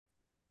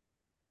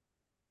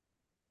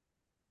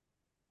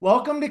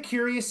Welcome to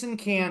Curious and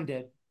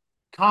Candid,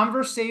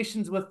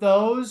 conversations with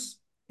those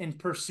in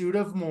pursuit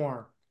of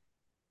more.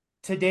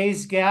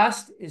 Today's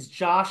guest is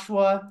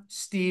Joshua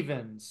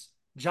Stevens.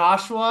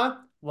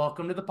 Joshua,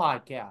 welcome to the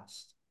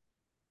podcast.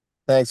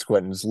 Thanks,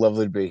 Quentin. It's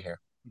lovely to be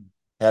here.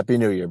 Happy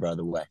New Year, by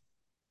the way.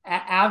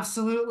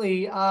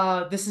 Absolutely.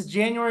 This is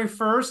January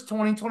 1st,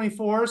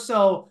 2024.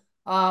 So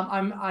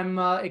I'm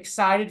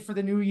excited for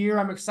the new year.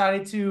 I'm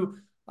excited to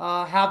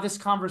have this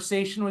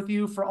conversation with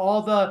you. For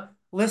all the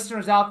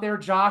listeners out there,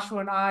 Joshua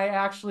and I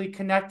actually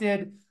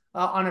connected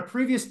on a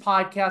previous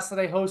podcast that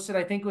I hosted.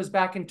 I think it was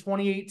back in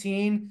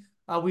 2018.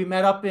 We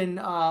met up in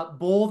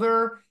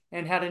Boulder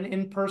and had an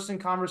in-person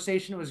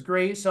conversation. It was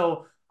great.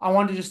 So I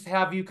wanted to just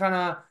have you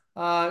kind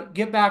of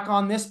get back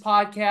on this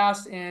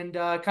podcast and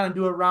kind of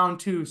do a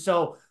round two.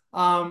 So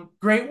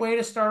great way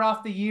to start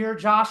off the year.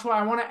 Joshua,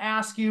 I want to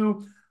ask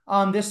you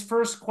this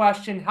first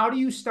question. How do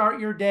you start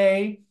your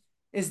day?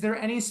 Is there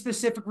any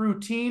specific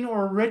routine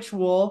or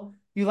ritual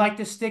you like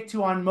to stick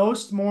to on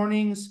most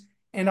mornings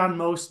and on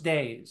most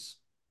days?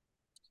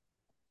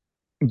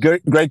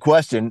 Great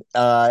question.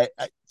 I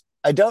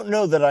don't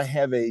know that I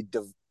have a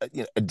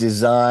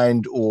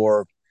designed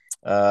or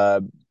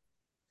uh,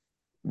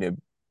 you know,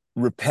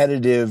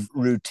 repetitive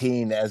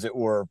routine, as it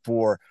were,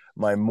 for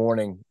my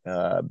morning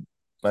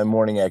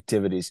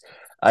activities.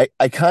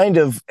 I kind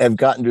of have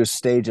gotten to a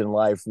stage in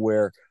life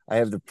where I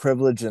have the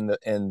privilege uh,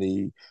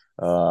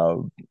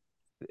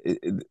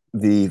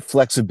 the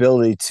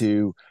flexibility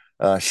to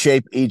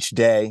shape each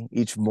day,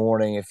 each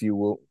morning, if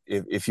you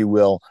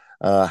will,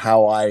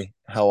 how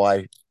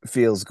I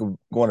feel is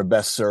going to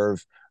best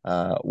serve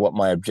what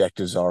my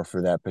objectives are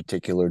for that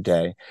particular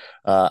day.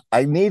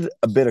 I need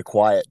a bit of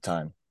quiet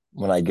time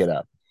when I get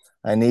up.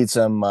 I need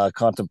some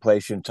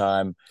contemplation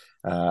time.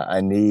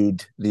 I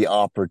need the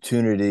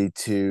opportunity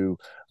to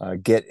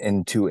get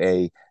into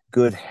a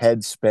good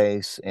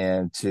headspace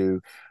and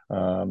to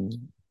um,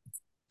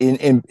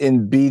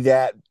 in be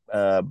that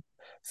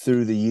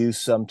through the use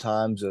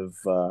sometimes of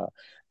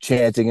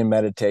chanting and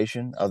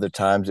meditation. Other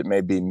times it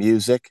may be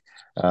music.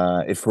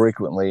 It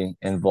frequently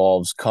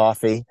involves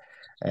coffee,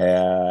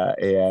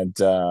 and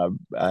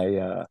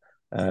I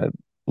uh,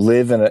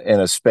 live in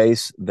a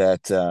space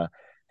that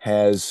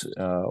has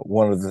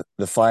one of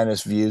the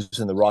finest views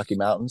in the Rocky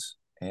Mountains,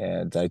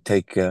 and um,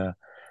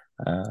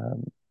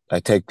 I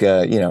take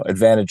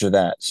advantage of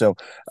that. So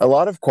a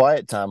lot of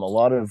quiet time, a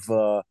lot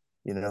of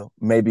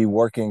maybe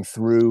working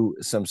through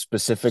some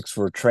specifics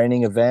for a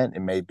training event. It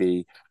may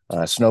be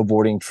a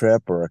snowboarding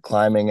trip or a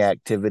climbing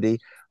activity.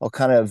 I'll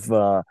kind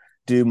of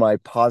do my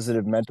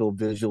positive mental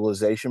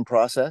visualization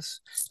process,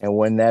 and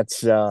when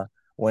that's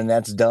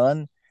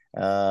done,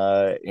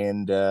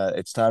 and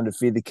it's time to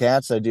feed the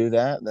cats, I do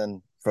that.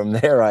 Then from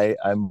there, I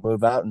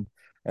move out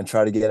and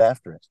try to get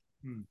after it.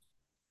 Hmm.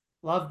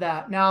 Love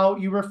that. Now,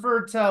 you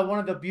referred to one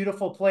of the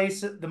beautiful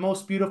places, the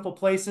most beautiful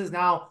places.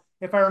 Now,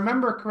 if I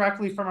remember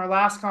correctly from our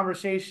last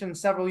conversation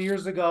several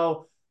years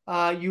ago,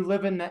 you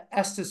live in the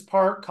Estes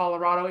Park,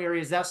 Colorado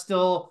area. Is that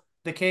still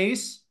the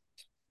case?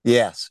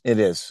 Yes, it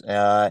is.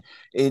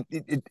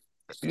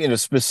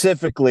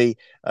 Specifically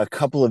a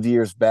couple of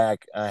years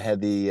back, I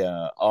had the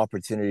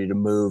opportunity to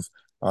move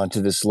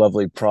onto this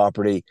lovely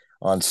property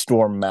on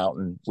Storm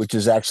Mountain, which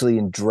is actually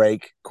in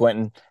Drake,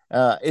 Quentin.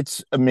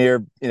 It's a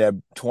mere,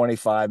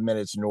 25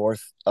 minutes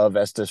north of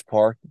Estes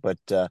Park, but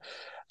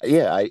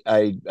yeah,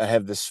 I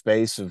have this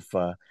space of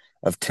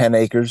 10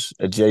 acres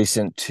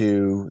adjacent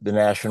to the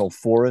National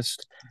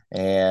Forest,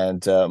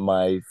 and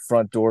my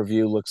front door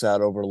view looks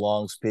out over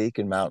Longs Peak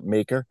and Mount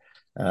Meeker,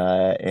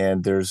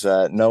 and there's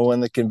no one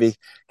that can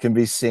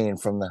be seen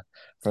from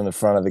the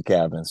front of the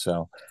cabin.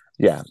 So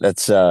yeah,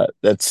 that's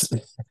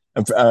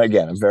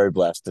again, I'm very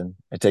blessed, and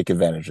I take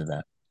advantage of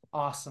that.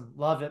 Awesome.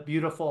 Love it.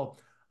 Beautiful.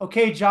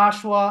 Okay,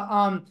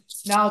 Joshua.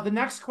 Now the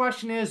next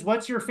question is,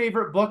 what's your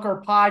favorite book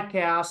or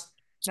podcast?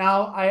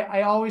 Now,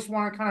 I always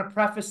want to kind of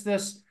preface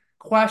this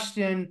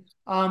question.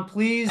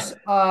 Please,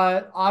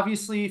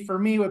 obviously, for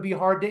me, it would be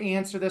hard to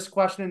answer this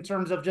question in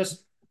terms of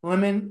just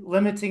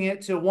limiting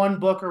it to one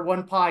book or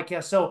one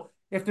podcast. So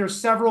if there's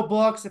several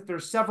books, if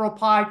there's several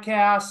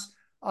podcasts,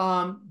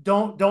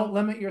 don't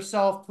limit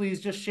yourself. Please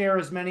just share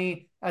as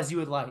many as you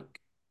would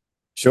like.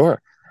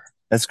 Sure.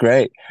 That's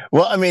great.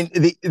 Well, I mean,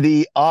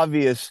 the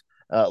obvious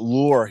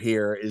lure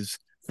here is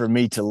for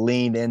me to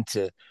lean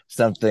into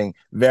something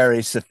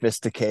very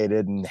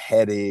sophisticated and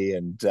heady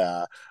and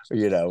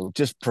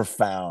just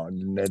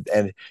profound,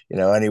 and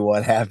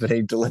anyone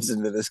happening to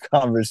listen to this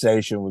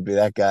conversation would be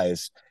that guy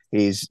is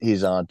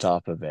he's on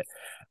top of it.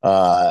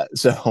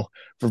 So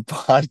for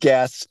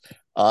podcasts,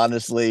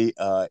 honestly,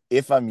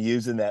 if I'm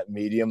using that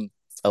medium,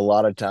 a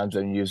lot of times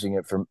I'm using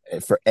it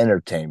for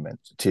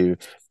entertainment to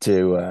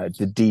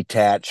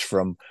detach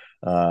from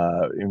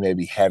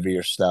maybe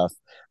heavier stuff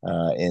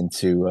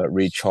into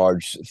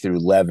recharge through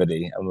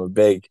levity. I'm a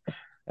big,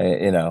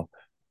 you know,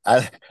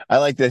 I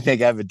like to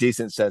think I have a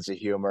decent sense of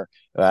humor.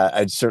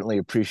 I'd certainly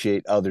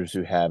appreciate others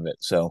who have it.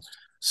 So,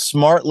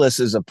 Smartless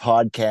is a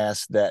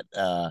podcast that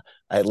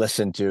I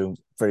listen to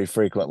pretty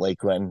frequently,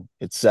 Quentin.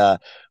 It's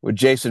with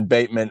Jason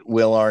Bateman,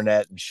 Will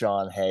Arnett, and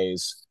Sean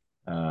Hayes,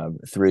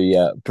 three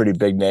pretty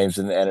big names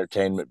in the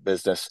entertainment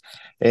business,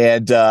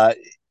 and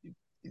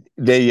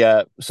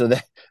they so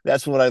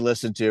that's what I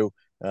listen to.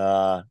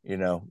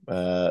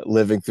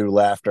 Living through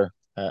laughter.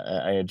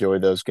 I enjoy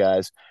those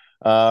guys.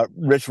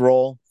 Rich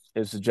Roll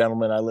is a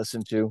gentleman I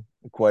listen to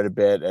quite a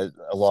bit,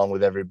 along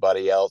with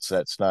everybody else.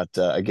 That's not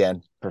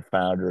again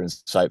profound or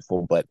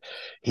insightful, but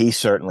he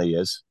certainly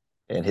is,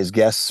 and his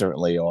guests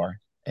certainly are.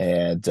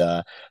 And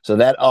so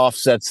that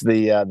offsets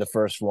the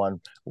first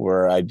one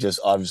where I just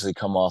obviously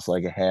come off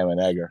like a ham and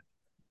egger.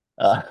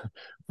 Uh,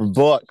 for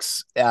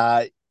books,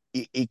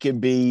 it can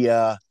be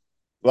well.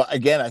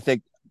 Again, I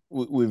think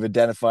we've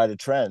identified a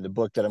trend. The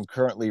book that I'm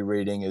currently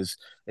reading is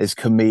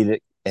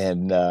comedic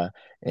and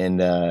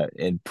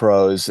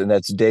prose, and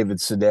that's David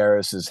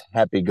Sedaris's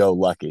Happy Go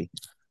Lucky.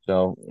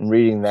 So I'm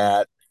reading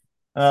that,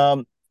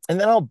 um, and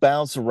then I'll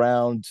bounce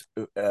around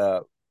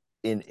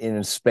in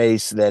a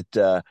space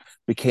that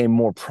became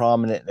more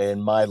prominent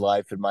in my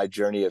life and my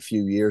journey a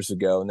few years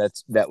ago, and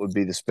that would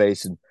be the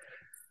space, and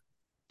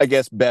I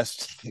guess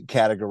best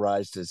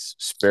categorized as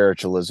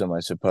spiritualism,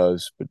 I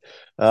suppose. But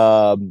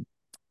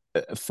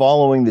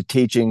following the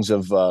teachings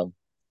of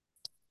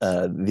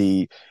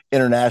the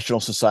International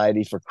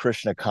Society for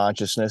Krishna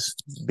Consciousness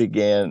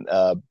became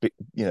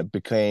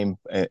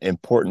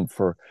important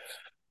for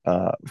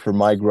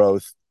my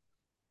growth,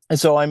 and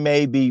so I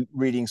may be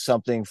reading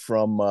something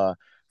from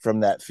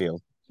that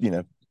field.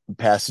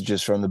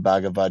 Passages from the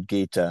Bhagavad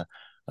Gita.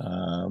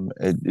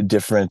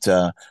 Different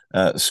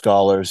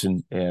scholars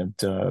and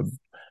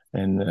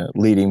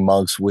leading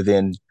monks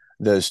within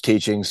those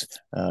teachings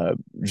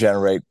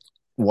generate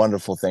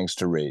wonderful things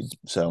to read.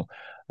 So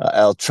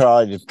I'll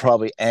try to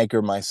probably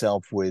anchor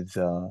myself with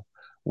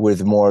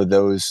more of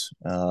those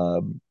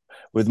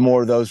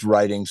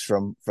writings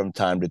from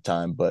time to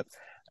time. But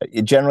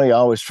generally, I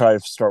always try to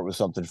start with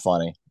something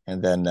funny,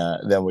 and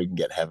then we can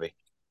get heavy.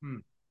 Hmm.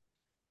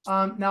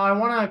 Now I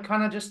want to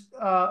kind of just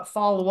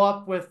follow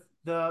up with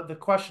the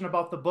question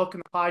about the book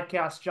and the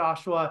podcast,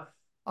 Joshua.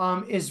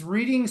 Is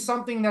reading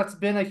something that's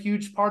been a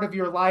huge part of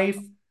your life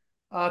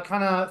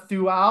kind of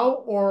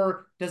throughout,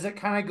 or does it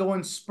kind of go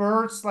in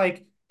spurts?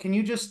 Like, can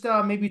you just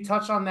maybe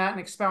touch on that and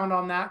expound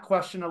on that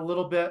question a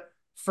little bit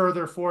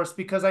further for us?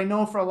 Because I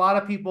know for a lot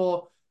of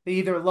people, they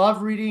either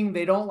love reading,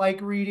 they don't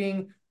like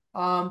reading.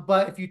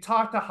 But if you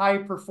talk to high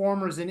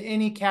performers in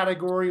any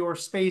category or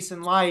space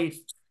in life,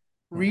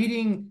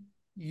 reading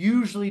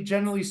usually,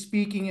 generally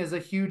speaking, is a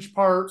huge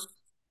part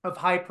of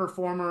high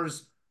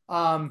performers,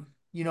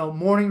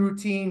 morning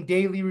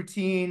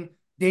routine,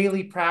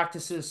 daily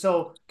practices.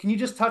 So can you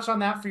just touch on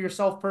that for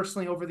yourself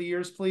personally over the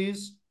years,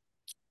 please?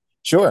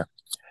 Sure.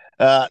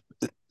 Uh,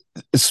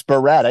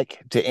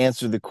 Sporadic, to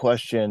answer the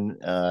question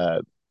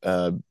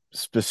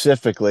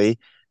specifically,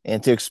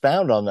 and to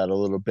expound on that a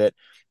little bit.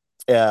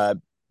 Uh,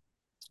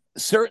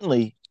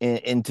 Certainly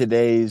in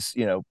today's,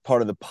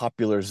 part of the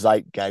popular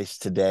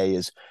zeitgeist today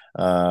is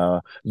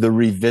the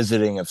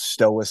revisiting of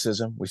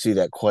stoicism. We see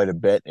that quite a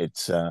bit.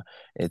 It's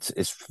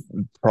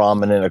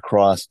prominent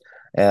across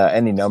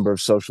any number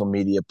of social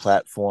media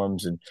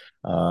platforms and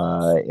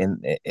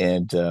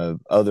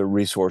other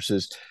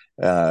resources.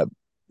 uh,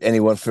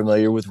 Anyone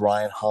familiar with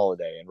Ryan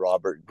Holiday and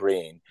Robert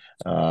Greene?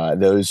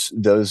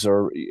 Those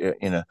are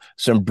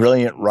some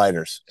brilliant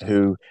writers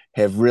who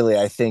have really,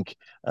 I think,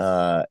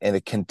 in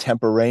a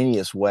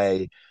contemporaneous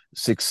way,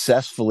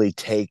 successfully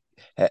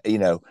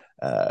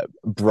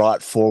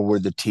brought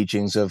forward the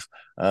teachings of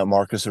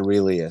Marcus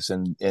Aurelius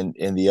and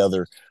the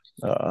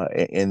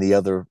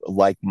other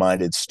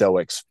like-minded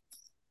Stoics.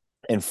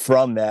 And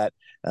from that,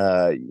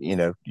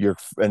 your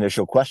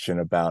initial question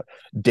about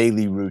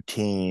daily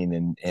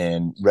routine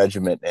and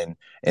regiment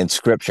and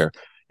scripture,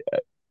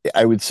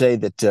 I would say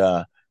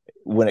that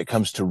when it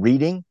comes to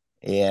reading,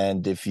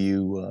 and if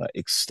you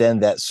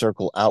extend that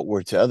circle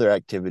outward to other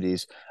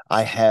activities,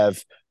 I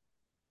have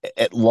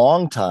at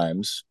long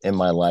times in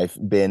my life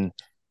been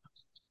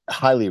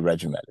highly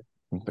regimented.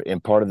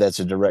 And part of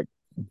that's a direct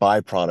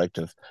byproduct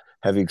of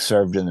having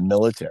served in the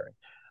military.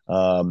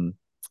 Um,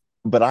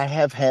 but I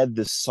have had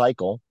this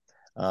cycle.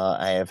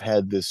 I have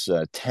had this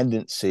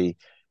tendency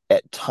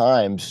at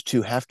times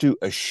to have to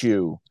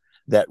eschew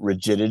that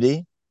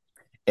rigidity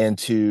and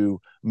to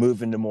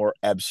move into more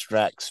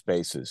abstract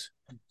spaces.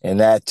 And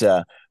that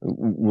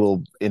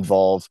will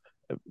involve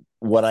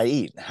what I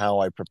eat, how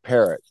I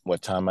prepare it,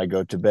 what time I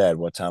go to bed,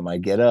 what time I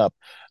get up.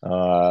 Is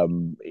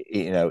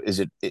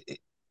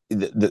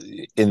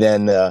and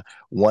then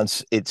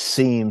once it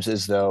seems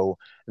as though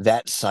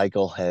that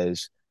cycle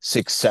has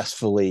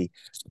successfully,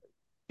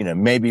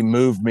 maybe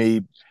moved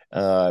me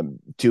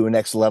to a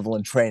next level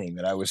in training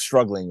that I was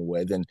struggling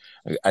with. And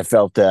I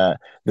felt the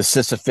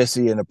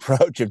Sisyphusian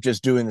approach of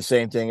just doing the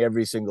same thing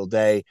every single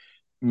day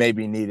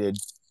maybe needed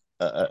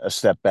a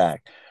step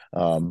back.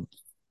 To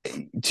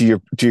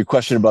your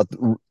question about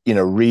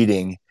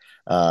reading,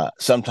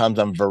 sometimes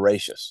I'm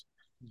voracious.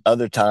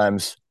 Other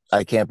times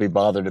I can't be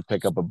bothered to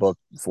pick up a book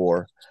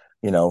for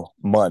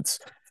months.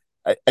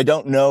 I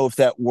don't know if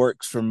that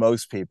works for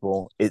most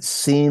people. It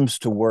seems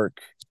to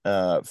work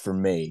for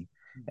me.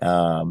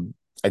 Um,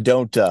 I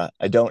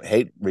don't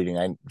hate reading.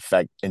 I in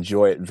fact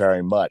enjoy it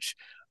very much.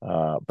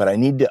 But I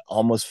need to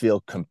almost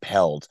feel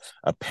compelled,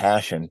 a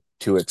passion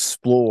to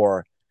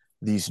explore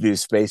these new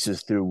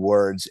spaces through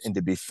words and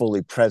to be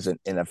fully present.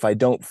 And if I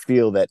don't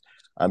feel that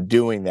I'm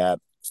doing that,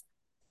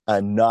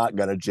 I'm not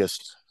going to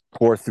just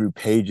pour through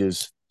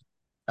pages,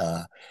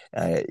 uh,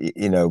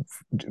 you know,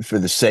 for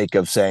the sake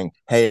of saying,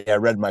 "Hey, I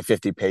read my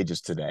 50 pages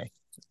today."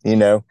 You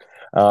know,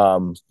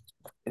 um,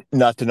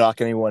 not to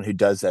knock anyone who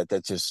does that.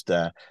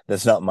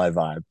 That's not my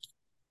vibe.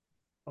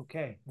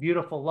 Okay,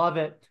 beautiful. Love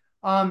it.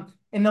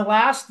 In the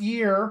last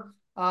year,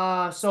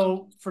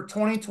 so for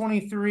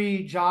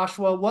 2023,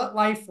 Joshua, what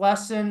life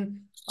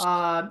lesson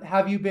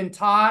have you been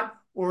taught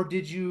or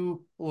did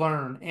you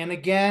learn? And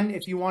again,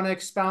 if you want to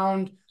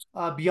expound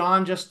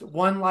beyond just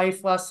one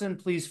life lesson,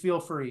 please feel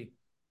free.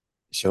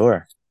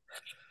 Sure.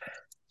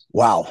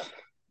 Wow.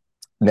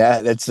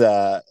 That's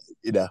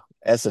you know,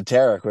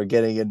 esoteric. We're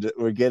getting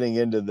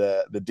into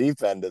the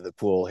deep end of the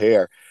pool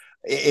here.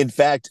 In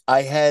fact,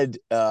 I had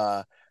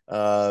thought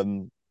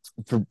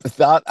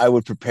I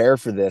would prepare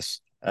for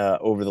this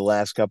over the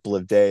last couple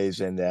of days,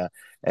 and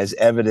as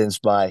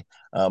evidenced by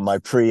my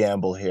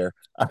preamble here,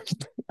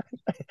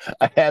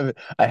 I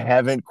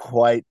haven't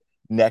quite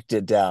necked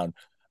it down.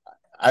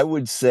 I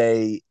would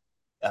say,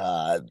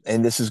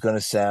 and this is going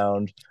to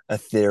sound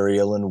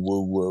ethereal and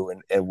woo woo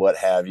and what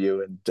have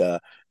you,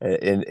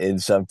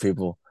 and some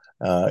people,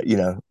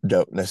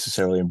 don't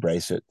necessarily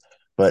embrace it,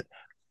 but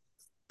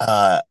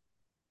uh,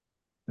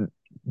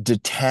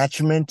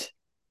 detachment,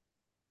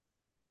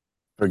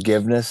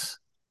 forgiveness,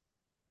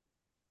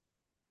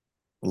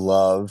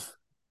 love,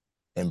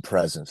 and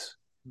presence.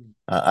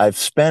 I've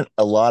spent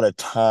a lot of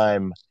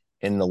time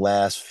in the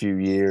last few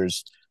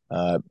years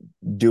uh,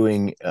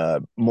 doing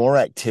more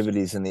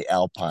activities in the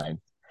Alpine,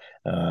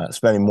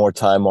 spending more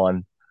time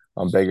on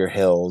bigger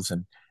hills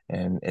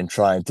and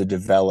trying to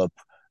develop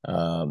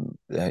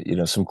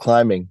some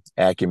climbing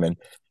acumen.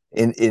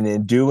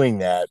 In doing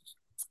that,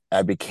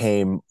 I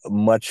became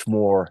much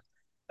more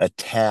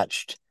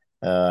attached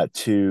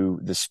to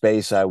the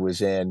space I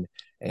was in,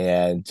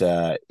 and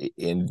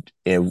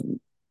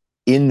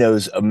in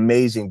those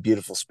amazing,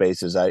 beautiful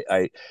spaces.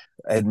 I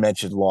had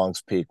mentioned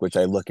Long's Peak, which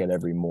I look at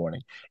every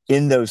morning.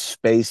 In those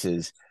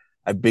spaces,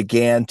 I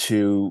began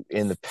to,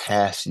 in the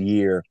past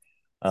year,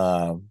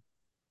 um,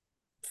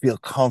 feel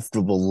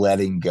comfortable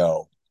letting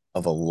go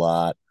of a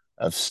lot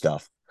of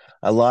stuff.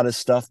 A lot of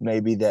stuff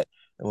maybe that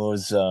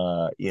was,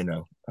 a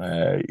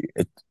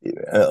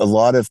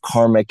lot of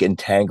karmic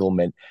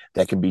entanglement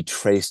that can be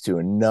traced to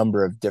a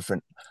number of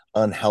different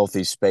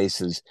unhealthy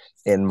spaces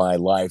in my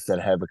life that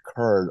have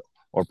occurred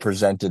or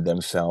presented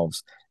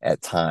themselves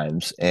at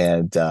times.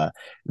 And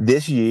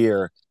this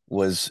year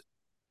was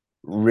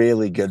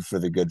really good for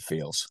the good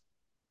feels.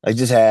 I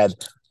just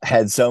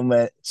had so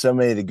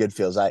many of the good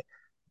feels. I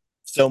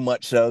so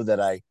much so that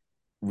I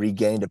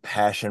regained a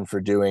passion for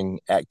doing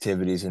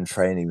activities and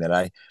training that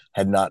I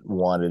had not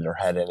wanted or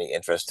had any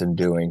interest in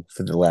doing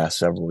for the last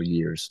several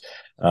years.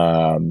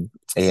 And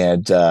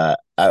I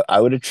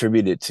would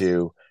attribute it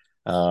to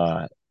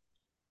uh,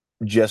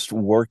 just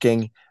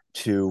working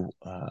to,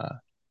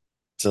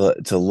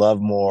 to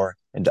love more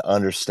and to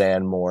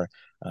understand more,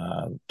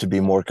 to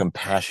be more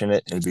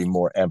compassionate and be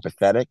more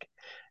empathetic.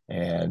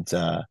 And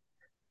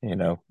you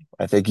know,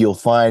 I think you'll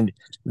find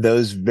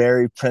those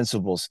very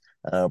principles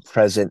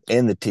present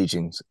in the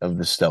teachings of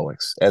the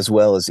Stoics, as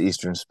well as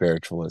Eastern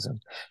spiritualism,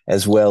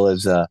 as well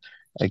as,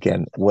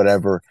 again,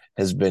 whatever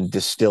has been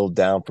distilled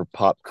down for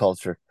pop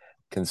culture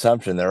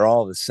consumption. They're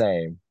all the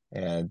same.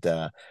 And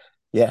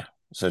yeah,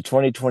 so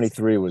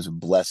 2023 was a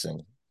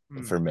blessing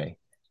Hmm. for me.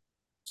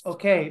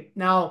 Okay,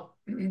 now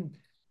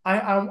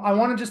I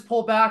want to just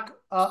pull back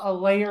a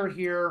layer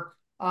here.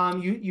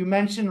 You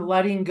mentioned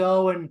letting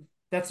go, and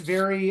that's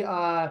very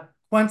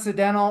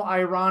coincidental,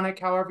 ironic,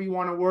 however you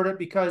want to word it,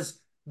 because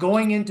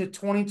going into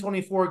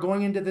 2024,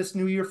 going into this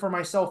new year for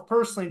myself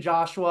personally,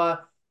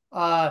 Joshua,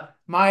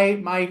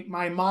 my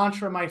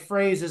mantra, my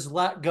phrase is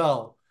let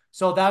go.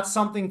 So that's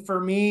something for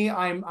me.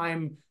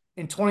 I'm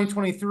in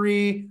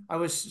 2023. I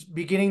was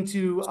beginning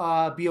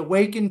to be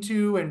awakened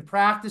to and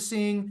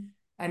practicing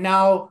and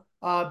now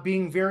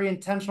being very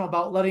intentional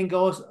about letting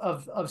go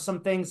of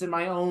some things in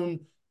my own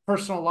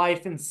personal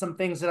life and some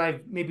things that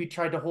I've maybe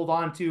tried to hold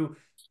on to.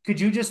 Could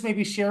you just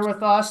maybe share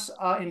with us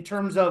in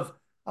terms of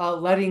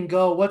letting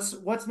go?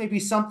 What's maybe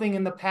something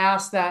in the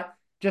past that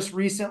just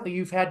recently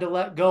you've had to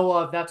let go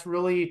of that's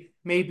really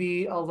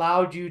maybe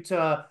allowed you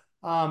to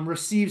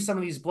receive some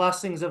of these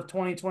blessings of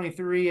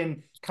 2023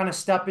 and kind of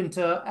step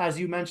into, as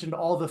you mentioned,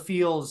 all the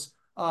feels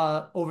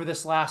over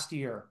this last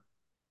year?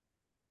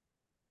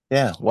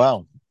 Yeah,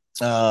 wow.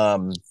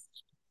 Um,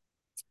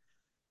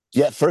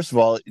 yeah, first of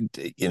all,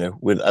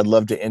 I'd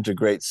love to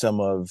integrate some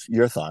of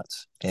your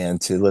thoughts and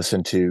to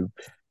listen to,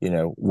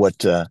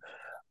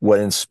 what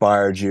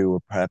inspired you, or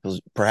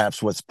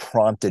perhaps what's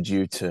prompted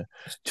you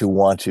to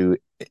want to,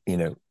 you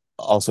know,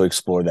 also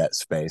explore that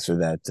space or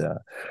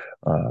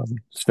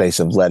space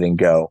of letting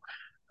go.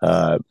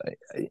 Uh,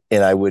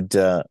 and I would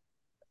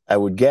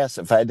guess,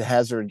 if I had to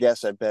hazard a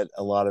guess, I bet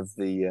a lot of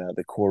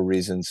the core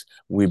reasons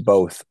we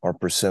both are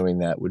pursuing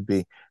that would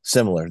be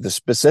similar. The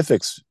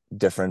specifics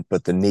different,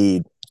 but the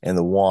need and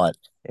the want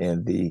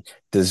and the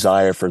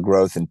desire for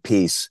growth and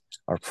peace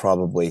are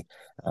probably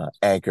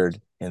anchored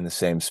in the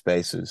same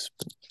spaces.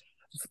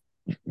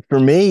 For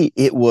me,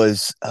 it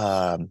was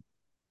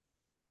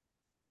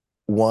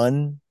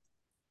one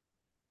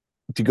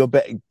to go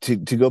back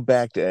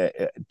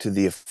to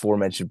the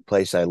aforementioned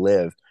place I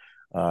live.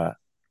 Uh,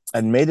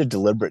 I'd made a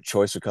deliberate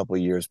choice a couple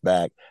of years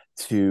back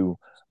to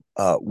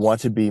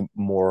want to be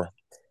more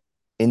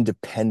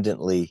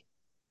independently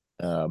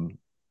um,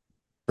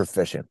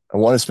 proficient. I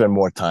want to spend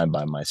more time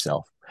by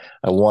myself.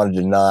 I wanted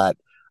to not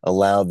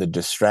allow the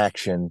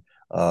distraction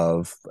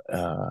of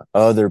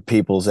other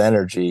people's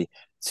energy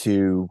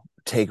to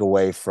take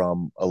away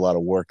from a lot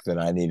of work that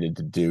I needed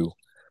to do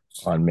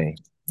on me.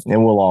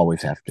 And we'll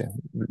always have to,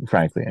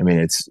 frankly. I mean,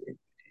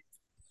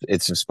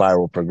 it's a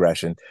spiral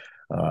progression.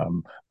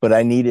 But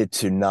I needed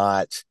to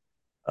not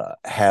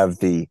have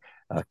the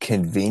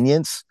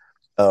convenience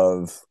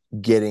of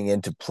getting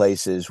into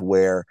places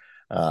where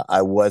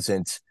I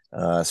wasn't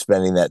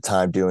spending that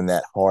time doing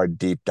that hard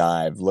deep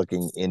dive,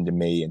 looking into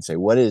me and say,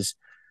 what is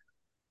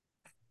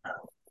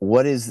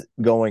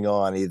going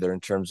on, either in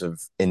terms of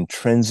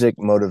intrinsic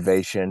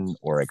motivation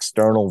or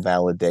external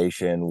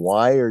validation?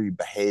 Why are you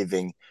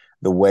behaving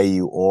the way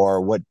you are?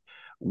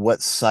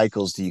 What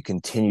cycles do you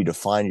continue to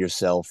find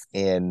yourself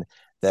in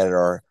that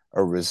are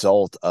a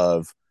result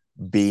of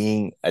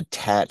being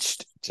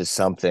attached to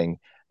something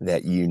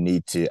that you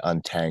need to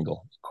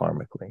untangle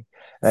karmically?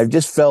 And I've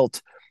just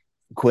felt,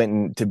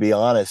 Quentin, to be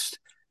honest,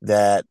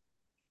 that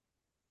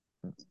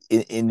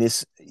in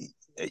this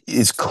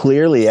is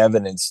clearly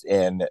evidenced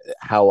in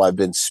how I've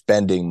been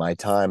spending my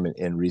time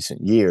in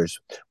recent years.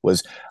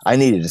 Was I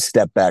needed to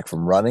step back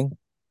from running.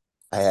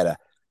 I had a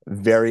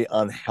very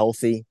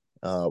unhealthy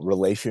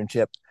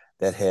relationship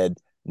that had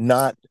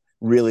not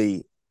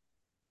really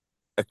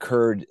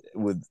occurred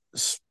with,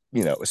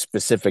 a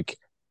specific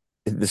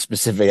the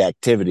specific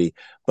activity,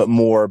 but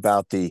more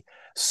about the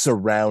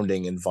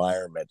surrounding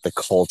environment, the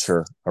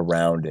culture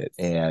around it.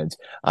 And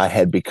I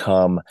had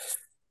become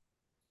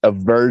a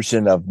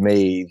version of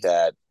me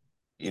that,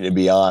 to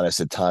be honest,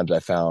 at times I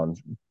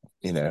found,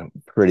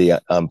 pretty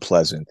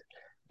unpleasant.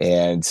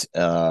 And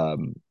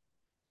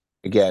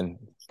again,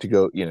 to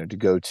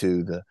go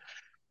to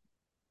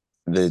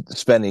the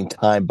spending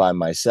time by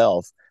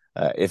myself.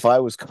 If I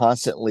was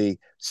constantly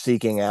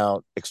seeking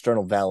out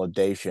external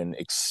validation,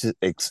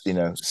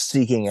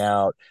 seeking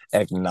out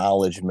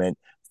acknowledgement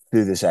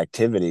through this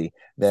activity,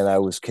 then I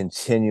was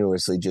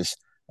continuously just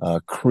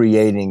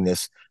creating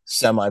this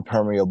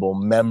semi-permeable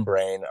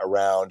membrane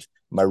around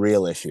my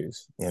real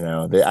issues.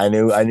 I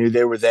knew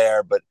they were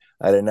there, but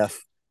I had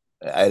enough.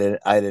 I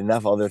had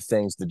enough other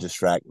things to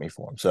distract me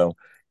from them. So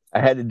I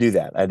had to do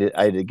that.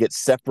 I had to get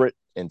separate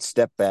and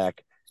step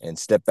back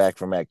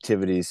from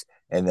activities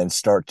and then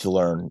start to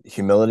learn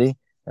humility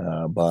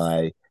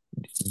by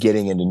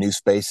getting into new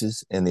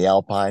spaces in the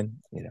alpine,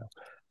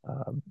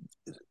 um,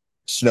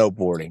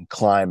 snowboarding,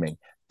 climbing,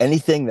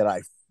 anything that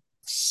I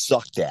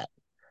sucked at.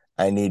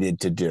 I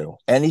needed to do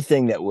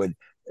anything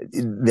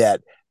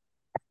that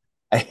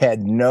I had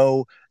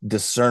no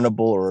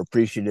discernible or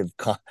appreciative,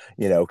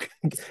 you know,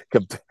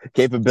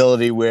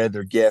 capability with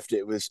or gift.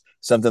 It was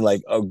something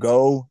like, oh,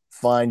 go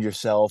find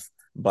yourself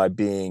by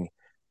being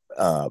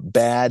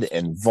bad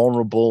and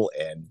vulnerable.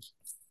 And,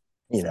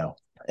 you know,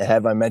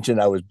 have I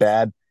mentioned I was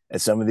bad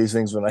at some of these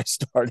things when I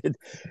started?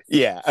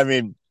 Yeah. I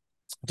mean,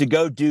 to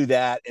go do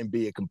that and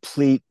be a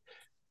complete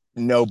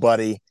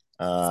nobody,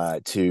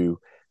 to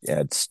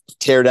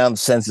tear down the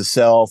sense of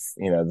self,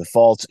 the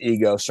false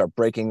ego, start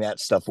breaking that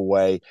stuff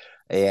away.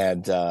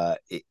 And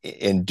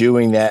in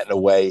doing that in a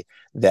way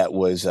that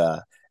was,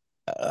 uh,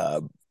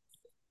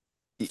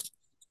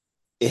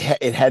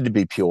 it had to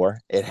be pure,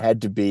 it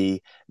had to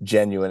be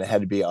genuine, it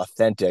had to be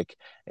authentic,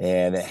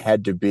 and it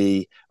had to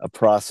be a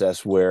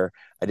process where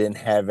I didn't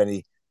have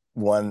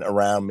anyone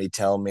around me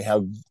telling me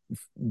how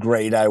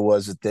great I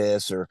was at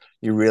this or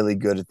you're really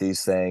good at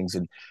these things.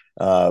 And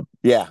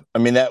yeah, I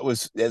mean, that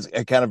was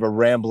a kind of a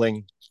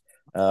rambling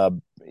uh,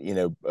 you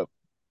know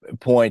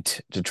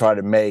point to try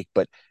to make,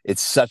 but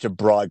it's such a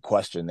broad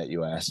question that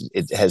you asked.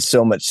 It has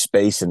so much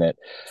space in it.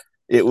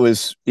 It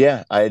was,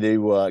 yeah, I had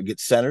to get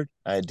centered,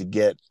 I had to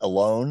get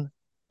alone,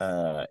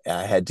 I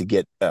had to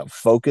get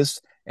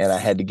focused, and I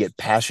had to get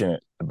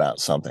passionate about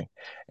something.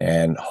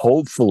 And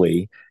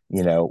hopefully,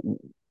 you know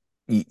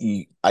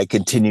I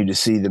continue to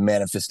see the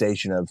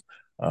manifestation of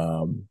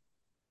um,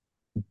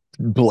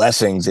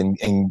 blessings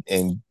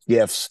and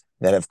gifts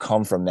that have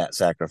come from that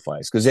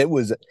sacrifice, because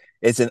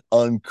it's an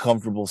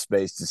uncomfortable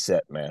space to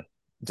sit, man.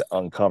 It's an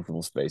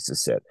uncomfortable space to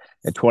sit,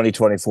 and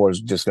 2024 is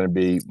just going to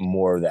be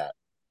more of that,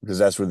 because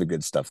that's where the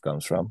good stuff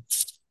comes from.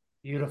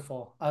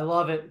 Beautiful. I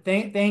love it.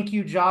 Thank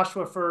you,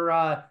 Joshua,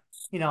 for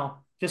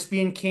just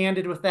being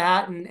candid with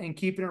that and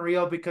keeping it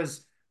real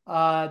because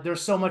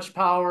there's so much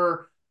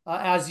power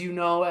as you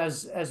know,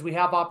 as we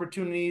have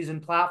opportunities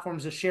and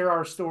platforms to share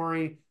our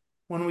story,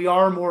 when we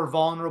are more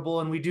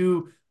vulnerable and we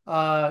do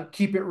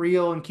keep it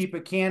real and keep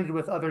it candid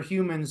with other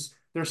humans,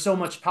 there's so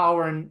much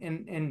power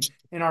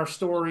in our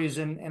stories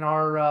and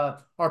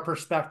our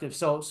perspective.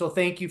 So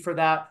thank you for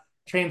that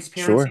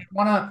transparency.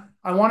 Sure.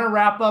 I want to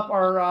wrap up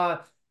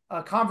our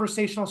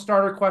conversational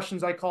starter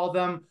questions, I call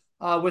them,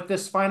 with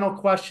this final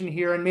question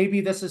here, and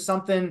maybe this is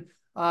something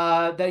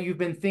that you've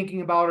been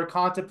thinking about or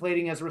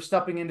contemplating as we're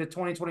stepping into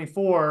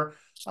 2024.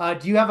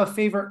 Do you have a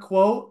favorite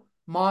quote,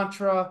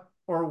 mantra,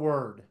 or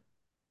word?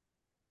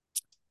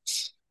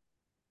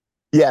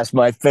 Yes,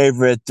 my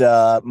favorite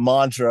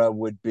mantra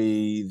would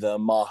be the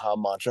Maha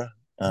mantra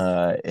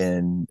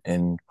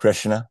in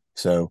Krishna.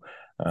 So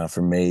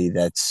for me,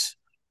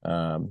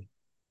 um,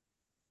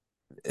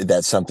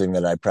 that's something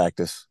that I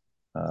practice.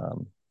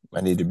 Um,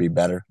 I need to be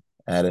better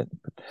at it.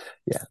 But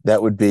yeah,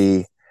 that would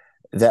be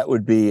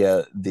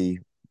the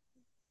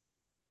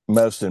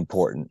most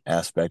important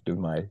aspect of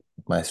my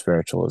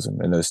spiritualism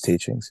and those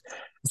teachings.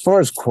 As far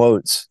as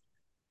quotes,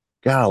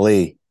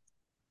 golly,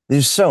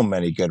 there's so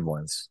many good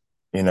ones.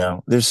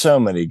 There's so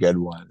many good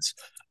ones.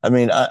 I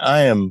mean,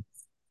 I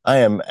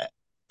am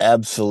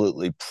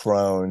absolutely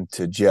prone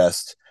to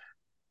just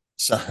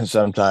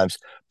sometimes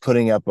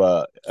putting up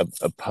a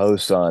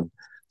post on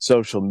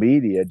social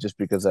media just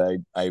because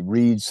I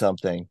read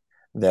something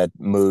that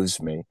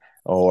moves me,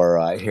 or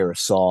I hear a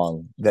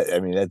song that, I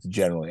mean, that's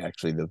generally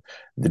actually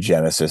the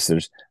genesis.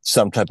 There's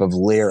some type of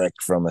lyric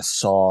from a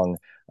song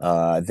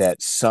that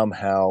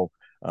somehow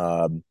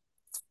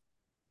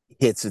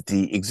hits at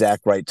the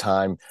exact right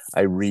time.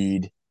 I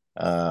read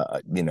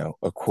a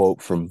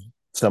quote from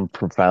some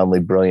profoundly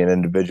brilliant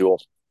individual,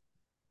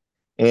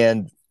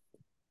 and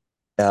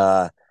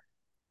uh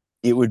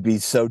it would be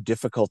so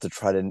difficult to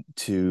try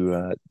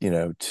to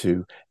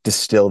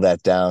distill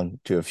that down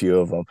to a few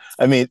of them.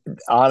 I mean,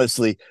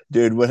 honestly,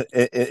 dude,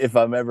 if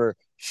I'm ever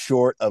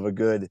short of a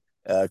good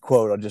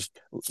quote, I'll just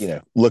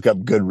look up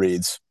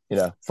Goodreads.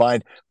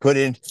 Find put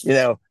in.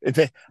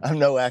 I'm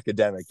no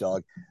academic,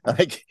 dog.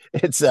 Like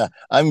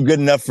I'm good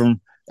enough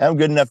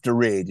to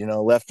read.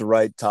 Left to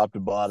right, top to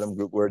bottom,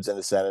 group words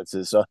into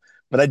sentences. So,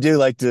 but I do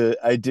like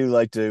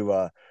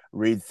to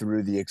read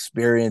through the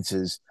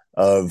experiences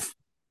of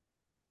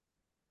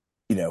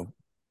you know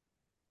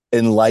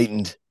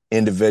enlightened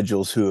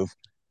individuals who have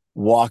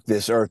walked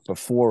this earth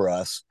before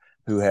us,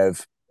 who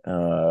have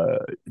uh,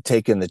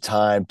 taken the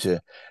time to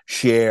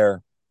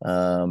share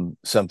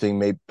something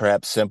maybe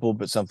perhaps simple,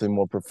 but something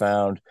more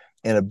profound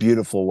in a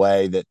beautiful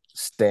way that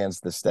stands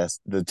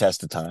the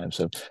test of time.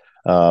 So,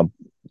 um,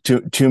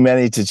 too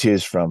many to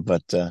choose from,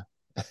 but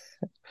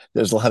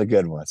there's a lot of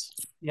good ones.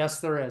 Yes,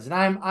 there is, and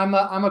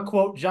I'm a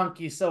quote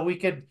junkie, so we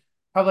could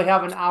probably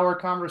have an hour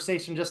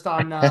conversation just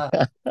on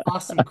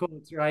awesome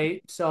quotes,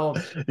 right? So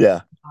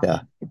Yeah, yeah,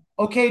 Um,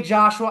 okay,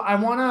 Joshua, I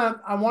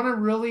wanna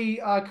really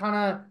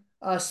kind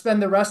of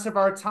spend the rest of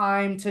our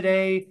time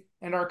today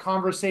and our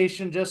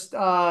conversation just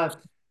uh,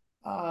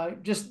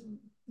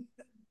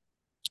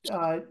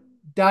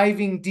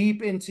 diving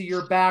deep into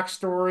your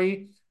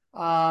backstory.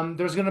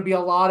 There's going to be a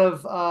lot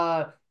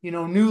of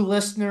new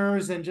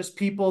listeners and just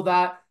people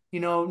that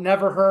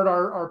never heard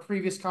our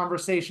previous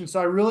conversation. So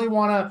I really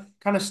want to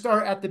kind of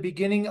start at the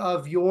beginning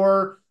of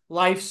your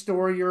life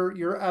story,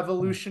 your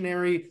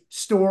evolutionary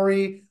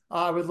story.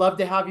 I would love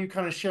to have you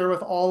kind of share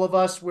with all of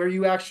us where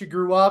you actually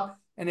grew up,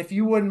 and if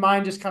you wouldn't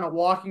mind just kind of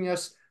walking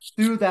us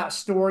through that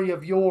story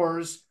of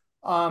yours.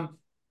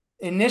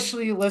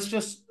 Initially, let's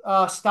just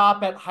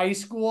stop at high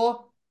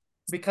school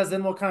because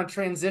then we'll kind of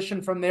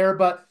transition from there.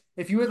 But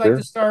if you would like to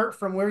sure, start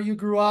from where you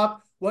grew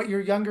up, what your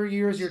younger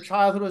years, your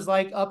childhood was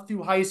like up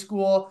through high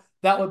school,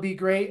 that would be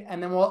great.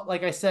 And then we'll,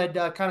 like I said,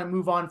 kind of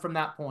move on from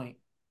that point.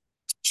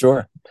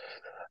 sure.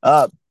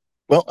 Uh,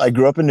 well, I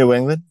grew up in New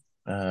England.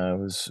 I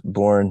was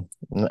born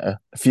a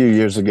few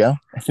years ago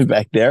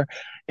back there,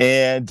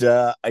 and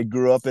I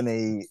grew up in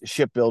a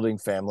shipbuilding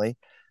family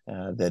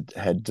that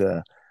had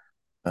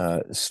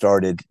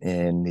started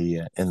in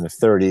the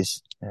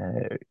 30s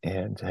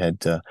and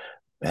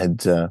had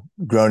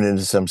grown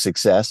into some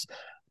success.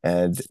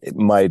 And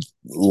my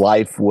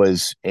life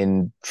was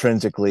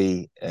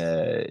intrinsically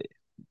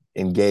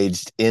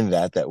engaged in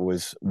that. That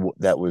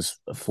was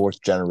a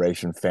fourth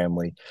generation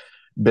family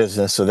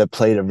business, so that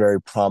played a very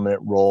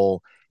prominent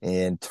role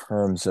in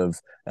terms of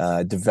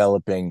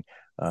developing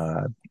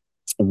uh,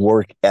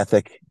 work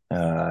ethic,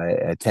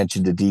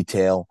 attention to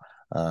detail,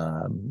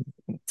 um,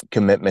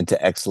 commitment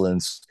to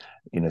excellence.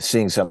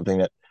 Seeing something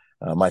that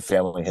my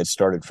family had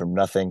started from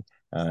nothing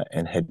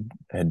and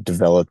had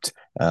developed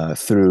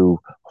through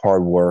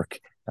hard work,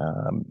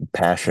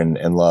 passion,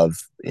 and love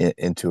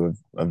into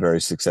a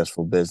very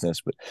successful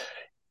business. But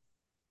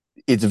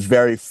it's a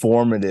very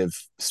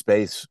formative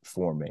space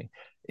for me.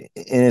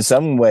 And in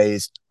some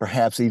ways,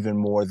 perhaps even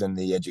more than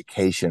the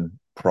education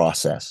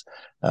process.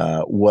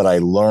 What I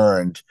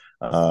learned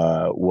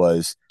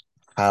was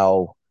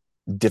how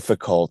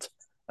difficult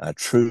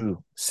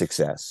true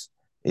success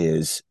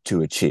is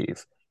to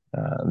achieve.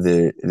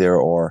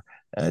 There are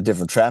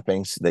different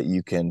trappings that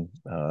you can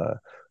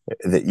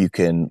that you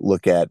can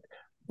look at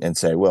and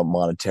say, well,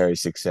 monetary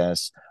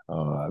success,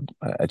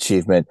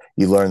 achievement,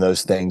 you learn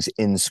those things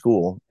in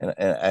school. And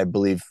I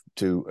believe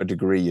to a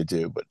degree you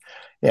do. But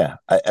yeah,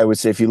 I would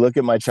say if you look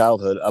at my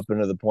childhood up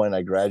until the point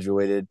I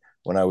graduated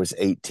when I was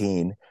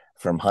 18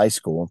 from high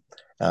school,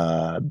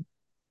 uh,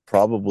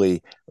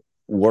 probably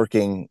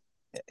working,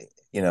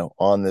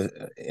 on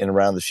the and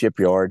around the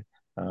shipyard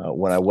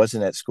when I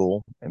wasn't at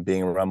school and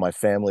being around my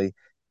family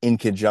in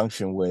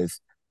conjunction with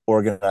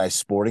organized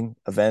sporting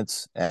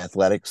events,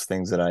 athletics,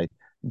 things that I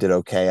did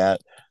okay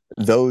at.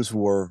 Those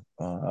were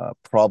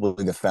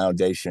probably the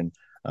foundation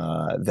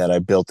that I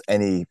built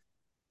any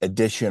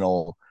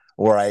additional,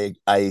 or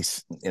you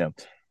know,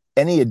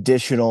 any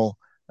additional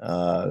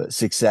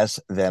success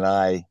that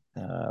I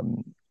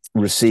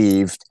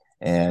received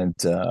and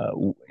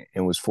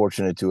was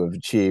fortunate to have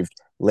achieved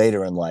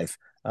later in life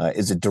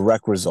is a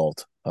direct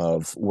result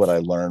of what I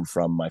learned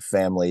from my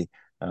family,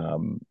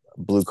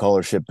 blue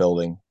collar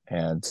shipbuilding,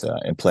 and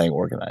playing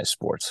organized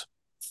sports.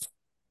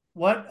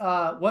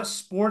 What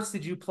sports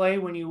did you play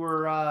when you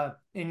were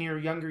in your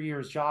younger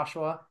years,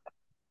 Joshua?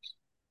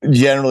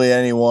 Generally,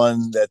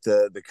 anyone that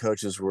the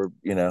coaches were,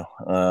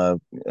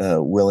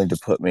 willing to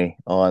put me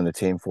on the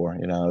team for,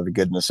 the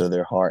goodness of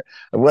their heart.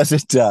 I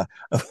wasn't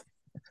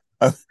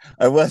I,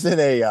 I wasn't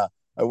a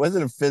I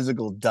wasn't a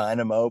physical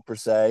dynamo per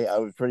se. I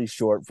was pretty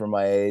short for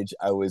my age.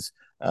 I was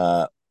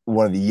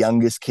one of the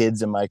youngest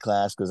kids in my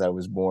class because I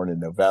was born in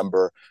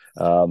November.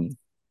 Um,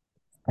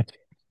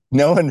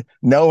 no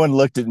one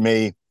looked at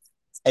me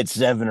at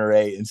 7 or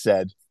 8 and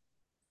said,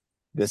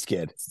 "This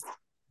kid,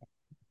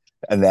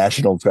 a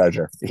national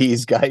treasure.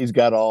 He's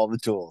got all the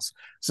tools."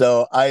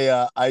 So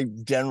I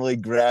generally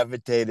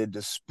gravitated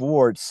to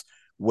sports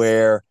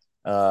where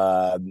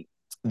uh,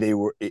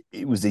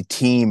 it was a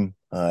team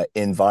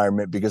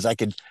environment because I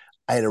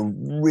had a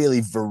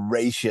really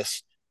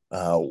voracious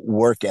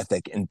work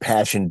ethic and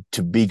passion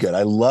to be good.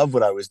 I love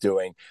what I was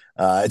doing.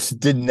 It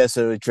didn't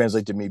necessarily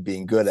translate to me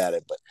being good at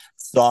it, but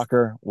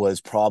soccer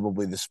was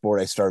probably the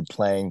sport I started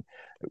playing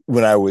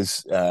when I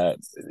was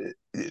the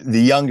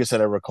youngest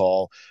that I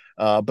recall.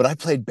 But I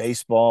played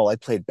baseball, I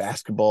played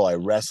basketball, I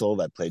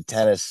wrestled, I played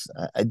tennis.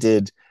 I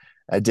did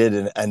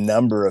a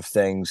number of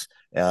things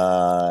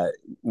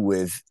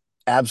with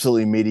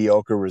absolutely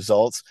mediocre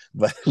results.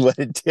 But what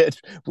it did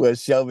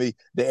was show me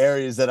the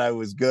areas that I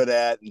was good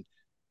at, and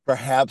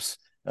perhaps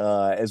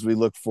as we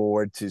look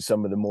forward to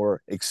some of the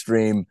more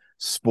extreme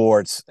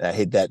sports, I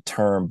hate that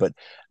term, but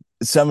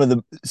some of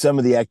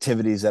the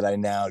activities that I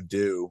now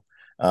do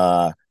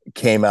uh,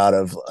 came out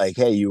of like,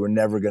 hey, you were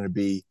never going to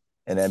be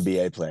an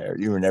NBA player,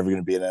 you were never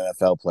going to be an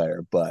NFL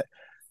player, but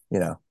you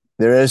know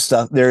there is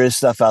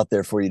stuff out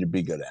there for you to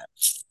be good at.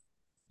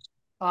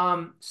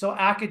 So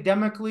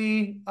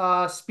academically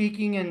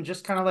speaking, and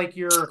just kind of like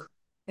your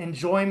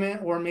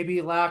enjoyment or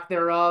maybe lack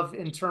thereof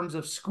in terms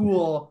of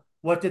school,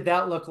 what did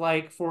that look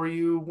like for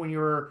you when you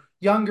were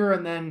younger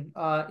and then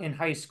in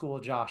high school,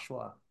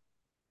 Joshua?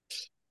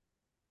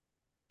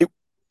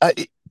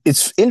 it,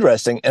 it's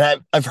interesting,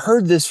 and I've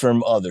heard this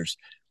from others.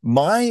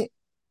 My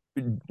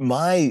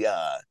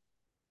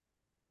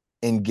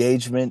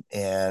engagement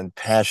and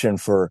passion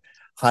for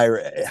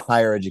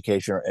higher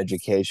education or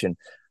education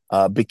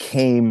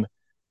became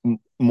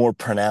more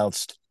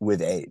pronounced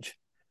with age.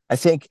 I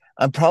think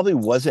I probably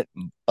wasn't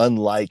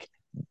unlike.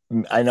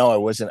 I know I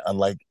wasn't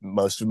unlike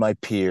most of my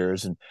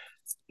peers, and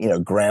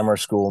grammar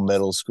school,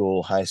 middle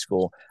school, high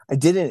school. I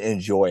didn't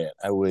enjoy it.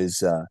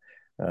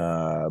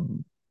 Uh,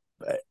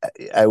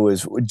 I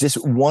was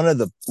just one of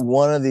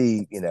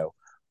the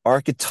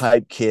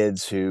archetype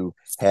kids who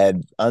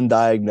had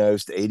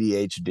undiagnosed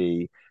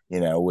ADHD.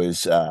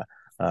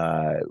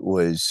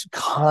 Was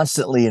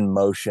constantly in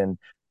motion,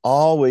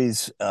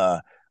 always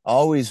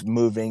always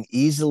moving,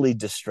 easily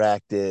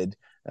distracted,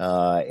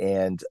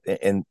 and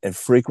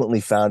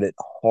frequently found it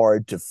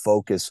hard to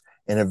focus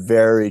in a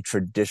very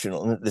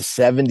traditional. The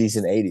 70s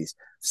and 80s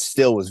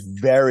still was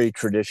very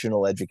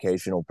traditional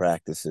educational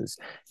practices.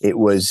 It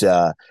was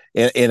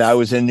and I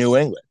was in New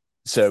England,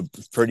 so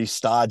pretty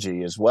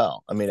stodgy as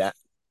well. I mean,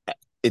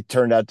 it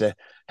turned out to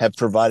have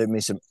provided me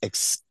some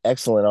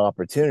excellent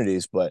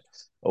opportunities, but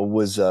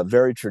was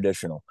very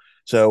traditional.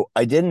 So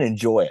I didn't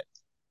enjoy it.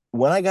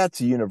 When I got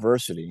to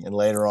university and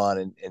later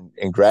on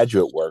in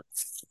graduate work,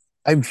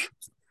 I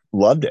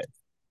loved it.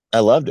 I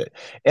loved it,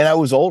 and I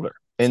was older,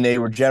 and they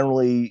were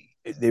generally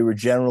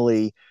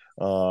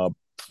uh,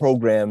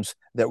 programs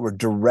that were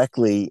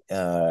directly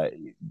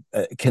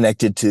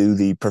connected to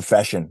the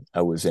profession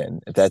I was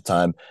in at that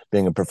time,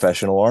 being a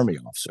professional Army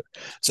officer.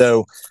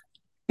 So,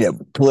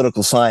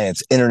 political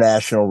science,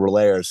 international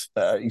relations,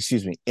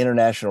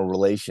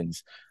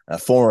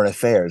 foreign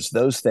affairs,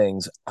 those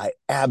things I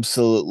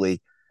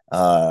absolutely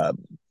uh,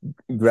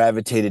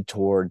 gravitated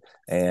toward,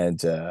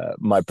 and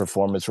my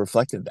performance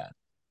reflected that.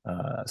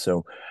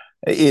 So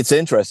it's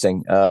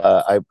interesting.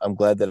 I'm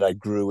glad that I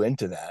grew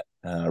into that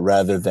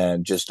rather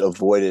than just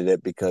avoided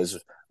it because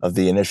of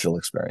the initial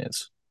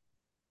experience.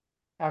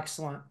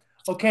 Excellent.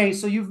 Okay,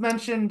 so you've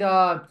mentioned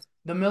the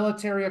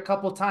military a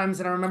couple times,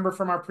 and I remember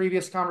from our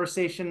previous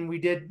conversation we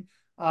did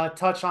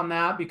touch on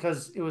that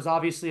because it was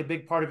obviously a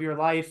big part of your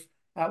life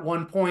at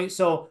one point.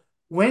 So,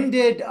 when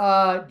did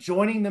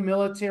joining the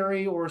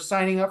military or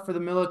signing up for the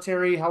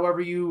military,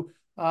 however you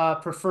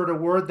prefer to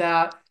word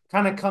that,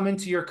 kind of come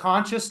into your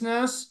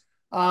consciousness?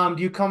 Do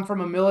you come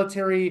from a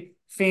military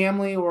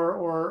family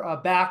or a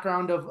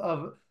background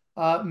of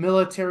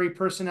military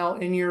personnel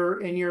in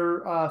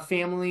your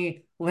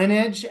family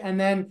lineage? And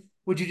then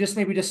would you just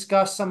maybe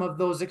discuss some of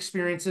those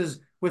experiences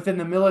within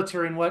the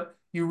military and what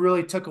you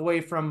really took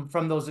away from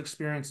those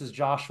experiences,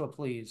 Joshua,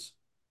 please?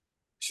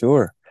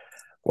 Sure.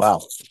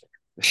 Wow.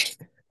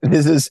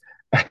 This is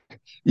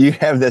you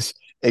have this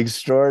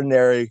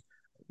extraordinary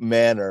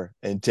manner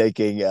in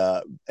taking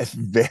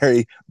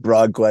very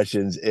broad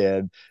questions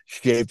and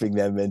shaping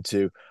them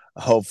into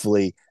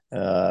hopefully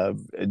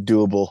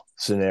doable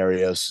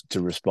scenarios to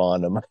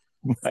respond to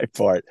my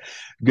part,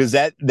 because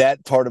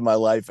that part of my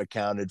life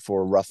accounted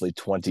for roughly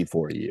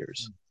 24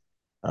 years.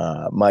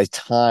 My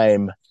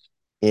time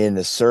in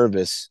the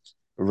service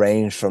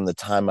ranged from the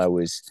time I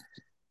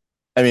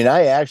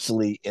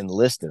actually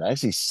enlisted. I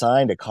actually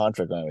signed a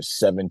contract when I was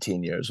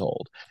 17 years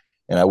old,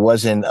 and I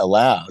wasn't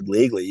allowed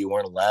legally. You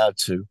weren't allowed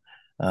to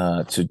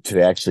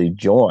actually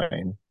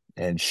join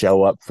and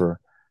show up for,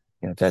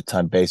 at that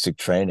time, basic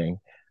training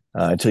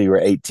until you were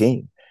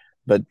 18.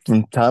 But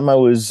from the time I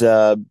was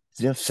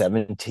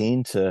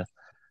 17 to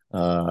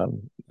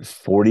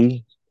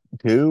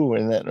 42,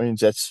 and that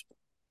means that's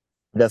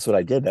what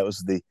I did.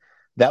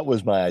 That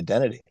was my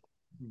identity.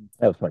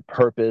 That was my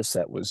purpose.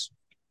 That was,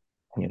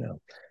 you know,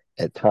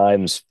 at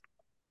times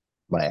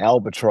my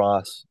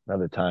albatross,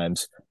 other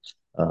times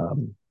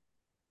um,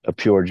 a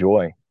pure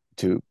joy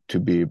to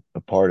be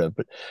a part of.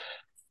 But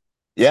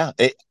yeah,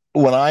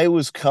 when I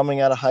was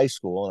coming out of high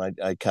school, and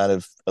I kind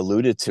of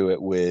alluded to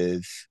it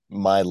with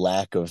my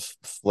lack of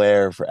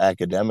flair for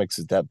academics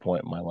at that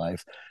point in my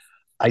life,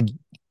 I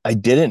I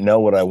didn't know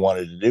what I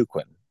wanted to do,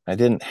 Quentin. I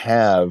didn't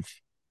have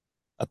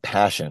a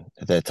passion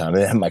at that time. I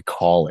didn't have my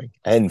calling.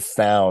 I hadn't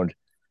found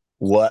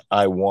what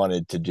I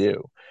wanted to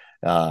do.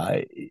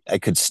 I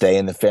could stay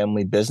in the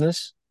family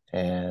business,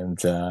 and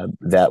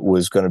that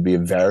was going to be a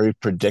very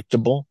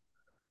predictable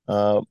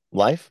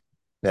life.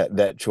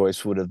 That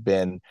choice would have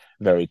been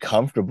very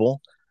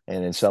comfortable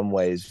and in some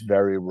ways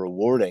very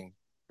rewarding,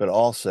 but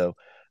also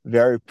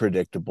very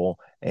predictable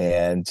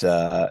and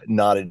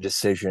not a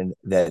decision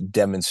that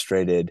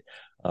demonstrated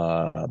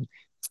uh,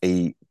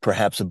 a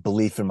perhaps a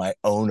belief in my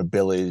own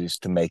abilities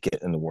to make it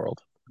in the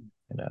world.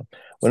 You know,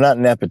 well, not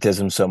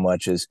nepotism so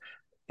much as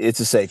it's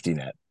a safety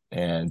net,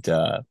 and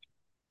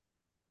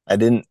I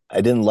didn't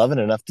love it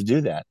enough to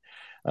do that.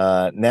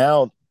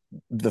 Now,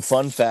 the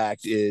fun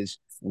fact is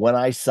when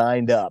I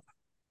signed up,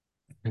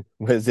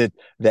 was it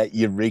that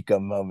eureka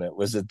moment?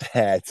 Was it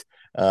that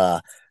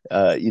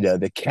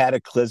the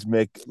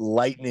cataclysmic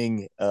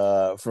lightning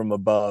from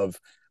above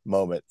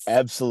moment?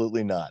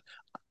 Absolutely not.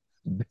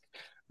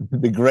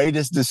 The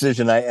greatest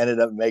decision I ended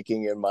up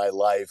making in my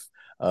life,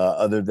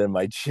 other than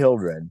my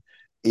children,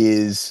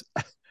 is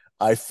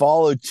I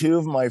followed two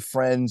of my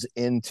friends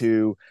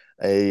into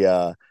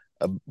a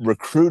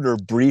recruiter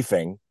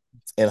briefing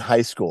in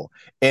high school,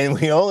 and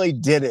we only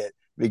did it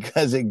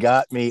because it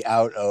got me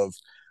out of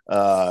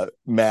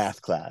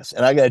math class.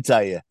 And I got to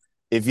tell you,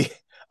 if you,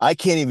 I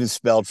can't even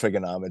spell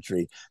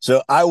trigonometry,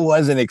 so I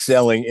wasn't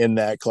excelling in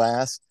that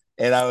class.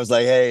 And I was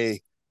like,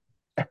 "Hey,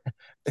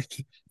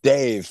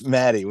 Dave,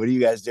 Maddie, what are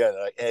you guys doing?"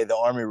 They're like, "Hey, the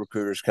Army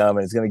recruiter's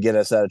coming. It's going to get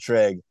us out of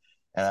trig."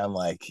 And I'm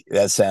like,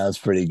 that sounds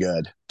pretty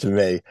good to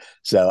me.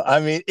 So, I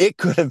mean, it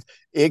could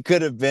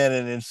have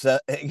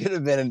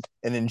been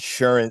an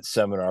insurance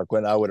seminar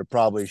when I would have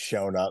probably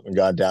shown up and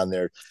gone down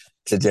there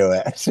to do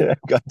it.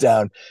 Gone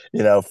down,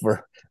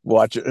 for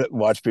watch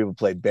people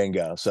play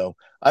bingo. So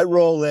I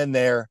roll in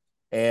there,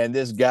 and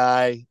this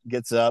guy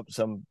gets up,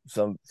 some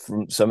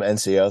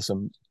NCO,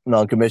 some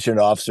non-commissioned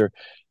officer,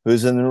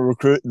 who's in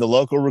the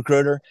local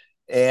recruiter,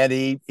 and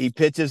he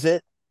pitches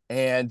it,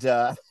 and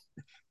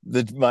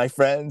my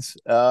friends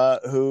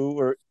who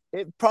were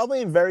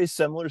probably in very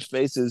similar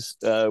spaces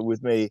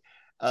with me,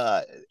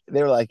 uh,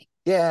 they were like,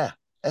 "Yeah,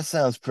 that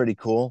sounds pretty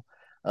cool.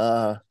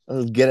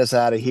 It'll get us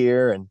out of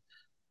here, and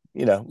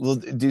we'll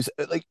do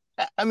like."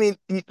 I mean,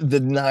 the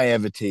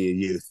naivety of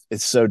youth,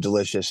 it's so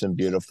delicious and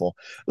beautiful.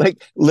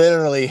 Like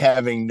literally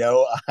having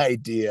no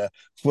idea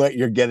what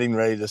you're getting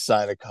ready to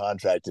sign a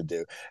contract to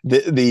do,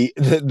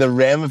 the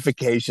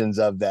ramifications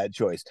of that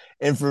choice.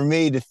 And for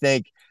me to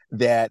think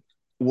that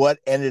what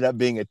ended up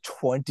being a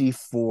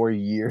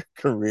 24-year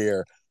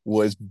career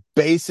was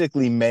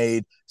basically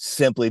made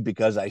simply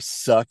because I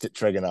sucked at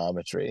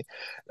trigonometry.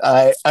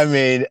 I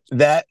mean,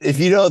 that if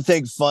you don't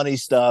think funny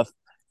stuff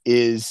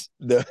is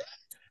the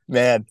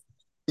man,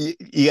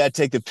 you got to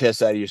take the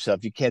piss out of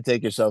yourself. You can't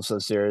take yourself so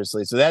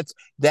seriously. So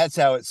that's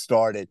how it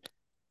started.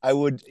 I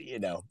would,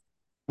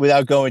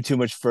 without going too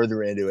much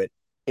further into it,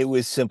 it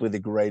was simply the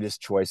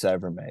greatest choice I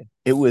ever made.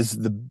 It was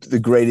the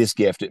greatest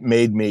gift. It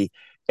made me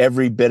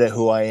every bit of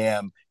who I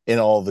am in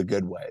all the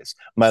good ways.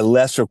 My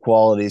lesser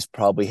qualities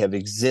probably have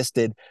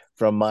existed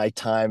from my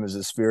time as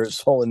a spirit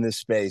soul in this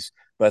space,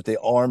 but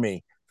the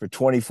Army for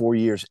 24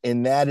 years.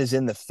 And that is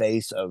in the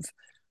face of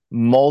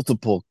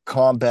multiple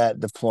combat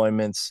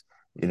deployments,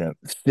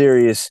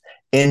 serious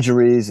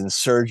injuries and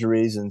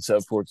surgeries and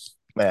so forth.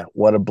 Man,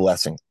 what a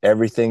blessing.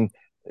 Everything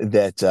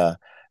that,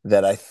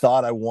 that I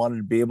thought I wanted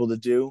to be able to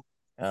do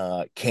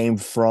came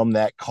from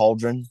that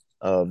cauldron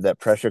of that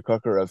pressure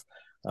cooker of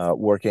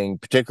working,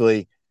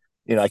 particularly,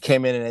 I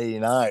came in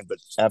 89, but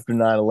after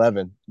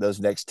 9/11, those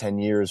next 10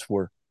 years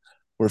were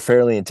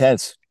fairly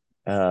intense.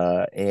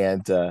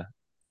 And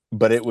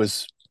But it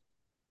was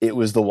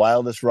the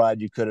wildest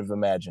ride you could have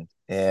imagined.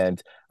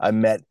 And I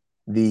met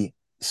the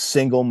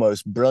single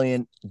most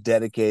brilliant,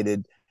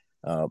 dedicated,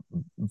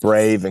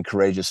 brave, and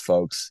courageous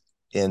folks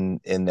in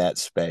that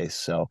space.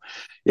 So,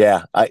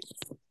 yeah,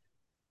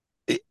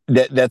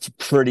 that's a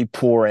pretty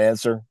poor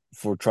answer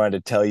for trying to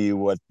tell you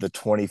what the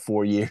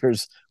 24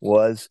 years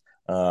was.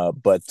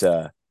 But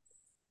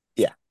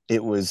Yeah,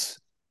 it was.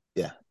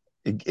 Yeah,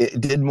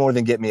 it did more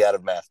than get me out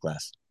of math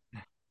class.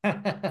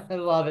 I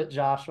love it,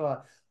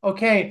 Joshua.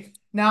 Okay,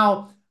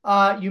 now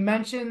you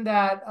mentioned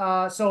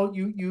that so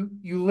you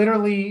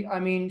literally, I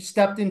mean,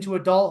 stepped into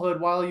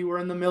adulthood while you were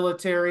in the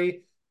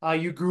military.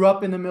 You grew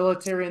up in the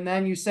military, and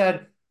then you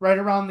said right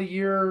around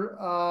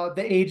the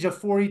age of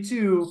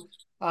 42,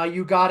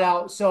 you got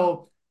out.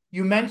 So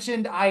you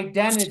mentioned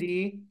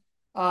identity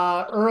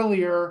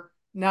earlier.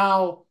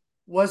 Now,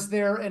 was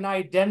there an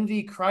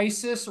identity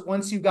crisis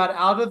once you got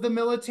out of the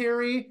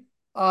military?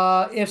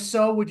 If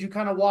so, would you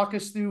kind of walk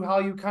us through how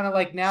you kind of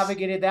like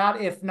navigated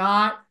that? If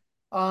not,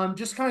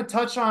 just kind of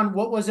touch on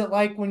what was it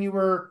like when you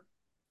were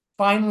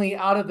finally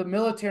out of the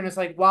military and it's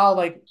like, wow,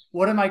 like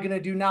what am I going to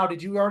do now?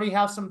 Did you already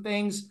have some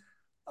things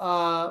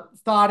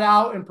thought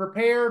out and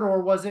prepared,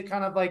 or was it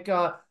kind of like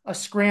a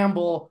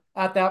scramble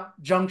at that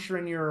juncture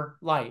in your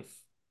life?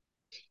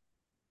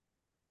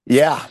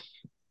 Yeah,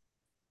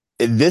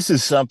 this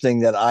is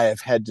something that I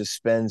have had to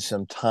spend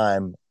some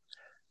time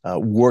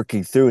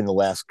working through in the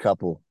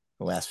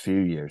last few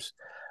years.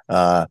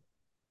 Uh,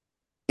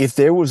 if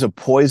there was a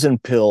poison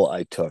pill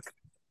I took,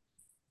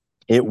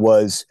 it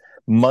was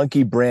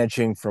monkey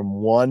branching from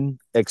one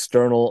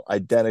external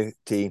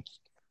identity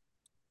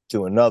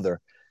to another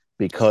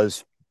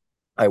because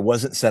I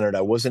wasn't centered,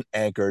 I wasn't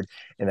anchored,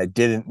 and I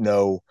didn't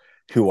know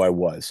who I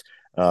was.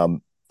 A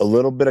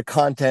little bit of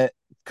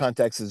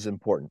context is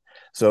important.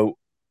 So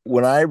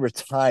when I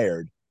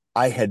retired,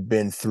 I had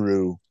been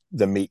through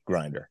the meat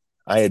grinder.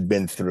 I had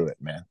been through it,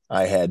 man.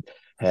 Had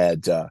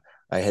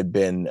I had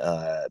been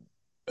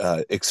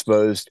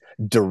exposed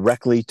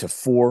directly to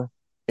four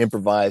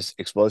improvised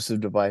explosive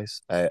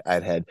device.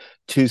 I'd had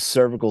two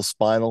cervical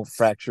spinal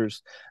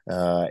fractures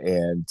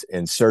and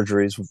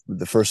surgeries.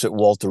 The first at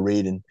Walter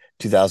Reed in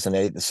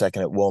 2008, the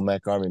second at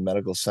Womack Army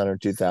Medical Center in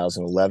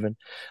 2011.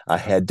 I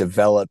had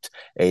developed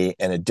an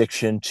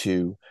addiction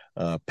to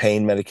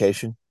pain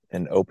medication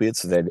and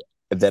opiates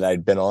that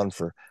I'd been on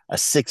for a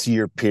 6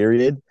 year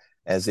period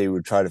as they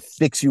would try to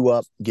fix you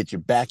up, get you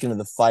back into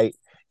the fight,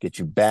 get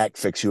you back,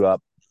 fix you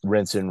up,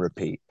 rinse and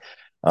repeat.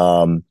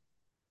 Um,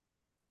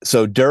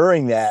 so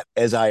during that,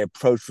 as I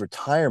approached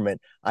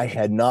retirement, I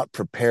had not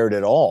prepared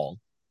at all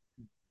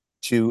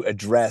to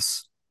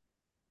address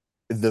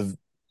the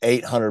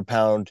 800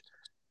 pound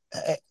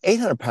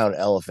 800-pound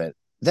elephant.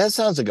 That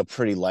sounds like a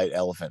pretty light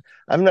elephant.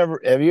 Have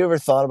you ever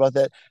thought about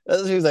that?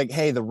 That seems like,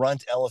 hey, the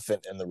runt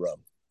elephant in the room.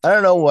 I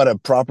don't know what a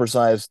proper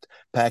sized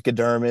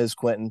pachyderm is,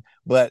 Quentin,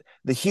 but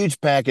the huge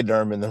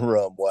pachyderm in the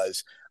room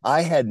was,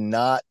 I had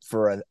not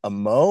for a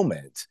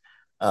moment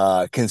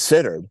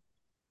considered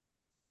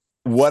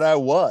what I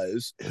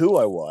was, who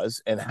I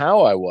was, and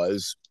how I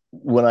was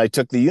when I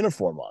took the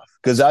uniform off,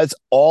 because that's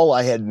all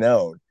I had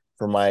known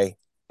for my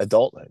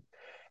adulthood.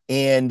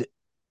 And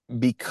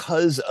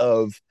because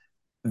of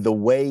the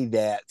way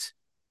that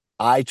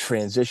I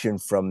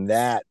transitioned from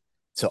that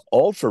to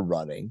ultra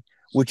running,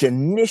 which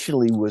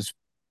initially was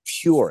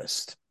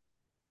purest,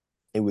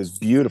 it was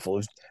beautiful. It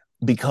was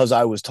because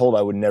I was told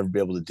I would never be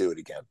able to do it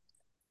again.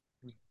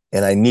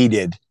 And I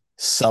needed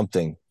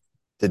something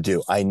to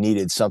do. I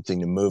needed something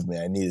to move me.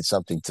 I needed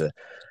something to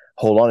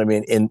hold on. I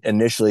mean,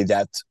 initially,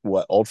 that's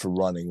what ultra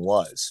running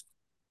was.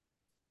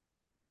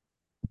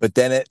 But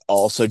then it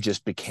also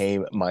just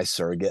became my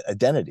surrogate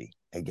identity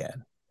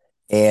again.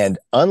 And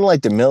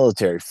unlike the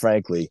military,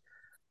 frankly,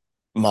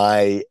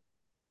 my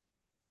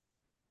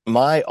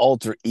my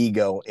alter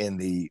ego in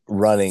the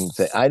running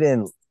thing,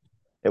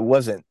 it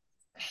wasn't,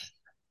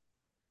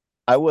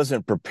 I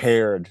wasn't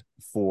prepared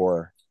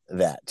for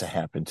that to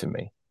happen to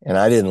me. And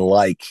I didn't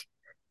like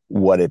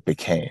what it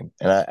became.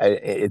 And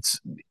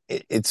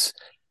it's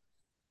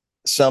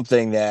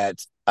something that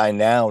I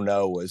now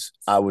know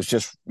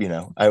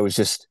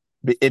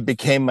it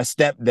became my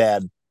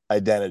stepdad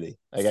identity.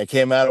 Like I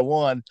came out of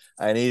one,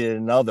 I needed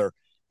another.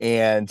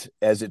 And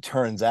as it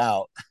turns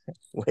out,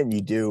 when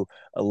you do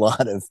a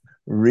lot of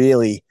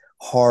really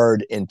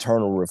hard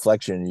internal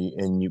reflection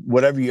and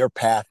whatever your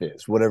path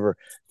is, whatever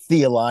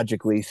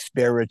theologically,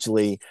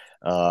 spiritually,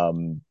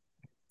 um,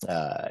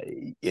 uh,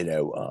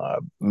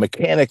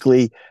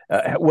 mechanically,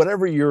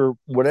 whatever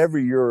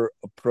your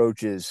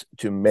approach is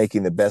to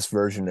making the best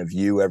version of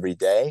you every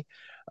day.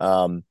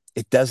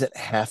 It doesn't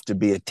have to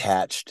be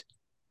attached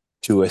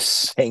to a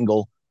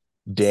single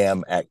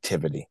damn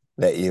activity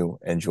that you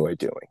enjoy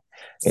doing.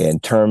 In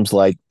terms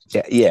like,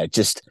 yeah,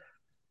 just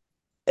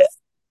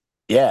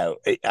yeah,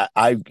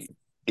 I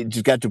it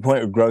just got to a point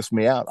where it grossed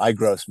me out. I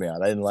grossed me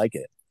out. I didn't like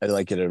it. I didn't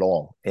like it at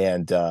all.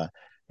 And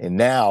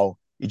now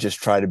you just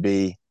try to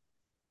be,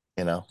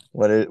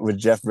 with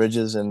Jeff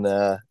Bridges and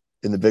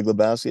in the Big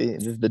Lebowski,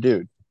 just the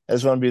dude. I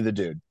just want to be the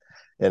dude,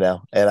 and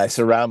I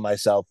surround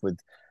myself with,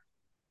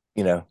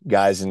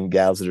 guys and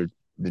gals they're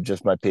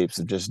just my peeps.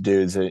 They're just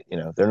dudes that,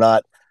 they're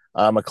not,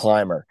 I'm a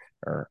climber,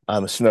 or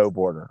I'm a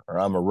snowboarder, or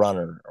I'm a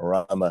runner,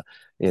 or I'm a,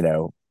 you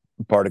know,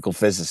 particle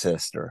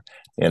physicist, or,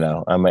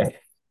 I'm a,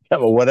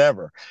 I'm a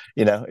whatever.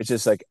 It's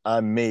just like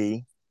I'm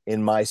me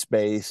in my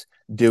space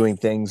doing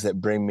things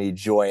that bring me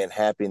joy and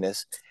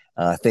happiness,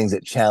 things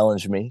that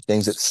challenge me,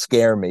 things that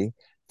scare me,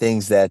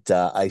 things that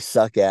I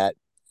suck at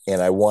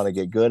and I want to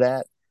get good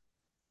at.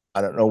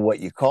 I don't know what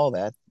you call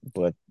that,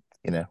 but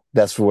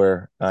that's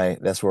where I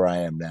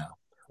am now,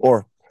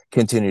 or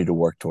continue to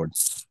work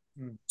towards.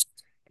 Hmm.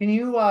 Can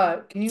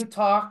you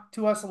talk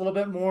to us a little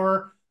bit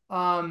more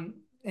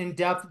in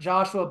depth,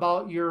 Joshua,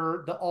 about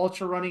the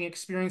ultra running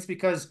experience?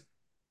 Because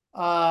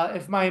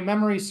if my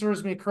memory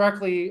serves me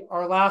correctly,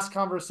 our last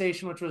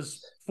conversation, which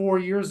was 4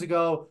 years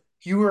ago,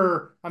 you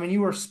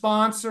were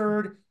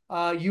sponsored.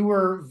 You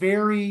were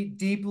very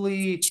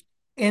deeply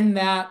in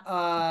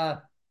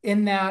that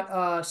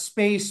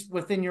space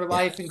within your Yeah,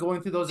 life and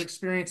going through those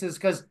experiences.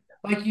 Because,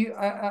 like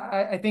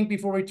I think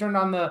before we turned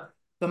on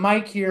the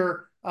mic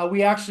here,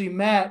 we actually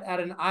met at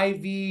an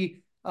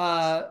IV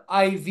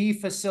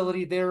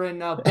facility there in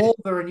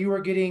Boulder, and you were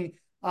getting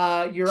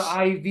your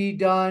IV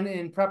done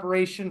in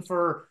preparation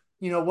for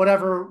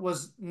whatever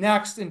was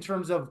next in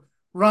terms of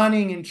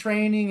running and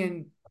training.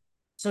 And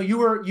so you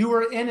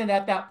were in it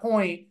at that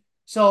point.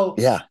 So,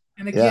 yeah,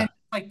 and again,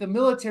 yeah, like the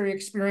military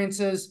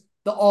experiences,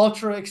 the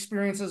ultra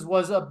experiences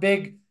was a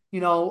big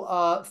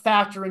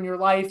factor in your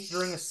life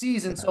during a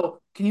season.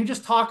 So can you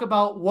just talk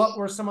about what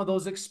were some of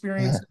those yeah,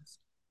 experiences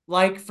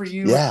like for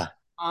you, and yeah,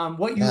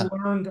 what you yeah,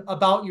 learned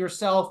about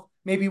yourself,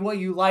 maybe what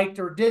you liked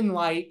or didn't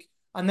like?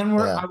 And then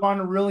yeah. I want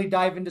to really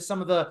dive into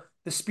some of the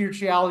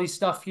spirituality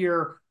stuff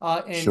here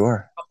in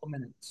Sure. a couple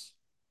minutes.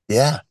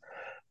 Yeah.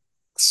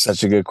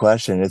 Such a good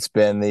question. It's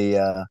been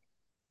the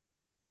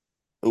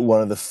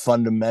one of the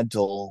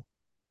fundamental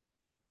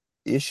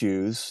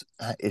issue,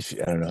 I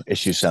don't know,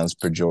 issue sounds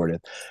pejorative.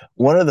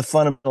 One of the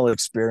fundamental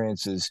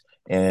experiences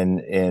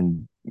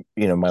in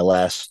my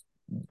last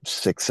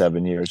 6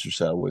 7 years or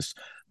so was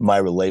my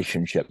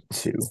relationship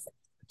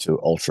to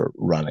ultra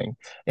running.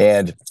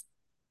 And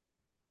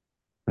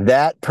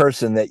that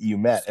person that you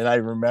met, and I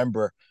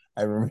remember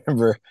I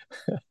remember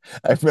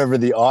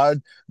the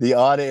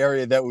odd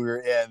area that we were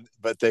in,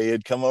 but they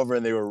had come over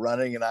and they were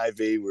running an IV.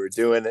 We were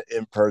doing it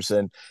in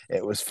person.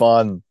 It was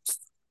fun.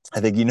 I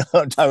think it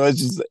was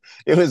just,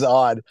 it was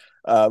odd.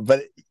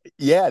 But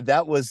yeah,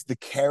 that was the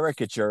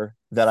caricature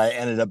that I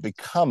ended up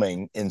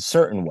becoming in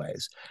certain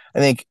ways. I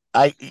think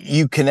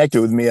you connected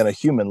with me on a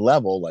human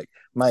level, like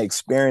my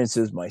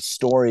experiences, my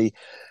story.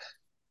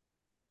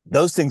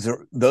 Those things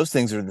are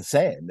the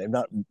same. They've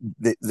not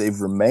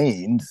they've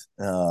remained.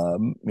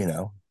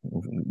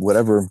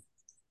 Whatever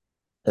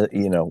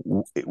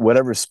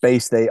whatever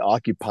space they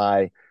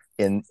occupy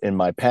in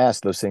my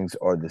past, those things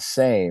are the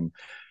same.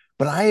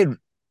 But I had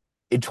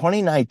in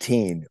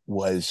 2019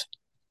 was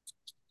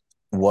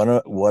what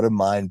a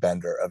mind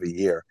bender of a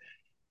year.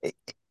 It,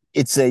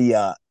 it's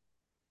a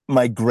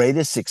My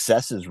greatest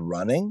success is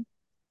running,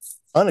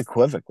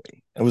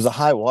 unequivocally. It was a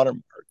high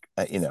watermark,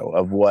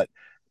 of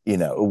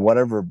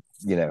whatever,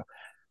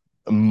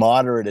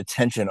 moderate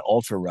attention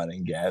ultra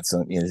running gets.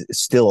 It's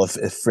still a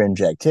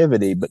fringe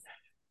activity, but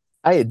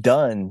I had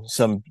done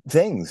some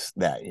things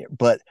that year.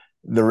 But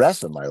the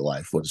rest of my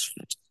life was,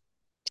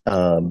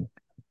 um,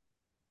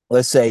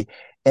 let's say,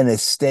 in a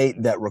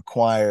state that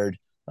required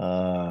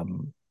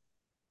um,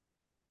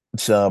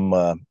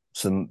 some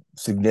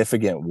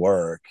significant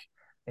work,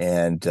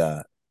 and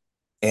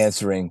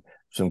answering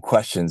some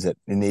questions that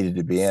needed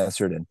to be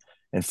answered,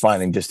 and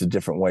finding just a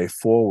different way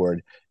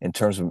forward in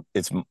terms of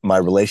my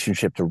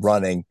relationship to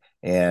running,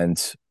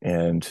 and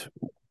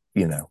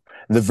you know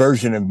the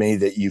version of me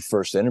that you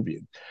first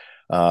interviewed.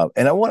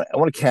 And I want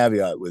to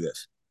caveat with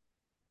this: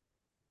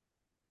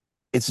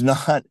 it's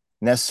not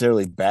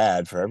necessarily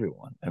bad for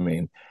everyone. I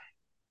mean,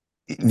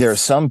 there are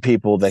some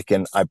people that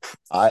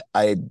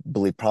I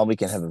believe probably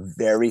can have a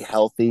very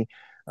healthy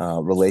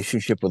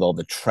relationship with all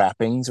the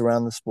trappings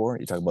around the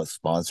sport. You talk about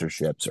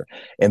sponsorships or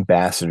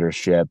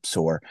ambassadorships,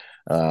 or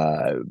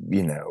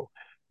you know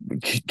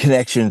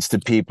connections to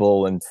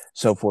people and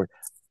so forth.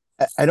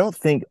 I don't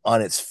think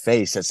on its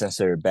face that's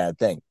necessarily a bad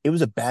thing. It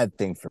was a bad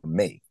thing for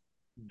me,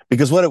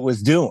 because what it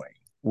was doing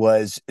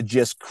was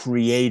just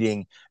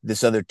creating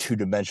this other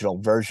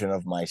two-dimensional version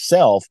of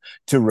myself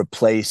to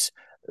replace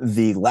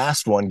the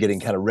last one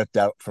getting kind of ripped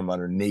out from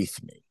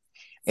underneath me.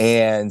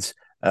 And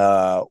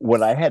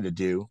what I had to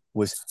do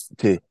was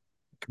to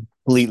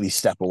completely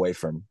step away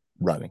from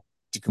running,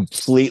 to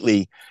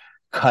completely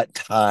cut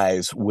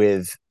ties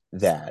with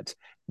that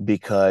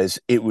because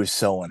it was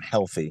so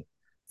unhealthy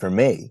for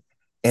me.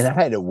 And I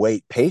had to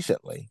wait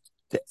patiently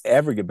to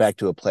ever get back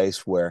to a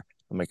place where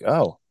I'm like,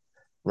 oh,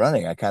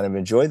 running, I kind of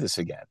enjoy this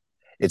again.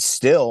 It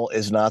still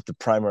is not the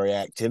primary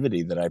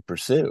activity that I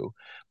pursue,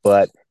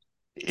 but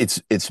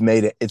it's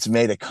made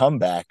a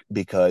comeback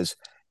because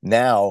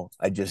now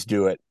I just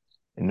do it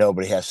and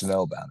nobody has to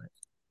know about it.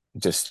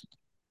 Just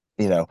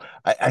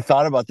I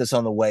thought about this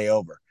on the way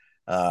over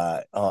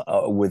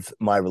with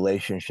my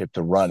relationship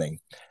to running.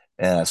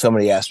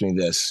 Somebody asked me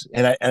this,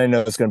 and I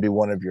know it's going to be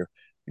one of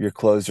your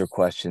closer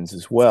questions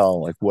as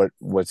well, like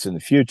what's in the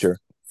future.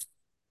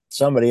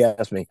 Somebody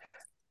asked me,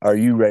 "Are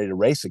you ready to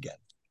race again?"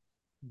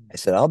 I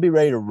said, "I'll be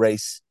ready to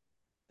race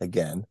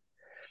again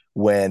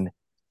when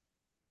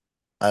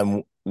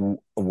I'm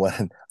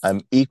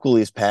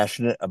equally as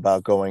passionate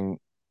about going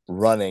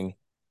running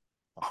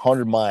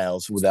 100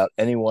 miles without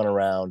anyone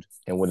around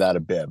and without a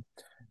bib,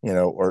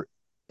 or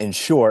in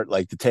short,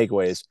 like the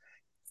takeaway is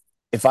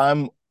if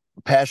I'm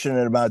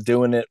passionate about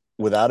doing it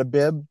without a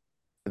bib,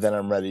 then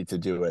I'm ready to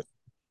do it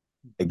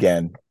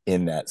again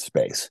in that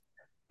space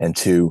and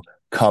to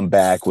come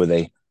back with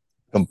a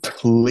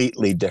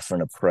completely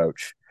different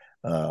approach,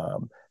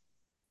 um,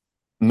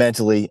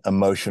 mentally,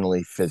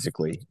 emotionally,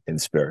 physically,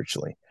 and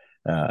spiritually.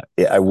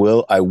 I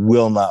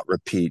will not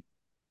repeat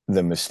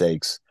the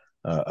mistakes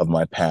of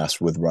my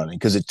past with running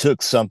because it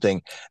took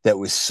something that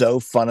was so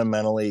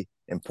fundamentally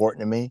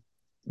important to me,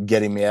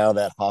 getting me out of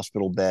that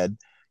hospital bed,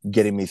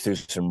 getting me through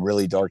some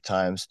really dark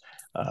times.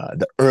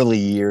 The early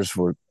years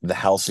were the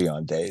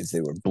halcyon days;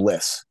 they were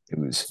bliss.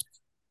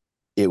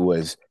 It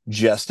was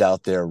just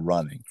out there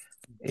running.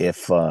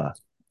 If I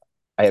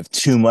have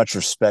too much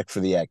respect for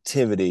the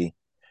activity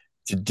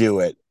to do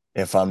it,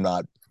 if I'm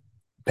not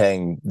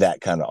paying that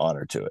kind of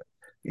honor to it,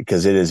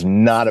 because it is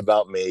not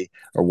about me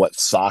or what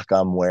sock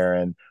I'm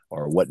wearing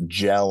or what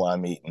gel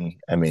I'm eating.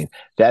 I mean,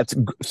 that's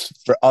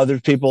for other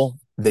people,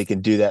 they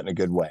can do that in a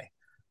good way.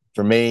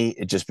 For me,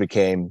 it just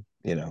became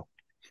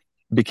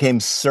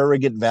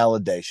surrogate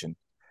validation,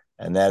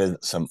 and that is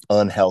some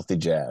unhealthy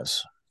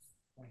jazz.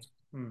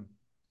 Hmm.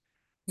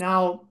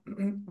 Now,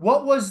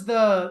 what was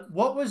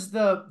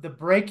the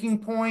breaking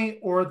point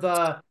or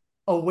the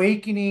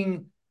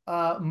awakening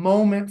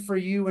moment for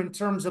you in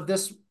terms of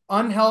this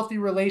unhealthy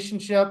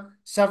relationship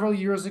several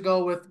years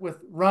ago with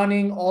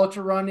running,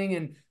 ultra running,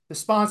 and the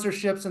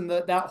sponsorships and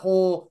that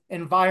whole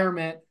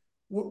environment?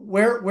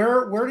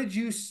 Where did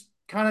you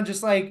kind of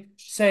just like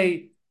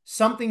say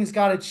something's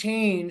got to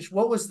change?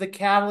 What was the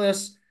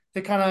catalyst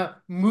to kind of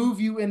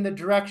move you in the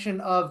direction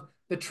of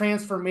the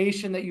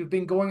transformation that you've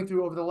been going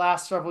through over the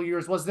last several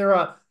years? Was there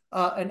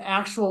an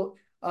actual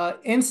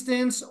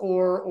instance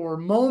or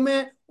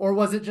moment, or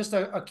was it just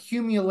a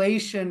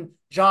accumulation,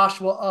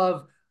 Joshua,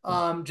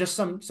 of just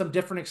some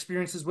different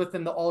experiences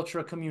within the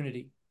ultra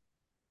community?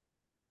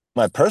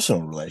 My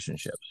personal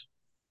relationships,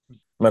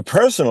 my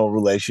personal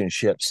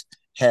relationships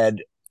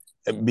had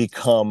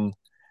become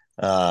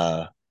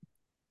uh,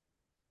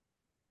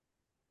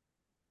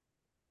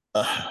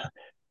 uh,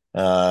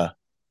 uh,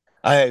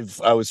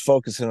 I was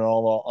focusing on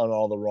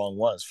all the wrong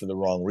ones for the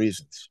wrong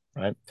reasons,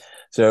 right?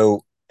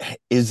 So,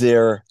 is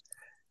there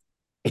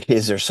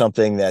is there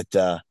something that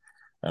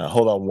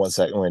hold on one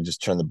second? I'm going to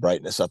just turn the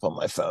brightness up on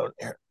my phone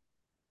here.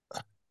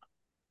 Let's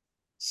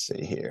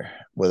see here.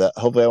 Without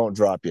hopefully I won't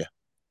drop you.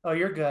 Oh,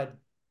 you're good.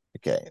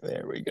 Okay,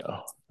 there we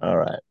go. All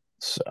right.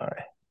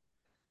 Sorry.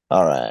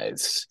 All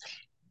right.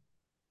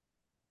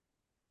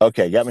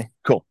 Okay, got me.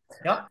 Cool.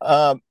 Yep.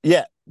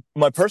 Yeah,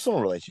 my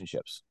personal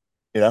relationships,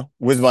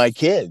 with my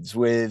kids,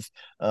 with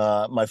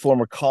my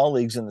former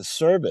colleagues in the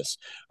service,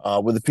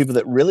 with the people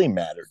that really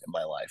mattered in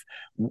my life.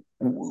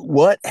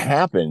 What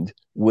happened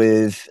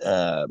with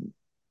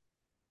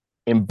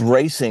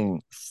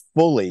embracing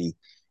fully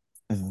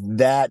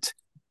that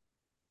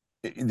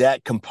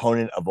that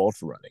component of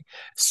ultra running,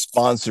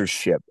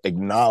 sponsorship,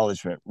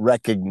 acknowledgement,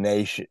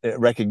 recognition,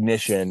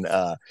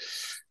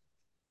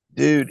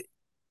 dude,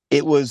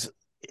 it was,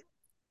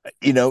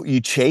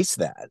 you chase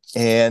that,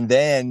 and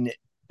then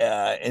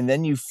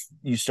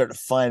you start to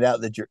find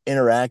out that you're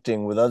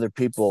interacting with other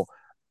people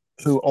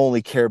who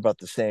only care about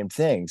the same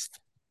things.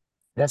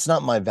 That's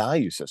not my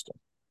value system.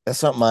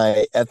 That's not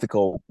my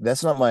ethical.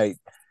 That's not my,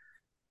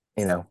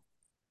 you know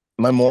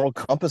my moral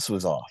compass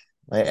was off.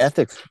 My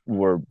ethics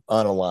were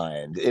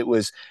unaligned. It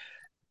was,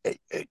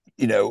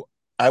 you know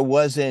I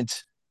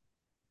wasn't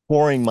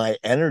pouring my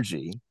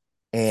energy,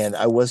 and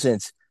I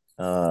wasn't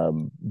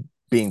um,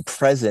 being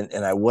present,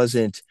 and I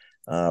wasn't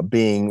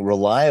being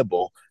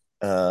reliable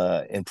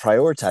and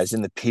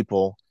prioritizing the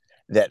people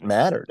that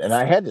mattered. And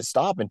I had to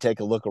stop and take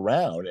a look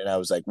around. And I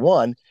was like,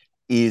 one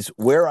is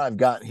where I've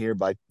gotten here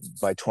by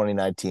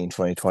 2019,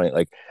 2020.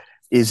 Like,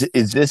 is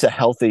this a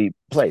healthy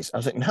place? I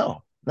was like,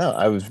 no, no,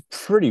 I was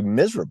pretty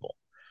miserable.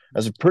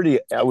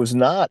 I was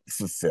not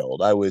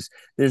fulfilled.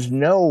 There's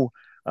no,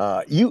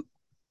 you,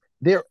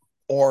 there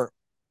are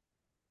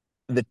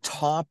the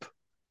top.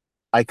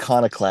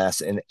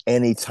 iconoclast in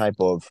any type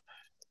of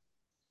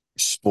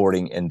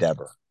sporting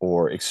endeavor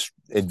or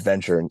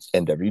adventure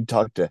endeavor.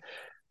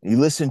 You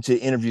listen to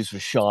interviews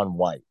with Shaun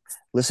White,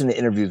 listen to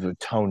interviews with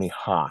Tony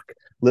Hawk,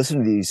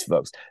 listen to these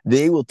folks.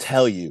 They will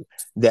tell you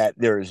that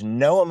there is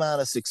no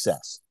amount of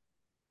success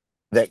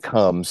that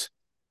comes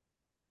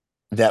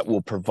that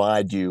will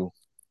provide you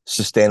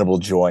sustainable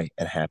joy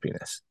and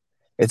happiness.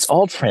 It's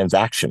all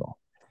transactional.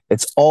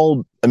 It's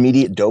all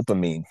immediate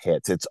dopamine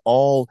hits. It's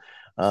all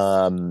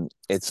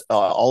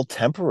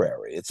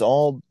temporary. It's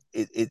all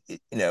you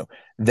know.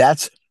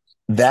 That's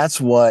that's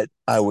what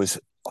I was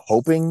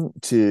hoping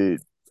to.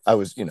 I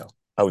was you know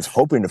I was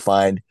hoping to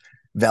find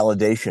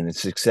validation and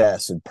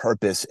success and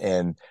purpose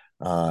and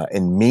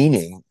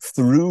meaning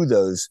through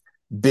those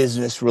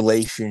business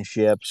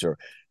relationships or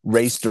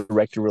race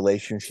director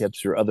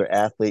relationships or other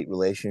athlete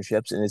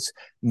relationships. And it's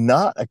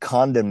not a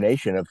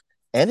condemnation of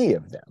any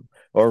of them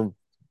or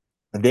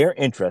their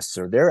interests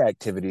or their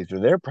activities or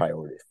their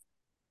priorities.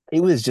 It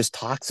was just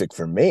toxic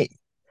for me.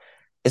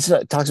 It's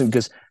not toxic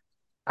because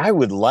I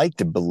would like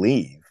to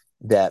believe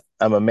that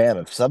I'm a man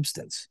of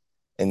substance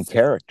and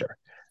character,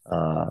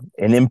 an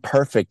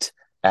imperfect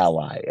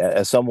ally,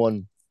 as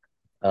someone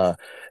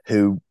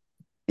who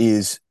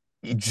is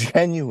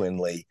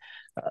genuinely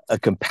a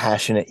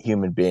compassionate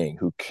human being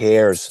who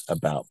cares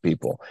about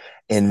people.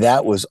 And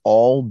that was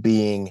all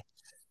being,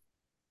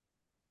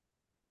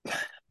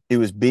 it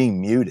was being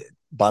muted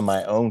by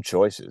my own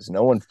choices.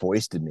 No one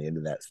foisted me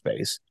into that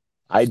space.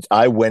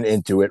 I went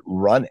into it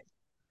running,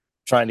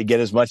 trying to get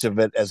as much of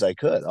it as I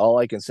could. All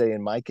I can say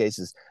in my case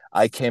is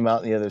I came out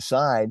on the other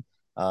side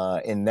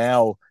and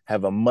now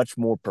have a much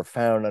more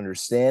profound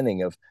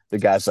understanding of the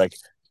guys like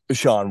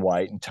Shaun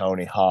White and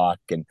Tony Hawk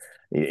and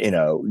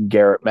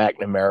Garrett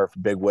McNamara for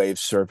big wave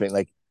surfing.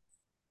 Like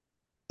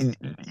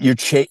you're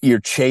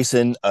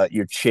chasing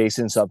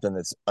something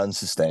that's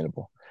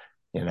unsustainable,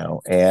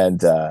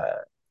 and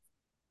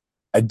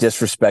I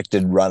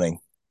disrespected running.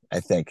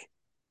 I think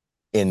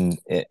in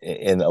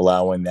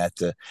allowing that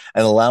to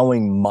and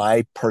allowing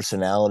my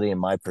personality and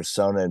my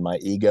persona and my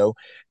ego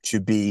to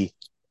be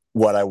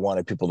what I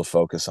wanted people to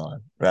focus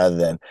on rather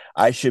than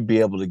I should be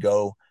able to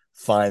go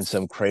find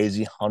some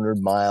crazy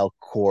 100-mile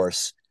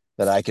course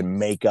that I can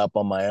make up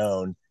on my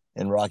own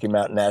in Rocky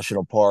Mountain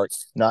National Park,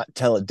 not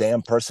tell a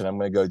damn person I'm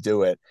going to go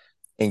do it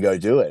and go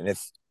do it. And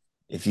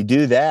if you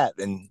do that,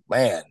 then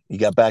man, you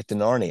got back to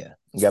Narnia.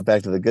 You got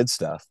back to the good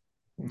stuff.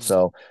 Mm.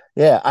 So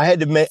yeah, I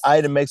had to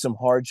make some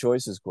hard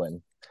choices,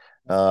 Quinn.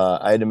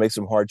 I had to make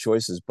some hard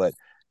choices, but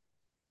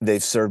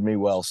they've served me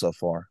well so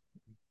far.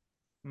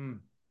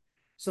 Mm.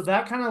 So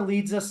that kind of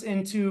leads us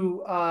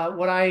into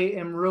what I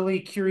am really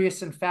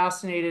curious and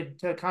fascinated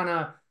to kind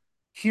of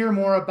hear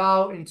more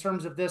about in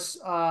terms of this,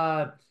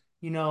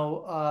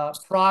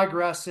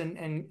 progress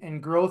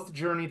and growth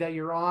journey that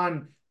you're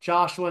on,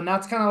 Joshua. And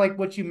that's kind of like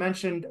what you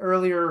mentioned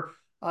earlier.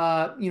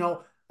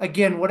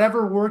 Again,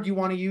 whatever word you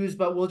want to use,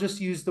 but we'll just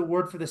use the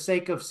word for the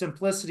sake of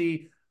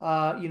simplicity.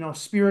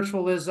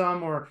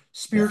 Spiritualism or Yeah,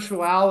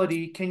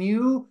 spirituality. Can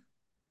you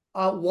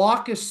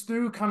walk us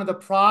through kind of the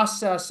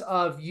process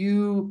of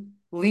you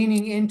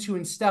leaning into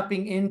and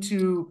stepping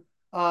into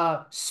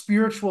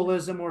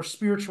spiritualism or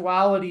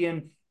spirituality,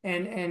 and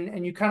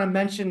you kind of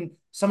mentioned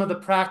some of the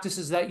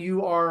practices that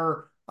you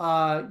are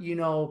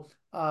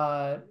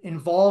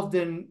involved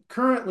in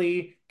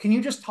currently. Can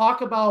you just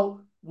talk about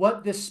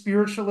what this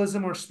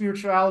spiritualism or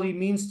spirituality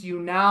means to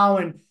you now,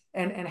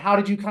 and how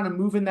did you kind of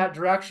move in that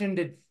direction?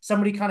 Did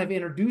somebody kind of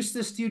introduce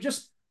this to you?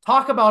 Just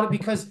talk about it,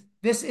 because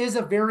this is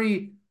a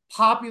very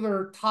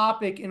popular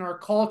topic in our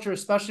culture,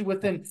 especially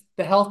within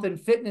the health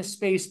and fitness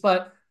space.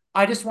 But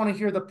I just want to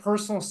hear the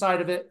personal side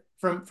of it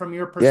from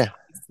your yeah,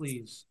 perspective,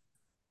 please.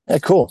 yeah,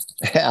 cool.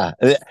 Yeah,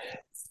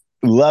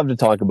 love to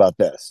talk about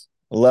this.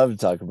 Love to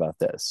talk about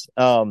this.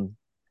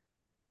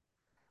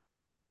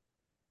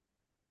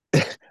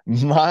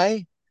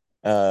 My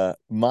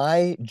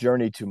my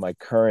journey to my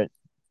current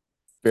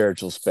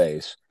spiritual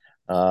space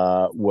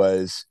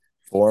was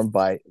formed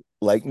by,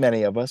 like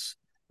many of us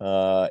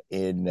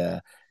in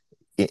the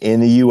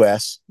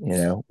U.S.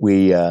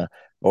 We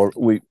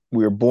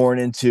were born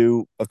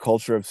into a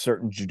culture of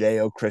certain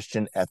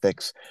Judeo-Christian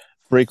ethics.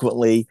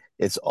 Frequently,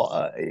 it's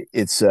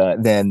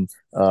then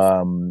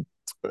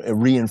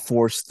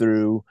reinforced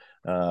through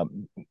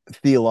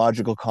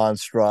theological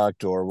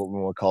construct or what we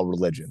want to call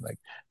religion, like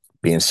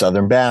being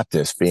Southern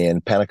Baptist,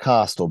 being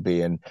Pentecostal,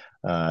 being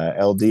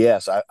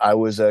LDS. I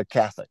was a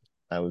Catholic.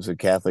 I was a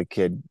Catholic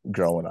kid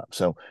growing up.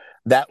 So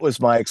that was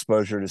my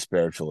exposure to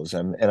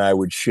spiritualism. And I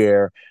would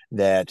share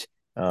that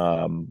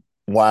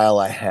while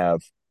I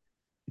have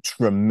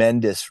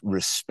tremendous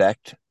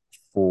respect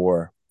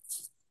for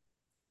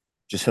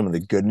just some of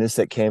the goodness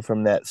that came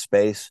from that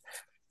space,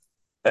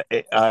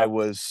 I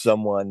was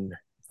someone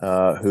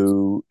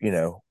who,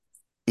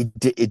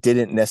 it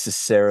didn't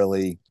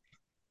necessarily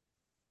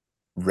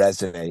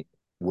resonate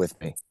with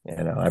me.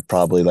 I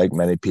probably, like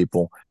many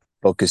people,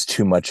 focus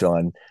too much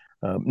on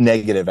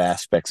negative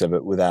aspects of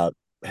it without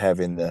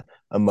having the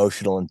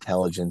emotional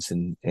intelligence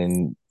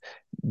and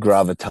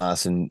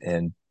gravitas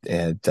and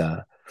and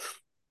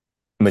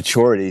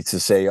maturity to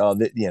say, oh,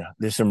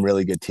 there's some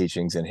really good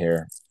teachings in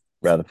here.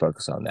 Rather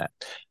focus on that.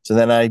 So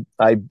then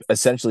I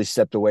essentially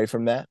stepped away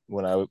from that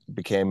when I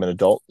became an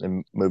adult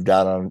and moved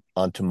out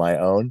onto my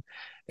own,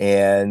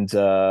 and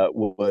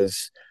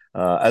was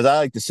as I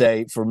like to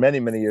say, for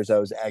many years I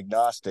was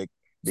agnostic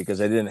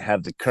because I didn't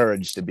have the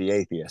courage to be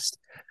atheist.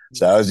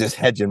 So I was just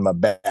hedging my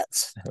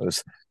bets. I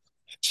was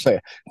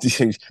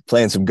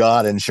playing some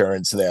God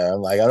insurance there.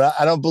 I'm like,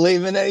 I don't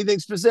believe in anything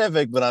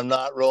specific, but I'm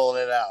not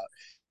rolling it out.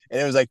 And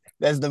it was like,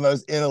 that's the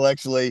most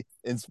intellectually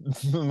and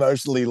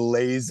emotionally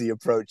lazy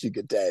approach you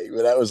could take.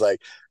 But that was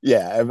like,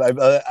 yeah,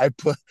 I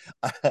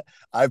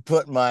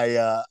put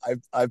my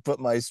I put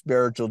my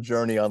spiritual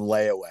journey on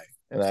layaway,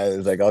 and I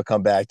was like, I'll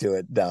come back to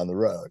it down the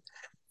road.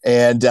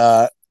 And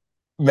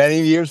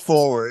many years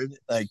forward,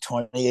 like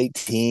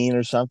 2018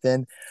 or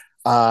something,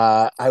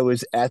 I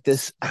was at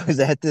this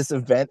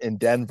event in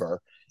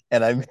Denver,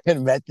 and I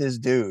met this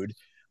dude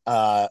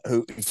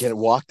who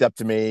walked up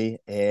to me,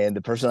 and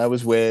the person I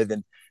was with,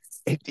 and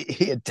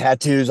he had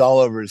tattoos all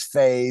over his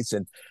face,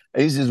 and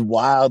he's this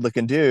wild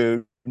looking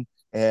dude,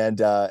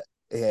 and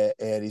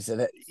and he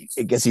said,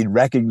 I guess he'd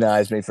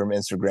recognize me from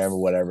Instagram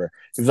or whatever.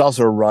 He was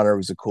also a runner, he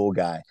was a cool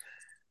guy,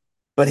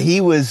 but he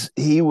was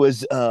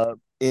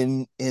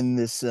in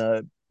this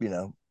you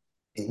know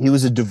he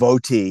was a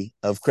devotee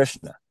of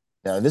Krishna.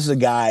 Now this is a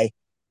guy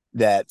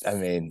that, I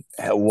mean,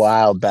 had a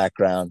wild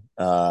background,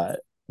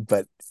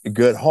 but a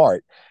good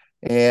heart.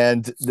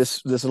 And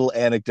this little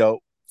anecdote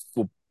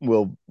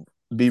will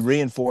be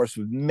reinforced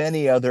with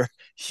many other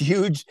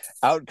huge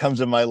outcomes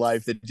of my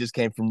life that just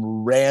came from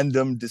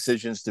random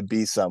decisions to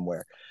be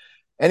somewhere.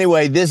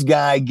 Anyway, this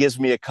guy gives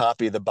me a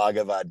copy of the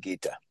Bhagavad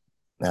Gita,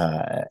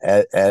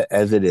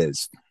 as it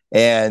is,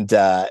 and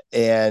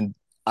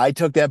I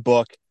took that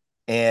book,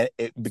 and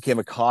it became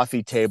a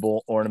coffee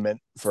table ornament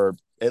for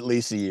at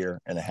least a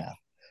year and a half.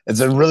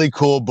 It's a really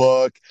cool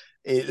book.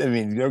 I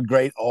mean, they're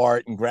great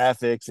art and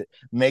graphics. It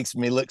makes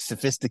me look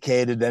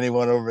sophisticated.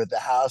 Anyone over at the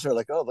house are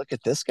like, "Oh, look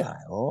at this guy!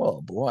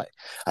 Oh boy,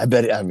 I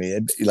bet." I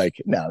mean, like,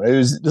 no, it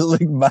was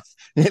like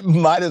it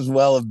might as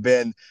well have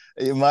been.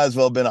 It might as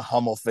well have been a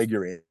Hummel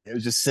figurine. It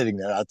was just sitting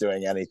there, not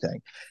doing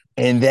anything.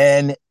 And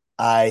then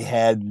I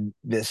had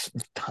this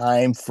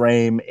time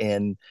frame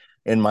in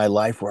my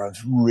life where I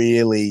was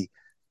really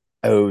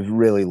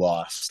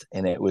lost,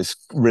 and it was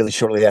really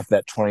shortly after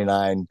that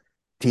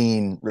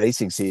 2019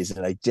 racing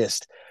season.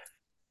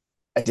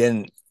 I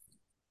didn't.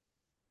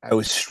 I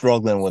was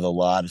struggling with a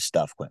lot of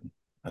stuff, Quentin.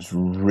 I was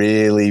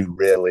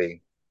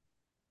really.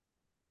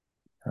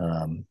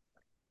 Um,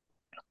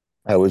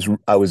 I was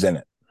in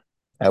it.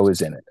 I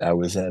was in it. I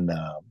was in.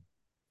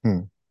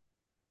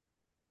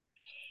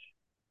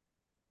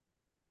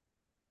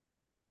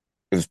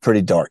 It was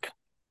pretty dark.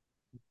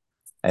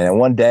 And then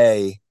one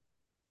day,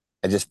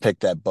 I just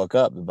picked that book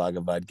up, the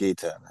Bhagavad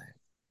Gita, and I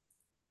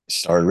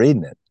started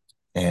reading it.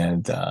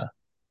 And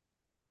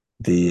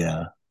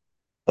the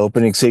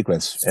opening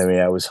sequence, I mean,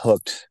 I was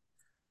hooked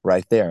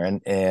right there,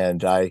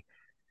 and I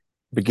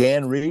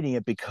began reading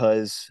it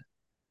because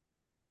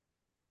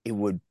it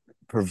would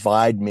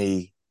provide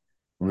me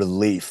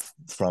relief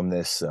from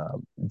this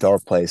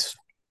dark place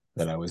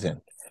that I was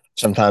in.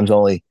 Sometimes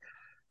only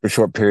for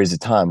short periods of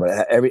time,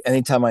 but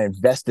anytime I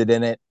invested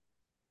in it,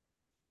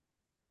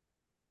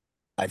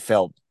 I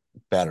felt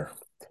better.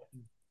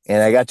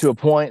 And I got to a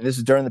point. This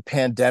is during the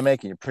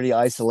pandemic, and you're pretty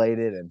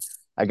isolated. And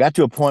I got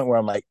to a point where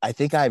I'm like, I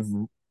think I've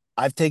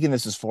taken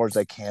this as far as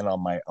I can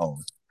on my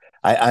own.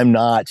 I'm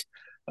not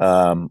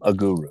a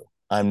guru.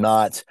 I'm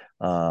not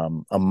a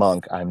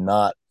monk. I'm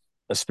not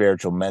a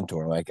spiritual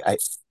mentor. Like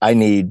I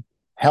need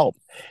help.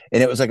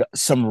 And it was like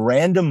some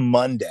random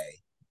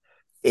Monday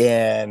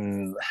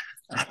in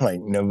like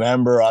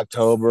November,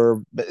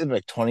 October,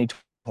 like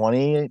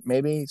 2020,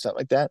 maybe something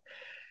like that.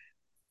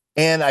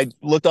 And I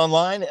looked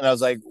online, and I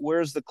was like,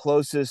 where's the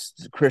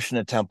closest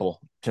Krishna temple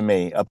to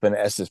me up in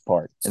Estes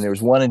Park? And there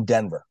was one in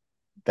Denver,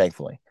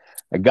 thankfully.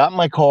 I got in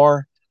my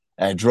car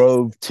and I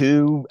drove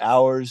 2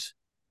 hours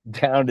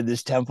down to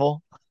this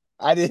temple.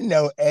 I didn't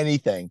know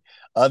anything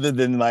other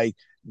than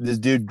this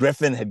dude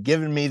Griffin had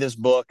given me this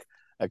book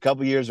a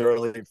couple years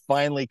earlier,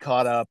 finally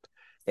caught up,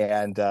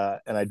 and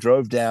I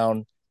drove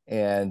down,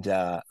 and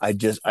I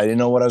didn't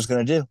know what I was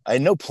gonna do. I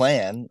had no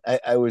plan.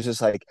 I was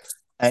just like,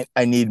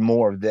 I need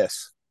more of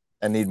this.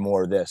 I need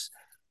more of this.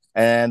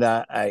 And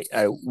I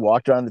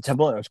walked around the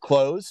temple, and it was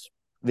closed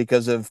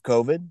because of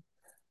COVID.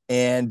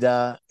 And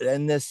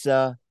then this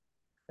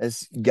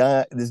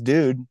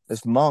dude,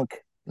 this monk,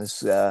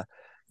 this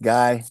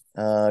guy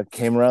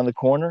came around the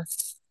corner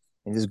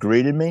and just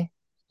greeted me.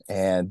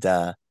 And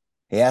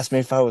he asked me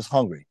if I was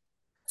hungry.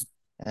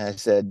 And I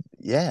said,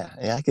 yeah,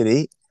 I could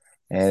eat.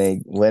 And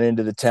he went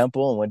into the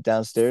temple and went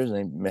downstairs,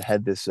 and he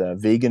had this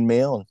vegan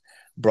meal and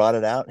brought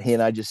it out. He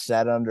and I just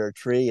sat under a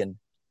tree, and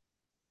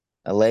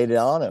I laid it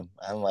on him.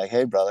 I'm like,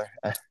 hey, brother,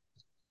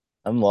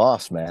 I'm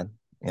lost, man.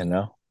 You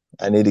know,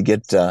 I need to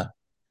get, uh,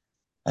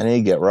 I need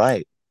to get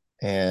right.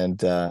 And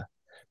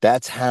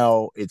that's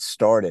how it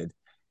started.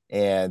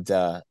 And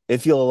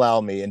if you'll allow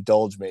me,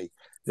 indulge me,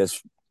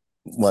 this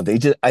one thing.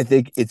 Just, I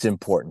think it's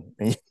important.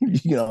 You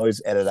can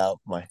always edit out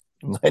my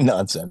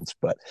nonsense,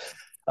 but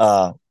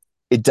uh,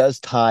 it does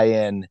tie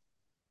in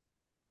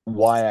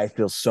why I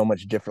feel so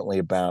much differently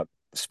about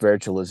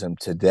spiritualism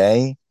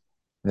today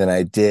than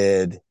I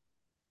did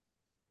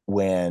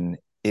when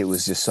it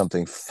was just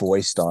something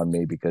foisted on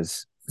me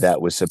because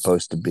that was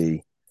supposed to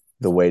be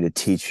the way to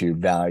teach you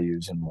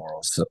values and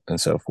morals and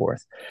so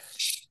forth.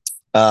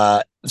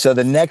 So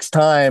the next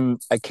time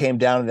I came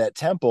down to that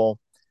temple,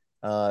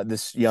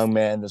 this young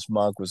man, this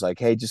monk, was like,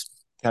 "Hey, just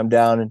come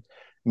down and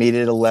meet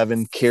at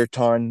 11.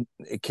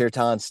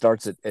 Kirtan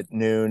starts at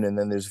noon, and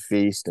then there's a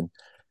feast." And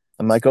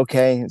I'm like,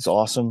 "Okay, it's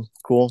awesome,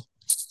 cool."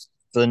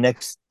 So the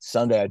next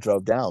Sunday, I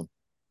drove down,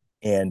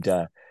 and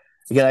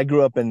again, I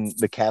grew up in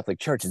the Catholic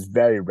Church. It's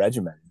very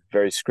regimented,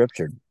 very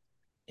scriptured.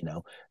 You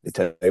know, they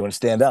tell you when to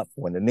stand up,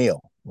 when to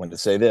kneel, when to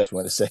say this,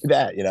 when to say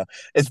that. You know,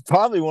 it's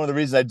probably one of the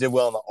reasons I did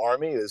well in the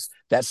army is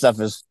that stuff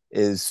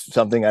is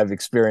something I've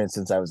experienced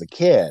since I was a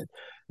kid.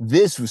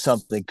 This was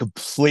something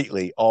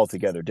completely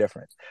altogether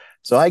different.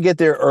 So I get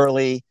there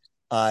early.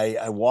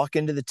 I walk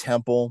into the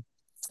temple,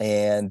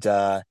 and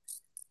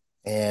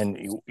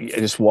you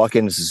just walk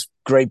into this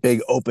great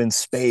big open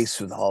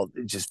space with all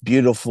just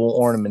beautiful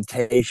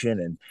ornamentation,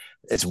 and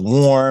it's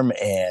warm,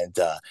 and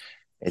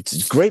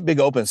it's a great big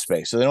open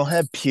space. So they don't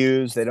have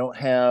pews, they don't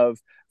have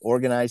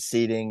organized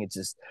seating. It's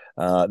just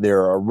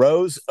there are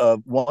rows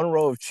of one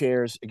row of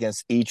chairs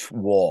against each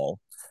wall.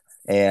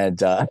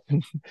 And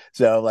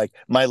so like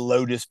my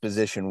lotus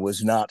position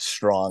was not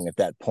strong at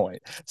that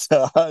point.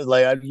 So I was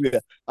like,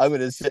 I'm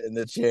gonna sit in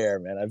the chair,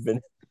 man. I've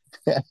been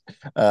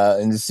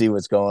and to see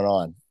what's going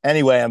on.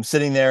 Anyway, I'm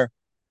sitting there,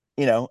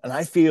 and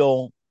I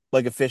feel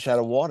like a fish out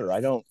of water. I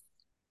don't.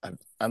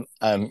 I'm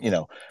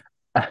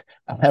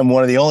I'm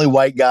one of the only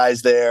white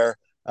guys there.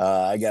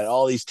 I got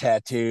all these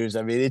tattoos.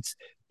 I mean,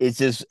 it's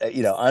just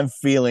I'm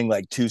feeling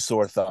like two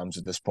sore thumbs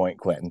at this point,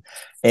 Quentin.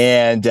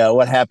 And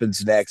what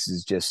happens next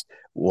is just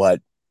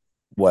what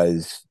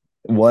was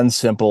one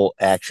simple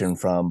action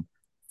from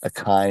a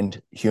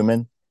kind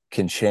human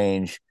can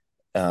change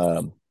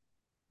um,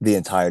 the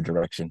entire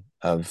direction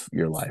of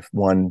your life.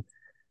 One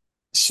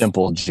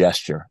simple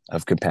gesture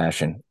of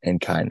compassion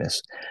and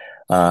kindness.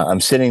 I'm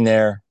sitting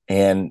there,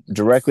 and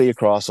directly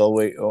across, all the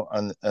way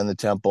on the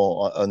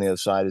temple, on the other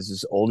side, is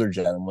this older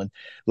gentleman.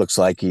 Looks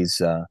like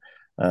he's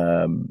been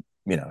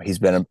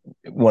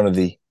one of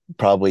the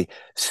probably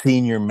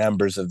senior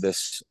members of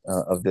this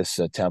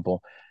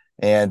temple,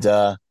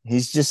 and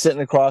he's just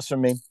sitting across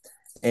from me.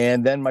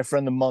 And then my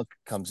friend the monk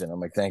comes in. I'm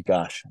like, thank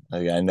gosh,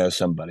 I know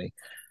somebody.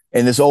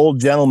 And this old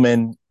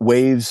gentleman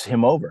waves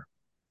him over,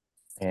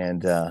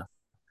 and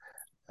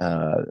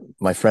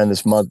my friend,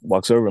 this monk,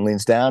 walks over and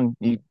leans down.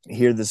 You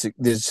hear this,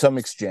 there's some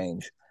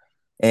exchange.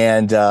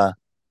 And the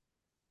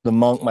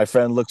monk, my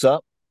friend, looks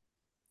up.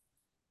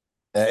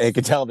 I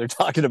can tell they're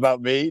talking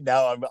about me.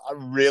 Now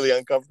I'm really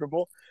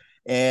uncomfortable.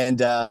 And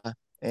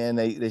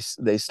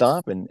they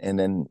stop, and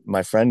then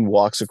my friend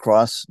walks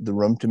across the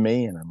room to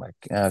me, and I'm like,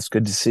 it's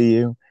good to see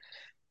you.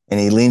 And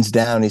he leans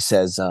down, he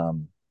says,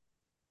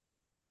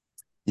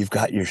 you've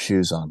got your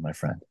shoes on, my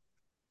friend.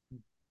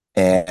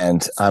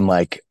 And I'm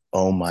like,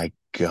 oh my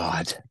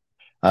God,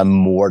 I'm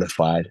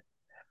mortified.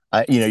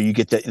 You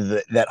get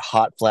that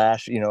hot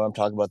flash. I'm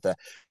talking about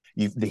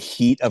the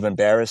heat of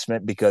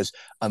embarrassment because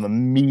I'm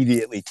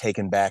immediately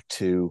taken back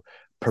to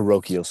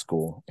parochial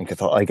school in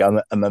Catholic.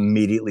 Like I'm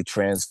immediately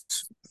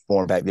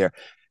transformed back there,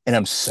 and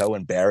I'm so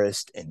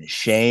embarrassed and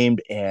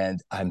ashamed.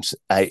 And I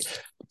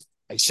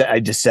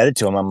just said it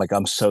to him. I'm like,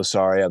 I'm so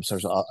sorry. I'm so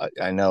sorry.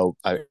 I know.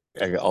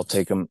 I'll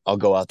take him. I'll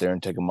go out there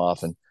and take him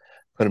off and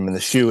put him in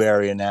the shoe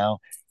area now.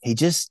 He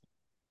just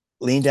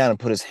leaned down and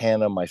put his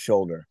hand on my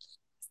shoulder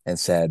and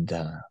said,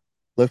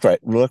 looked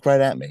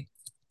right at me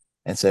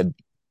and said,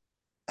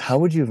 how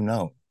would you have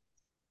known?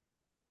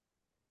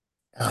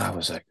 And I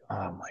was like,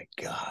 oh my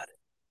God,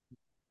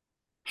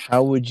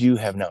 how would you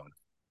have known?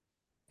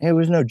 And it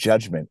was no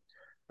judgment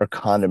or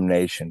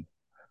condemnation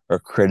or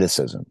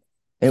criticism.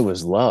 It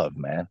was love,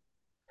 man.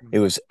 It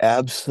was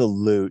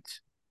absolute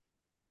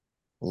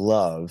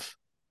love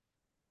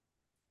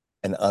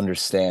and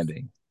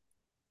understanding.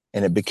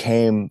 And it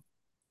became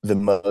the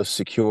most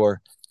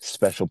secure,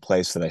 special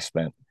place that I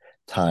spent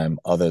time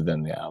other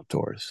than the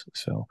outdoors.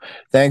 So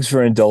thanks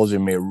for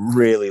indulging me a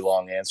really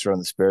long answer on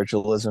the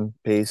spiritualism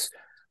piece,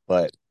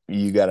 but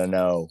you got to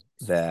know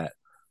that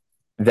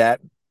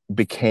that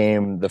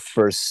became the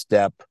first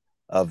step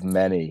of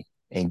many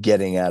in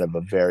getting out of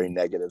a very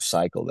negative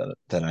cycle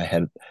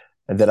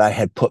that I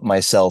had put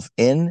myself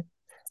in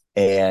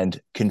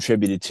and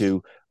contributed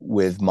to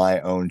with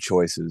my own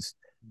choices.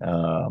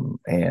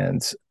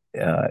 And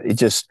it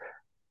just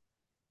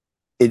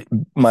it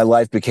my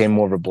life became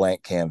more of a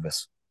blank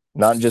canvas,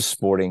 not just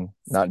sporting,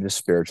 not just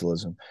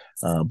spiritualism,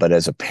 but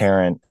as a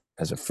parent,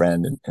 as a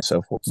friend, and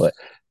so forth. But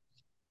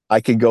I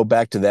could go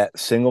back to that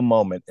single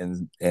moment,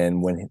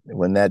 and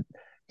when that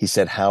he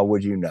said, "How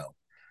would you know?"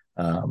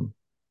 Um,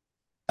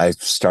 I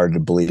started to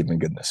believe in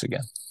goodness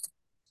again.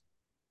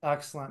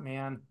 Excellent,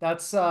 man.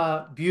 That's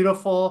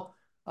beautiful.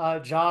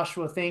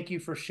 Joshua. Thank you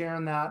for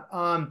sharing that.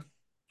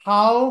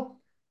 How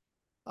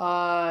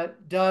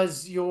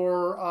does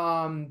your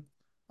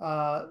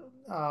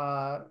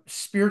uh,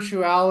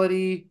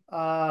 spirituality,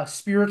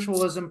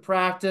 spiritualism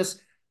practice,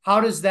 how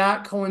does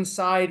that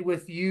coincide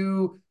with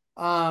you,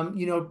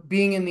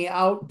 being in the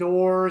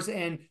outdoors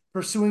and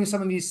pursuing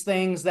some of these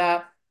things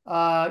that,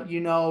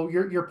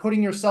 you're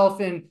putting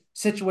yourself in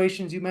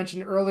situations you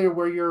mentioned earlier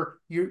where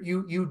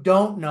you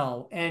don't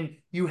know and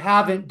you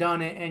haven't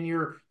done it and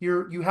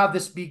you have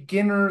this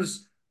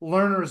beginner's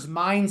learner's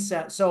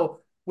mindset. So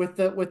with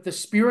the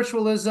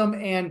spiritualism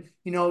and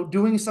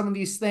doing some of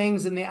these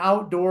things in the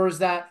outdoors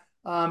that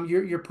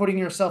you're putting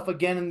yourself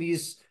again in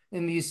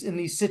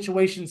these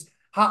situations.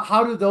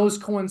 How do those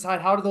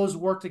coincide? How do those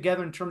work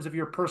together in terms of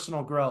your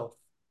personal growth?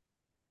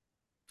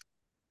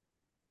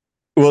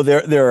 Well,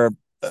 there are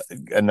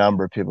a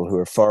number of people who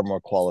are far more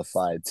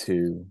qualified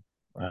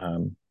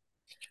um,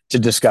 to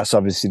discuss,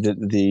 obviously,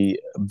 the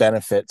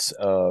benefits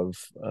of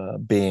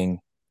being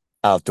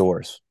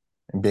outdoors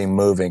and being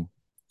moving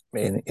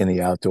in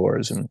the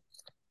outdoors. And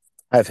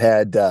I've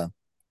had uh,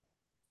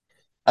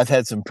 I've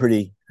had some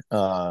pretty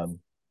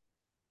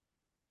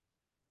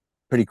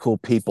cool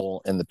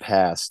people in the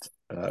past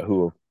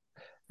who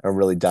are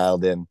really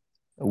dialed in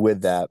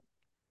with that,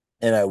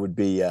 and I would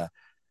be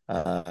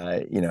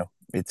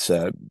it's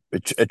a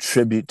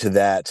tribute to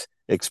that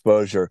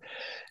exposure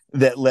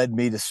that led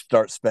me to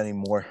start spending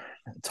more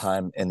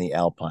time in the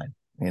alpine.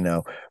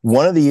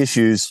 One of the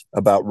issues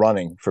about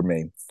running for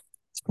me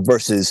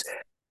versus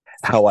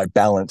how I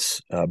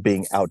balance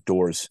being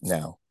outdoors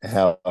now,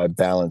 how I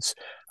balance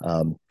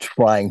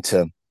trying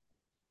to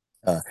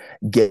uh,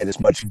 get as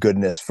much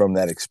goodness from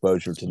that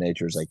exposure to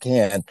nature as I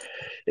can,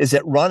 is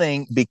that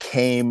running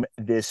became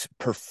this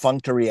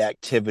perfunctory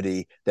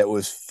activity that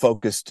was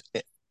focused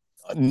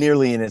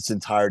nearly in its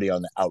entirety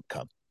on the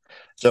outcome.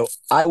 So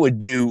I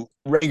would do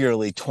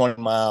regularly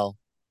 20-mile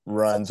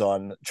runs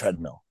on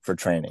treadmill for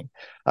training.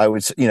 I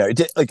would,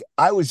 like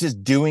I was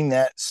just doing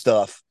that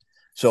stuff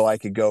so I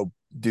could go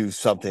do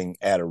something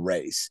at a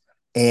race.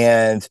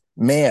 And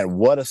man,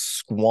 what a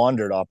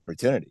squandered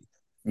opportunity.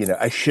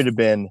 I should have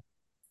been.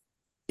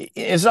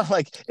 It's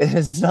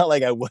not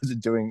like I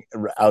wasn't doing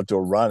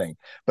outdoor running,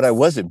 but I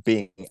wasn't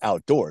being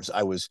outdoors.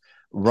 I was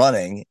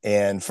running,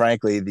 and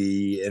frankly,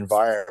 the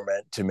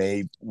environment to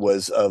me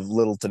was of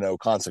little to no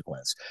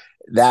consequence.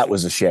 That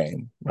was a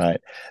shame, right?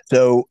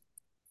 So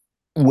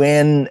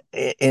when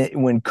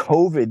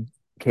COVID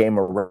came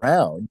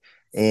around,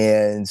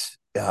 and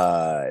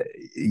the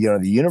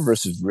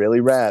universe is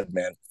really rad,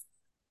 man.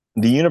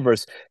 The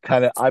universe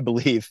kind of, I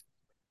believe,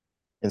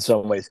 in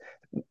some ways,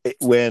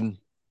 when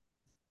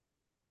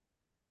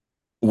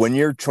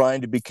you're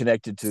trying to be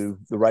connected to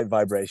the right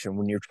vibration,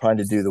 when you're trying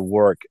to do the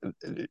work,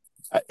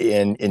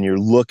 and you're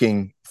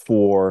looking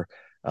for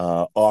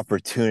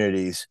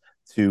opportunities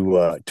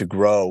to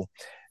grow,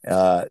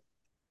 uh,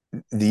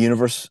 the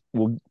universe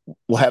will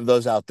have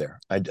those out there.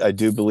 I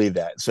do believe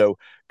that. So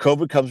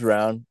COVID comes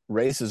around,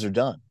 races are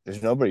done.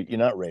 There's nobody. You're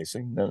not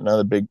racing.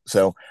 Another big.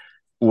 So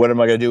what am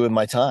I going to do with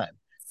my time?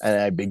 And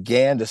I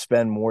began to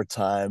spend more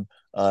time.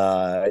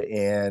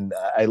 And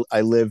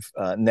I live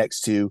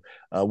next to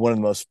one of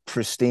the most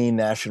pristine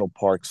national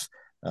parks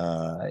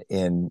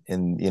in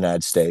the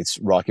United States,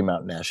 Rocky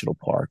Mountain National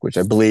Park, which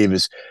I believe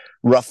is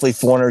roughly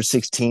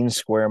 416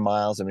 square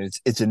miles. I mean,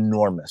 it's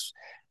enormous,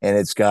 and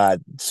it's got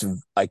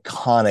some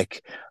iconic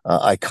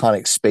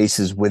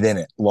spaces within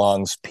it.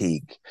 Long's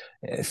Peak,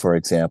 for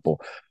example.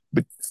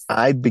 But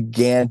I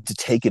began to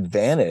take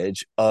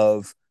advantage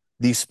of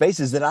these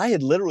spaces that I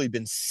had literally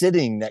been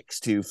sitting next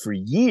to for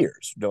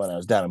years. When I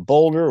was down in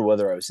Boulder or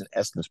whether I was in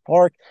Estes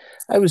Park,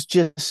 I was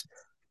just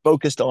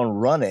focused on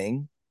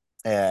running,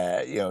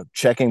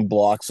 checking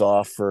blocks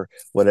off for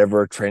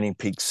whatever Training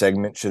Peak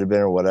segment should have been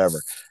or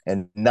whatever,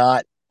 and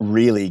not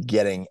really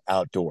getting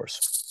outdoors.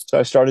 So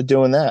I started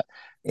doing that.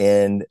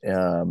 And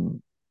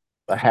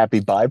a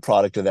happy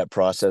byproduct of that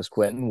process,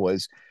 Quentin,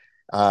 was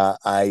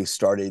I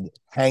started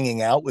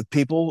hanging out with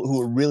people who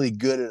were really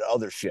good at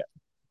other shit.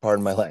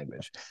 Pardon my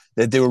language.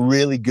 That they were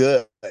really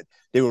good.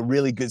 They were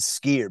really good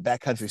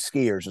backcountry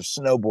skiers, or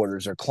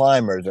snowboarders, or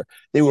climbers, or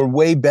they were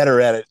way better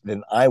at it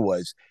than I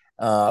was.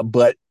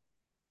 But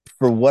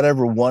for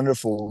whatever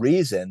wonderful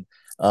reason,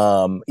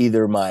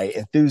 either my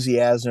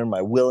enthusiasm,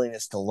 my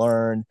willingness to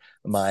learn,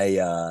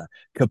 my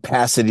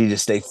capacity to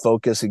stay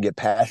focused and get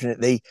passionate,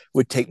 they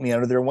would take me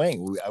under their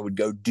wing. I would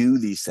go do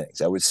these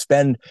things. I would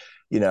spend,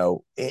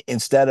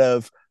 instead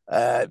of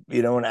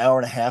an hour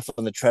and a half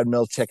on the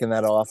treadmill checking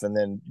that off and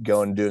then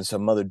going and doing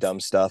some other dumb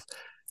stuff,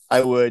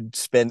 I would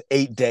spend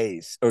 8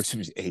 days, or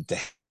excuse me, 8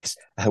 days.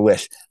 I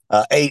wish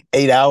 8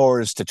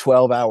 hours to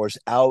 12 hours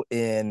out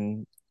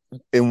in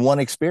one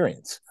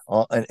experience,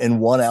 in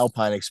one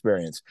alpine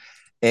experience.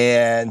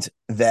 And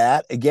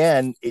that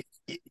again,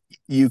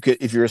 you could,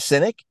 if you're a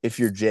cynic, if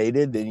you're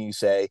jaded, then you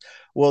say,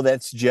 well,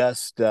 that's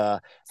just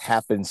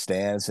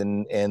happenstance,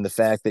 and the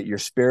fact that your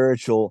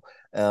spiritual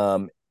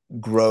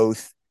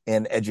growth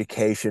and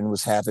education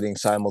was happening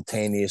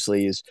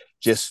simultaneously is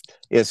just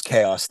is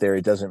chaos theory.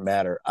 It doesn't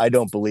matter. I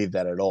don't believe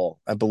that at all.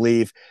 I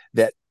believe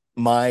that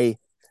my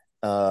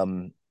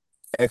um,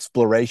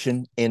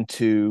 exploration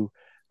into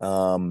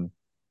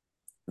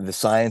the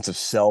science of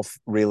self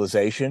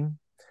realization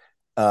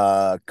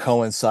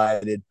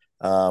coincided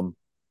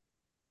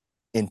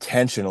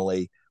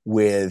intentionally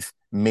with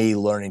me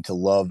learning to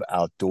love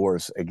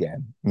outdoors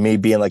again. Me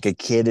being like a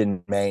kid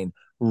in Maine,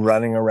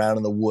 running around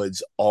in the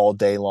woods all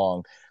day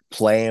long,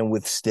 playing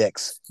with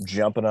sticks,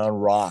 jumping on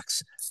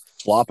rocks,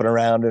 flopping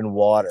around in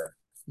water,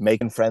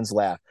 making friends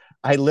laugh.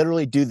 I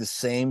literally do the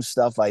same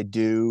stuff I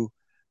do.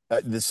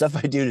 The stuff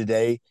I do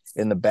today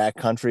in the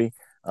backcountry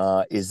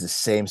is the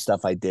same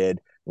stuff I did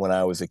when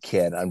I was a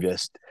kid. I'm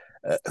just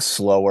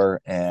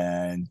slower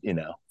and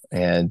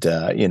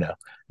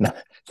not,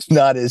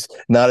 not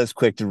as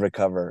quick to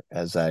recover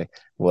as I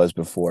was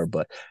before.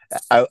 But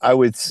I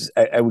would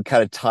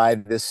kind of tie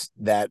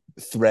that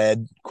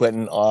thread,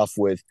 Quentin, off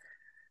with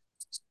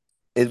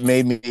it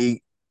made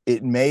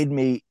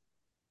me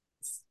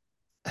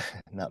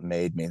not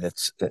made me,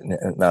 that's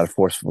not a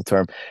forceful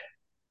term.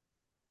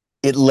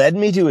 It led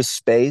me to a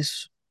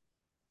space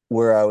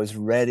where I was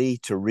ready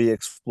to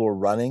re-explore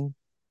running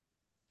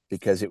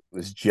because it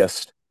was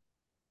just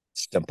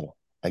simple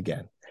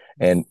again.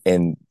 And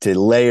to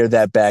layer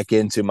that back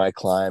into my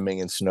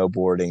climbing and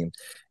snowboarding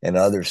and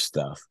other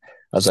stuff,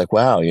 I was like,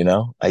 wow,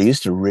 I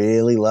used to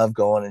really love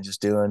going and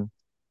just doing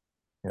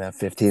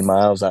 15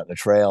 miles out in the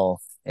trail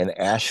in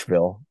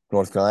Asheville,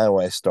 North Carolina,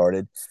 when I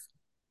started.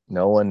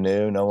 No one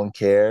knew, no one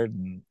cared,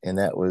 and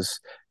that was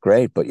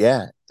great. But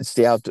yeah, it's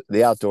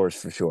the outdoors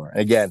for sure.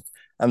 And again,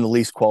 I'm the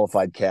least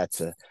qualified cat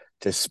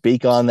to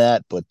speak on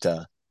that, but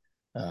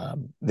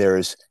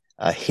there's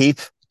a heap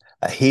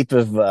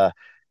of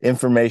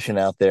information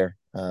out there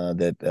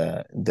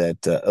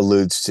that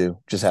alludes to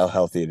just how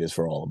healthy it is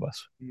for all of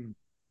us.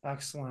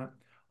 Excellent.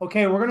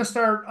 Okay, we're going to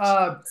start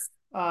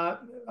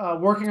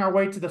working our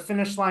way to the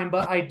finish line,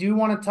 but I do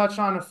want to touch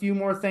on a few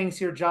more things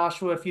here,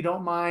 Joshua, if you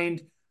don't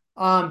mind.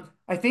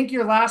 I think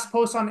your last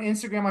post on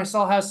Instagram I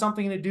saw has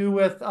something to do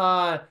with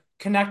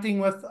connecting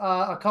with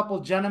a couple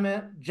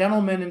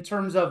gentlemen in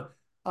terms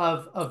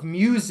of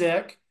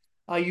music.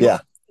 You Yeah,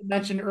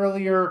 mentioned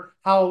earlier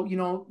how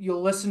you're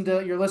listening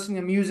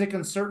to music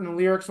and certain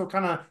lyrics will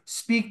kind of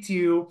speak to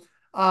you.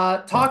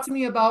 yeah, Talk to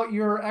me about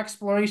your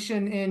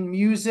exploration in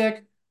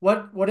music.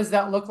 What does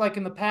that look like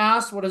in the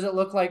past? What does it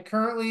look like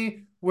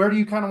currently? Where do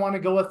you kind of want to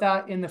go with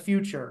that in the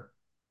future?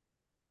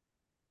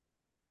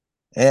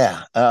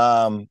 yeah.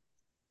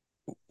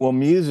 Well,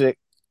 music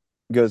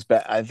goes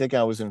back. I think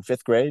I was in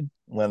fifth grade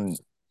when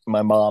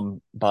my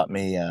mom bought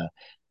me uh,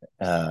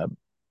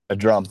 a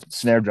drum,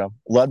 snare drum,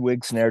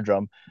 Ludwig snare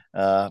drum,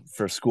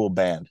 for school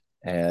band,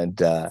 and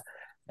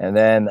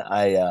then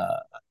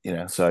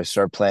so I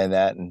started playing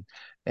that,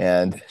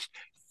 and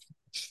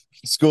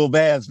school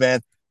bands,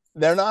 man,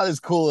 they're not as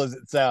cool as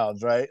it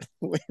sounds, right?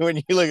 When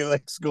you look at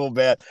like school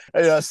band,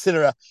 sitting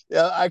around.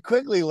 I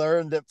quickly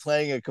learned that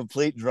playing a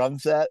complete drum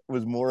set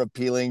was more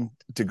appealing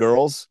to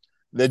girls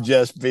than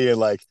just being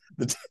like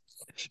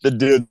the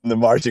dude in the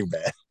marching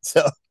band.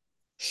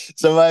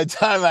 So by the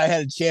time I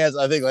had a chance,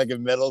 I think like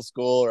in middle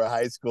school or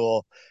high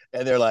school,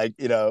 and they're like,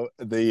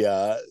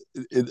 the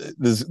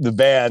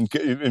band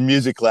in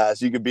music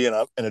class, you could be in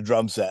a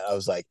drum set. I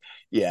was like,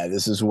 yeah,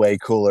 this is way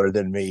cooler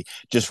than me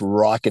just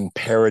rocking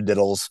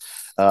paradiddles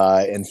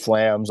and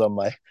flams on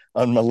my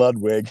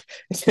Ludwig.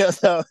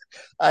 So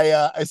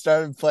I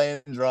started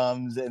playing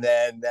drums, and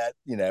then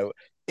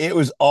it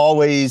was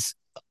always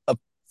a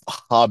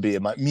hobby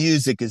of my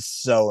music is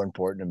so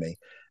important to me.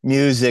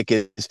 Music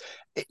is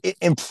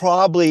and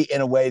probably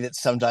in a way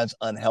that's sometimes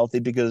unhealthy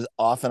because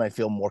often I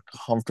feel more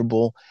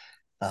comfortable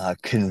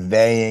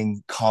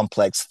conveying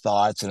complex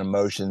thoughts and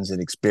emotions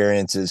and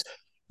experiences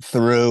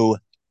through,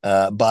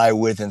 by,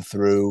 with, and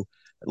through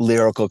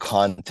lyrical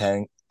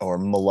content or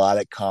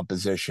melodic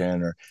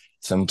composition or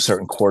some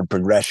certain chord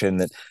progression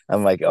that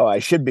I'm like, oh, I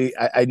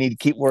need to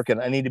keep working.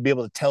 I need to be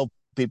able to tell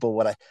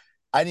people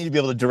I need to be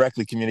able to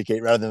directly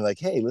communicate rather than like,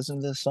 hey,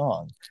 listen to this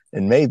song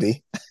and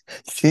maybe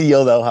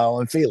you'll know how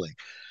I'm feeling.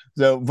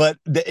 So, but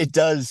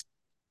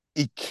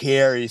it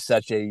carries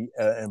such a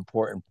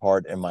important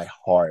part in my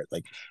heart.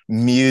 Like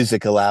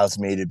music allows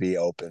me to be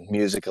open.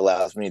 Music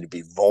allows me to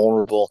be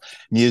vulnerable.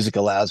 Music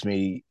allows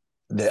me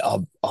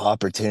the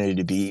opportunity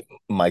to be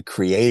my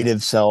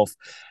creative self.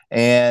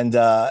 And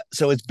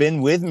so it's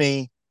been with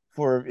me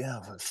for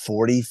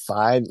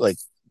 45, like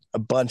a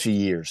bunch of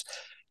years.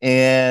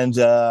 And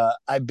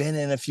I've been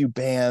in a few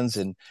bands,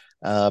 and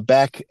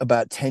back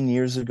about 10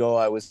 years ago,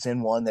 I was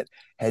in one that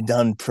had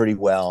done pretty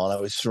well, and I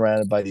was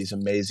surrounded by these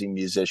amazing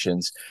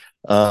musicians.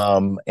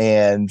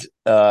 And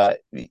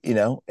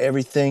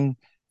everything,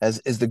 as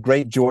the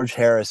great George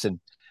Harrison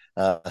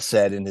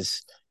said in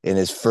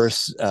his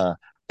first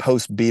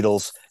post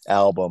Beatles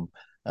album,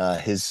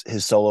 his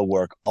solo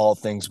work, "All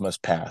Things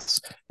Must Pass,"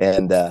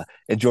 and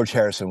George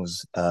Harrison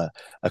was a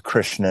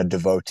Krishna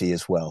devotee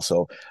as well.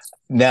 So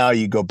now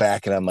you go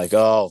back, and I'm like,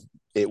 oh,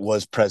 it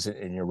was present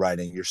in your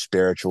writing, your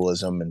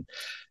spiritualism,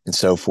 and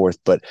so forth.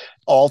 But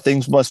all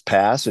things must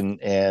pass,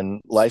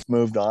 and life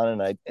moved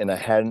on, and I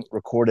hadn't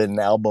recorded an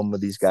album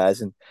with these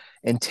guys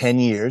in 10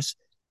 years,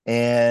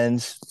 and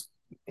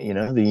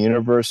the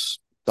universe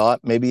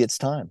thought maybe it's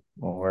time,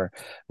 or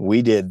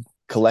we did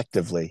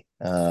collectively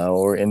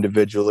or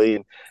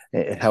individually,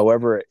 and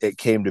however it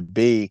came to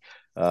be.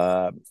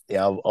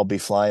 Yeah, I'll be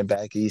flying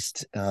back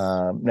east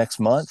next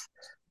month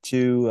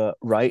to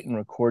write and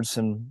record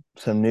some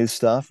new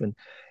stuff. And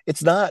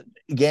it's not,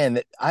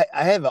 again, I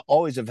have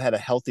always have had a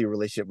healthy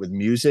relationship with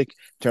music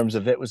in terms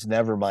of it was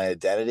never my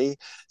identity,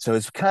 so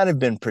it's kind of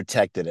been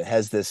protected. It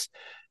has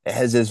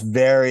this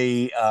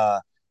very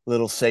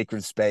little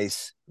sacred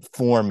space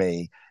for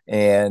me,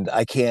 and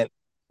I can't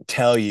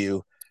tell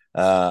you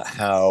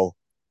how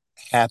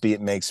happy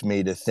it makes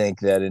me to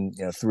think that in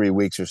 3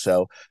 weeks or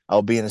so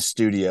I'll be in a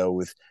studio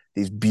with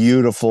these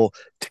beautiful,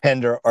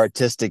 tender,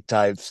 artistic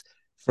types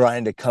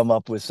trying to come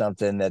up with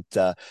something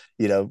that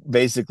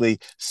basically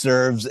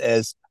serves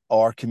as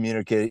our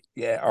communicate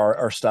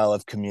our style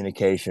of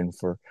communication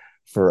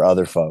for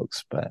other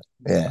folks. But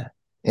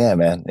yeah,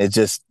 man, it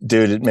just,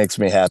 dude, it makes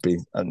me happy.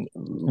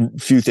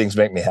 Few things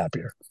make me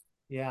happier.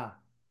 Yeah,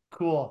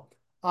 cool.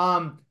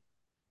 Um,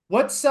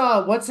 what's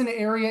an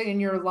area in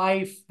your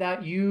life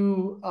that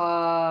you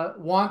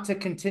want to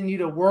continue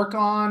to work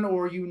on,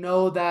 or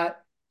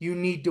that you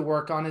need to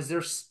work on? Is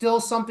there still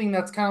something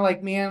that's kind of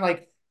like, man,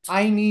 like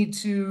I need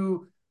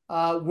to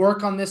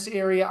work on this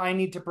area, I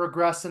need to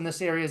progress in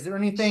this area? Is there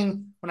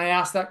anything when I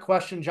ask that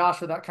question,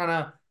 Joshua, that kind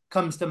of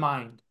comes to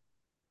mind?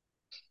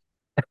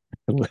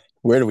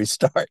 Where do we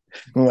start?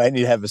 We might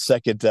need to have a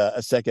second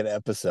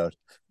episode.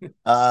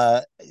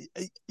 Uh,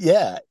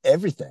 yeah,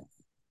 everything,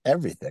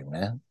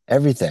 man,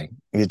 everything.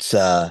 It's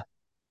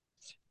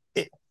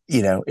it,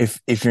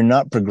 if you're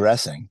not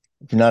progressing,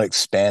 if you're not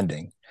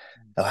expanding,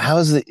 how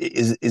is it?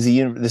 Is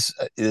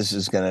the this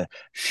is going to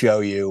show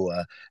you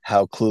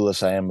how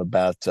clueless I am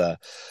about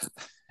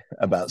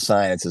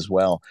science as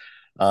well.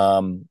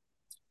 Um,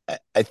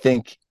 I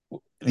think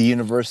the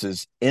universe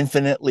is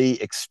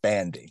infinitely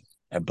expanding.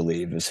 I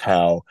believe is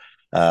how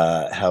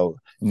Neil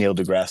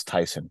deGrasse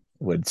Tyson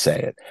would say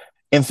it.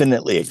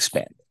 Infinitely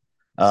expanding.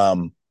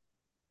 Um,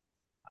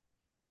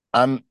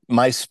 I'm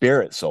my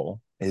spirit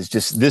soul is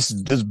just this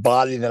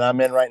body that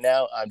I'm in right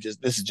now.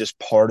 This is just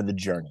part of the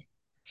journey,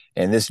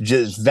 and this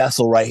just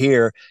vessel right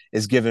here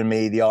is giving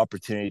me the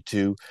opportunity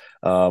to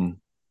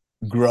um,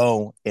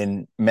 grow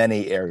in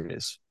many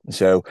areas.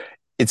 So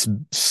it's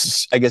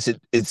I guess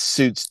it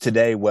suits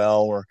today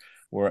well.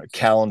 We're a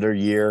calendar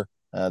year,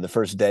 the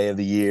first day of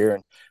the year,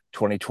 and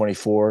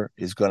 2024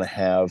 is going to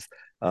have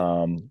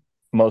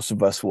most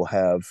of us will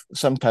have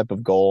some type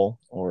of goal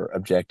or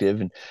objective.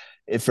 And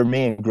for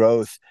me in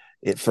growth,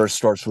 it first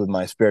starts with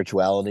my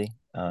spirituality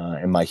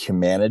and my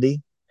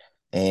humanity,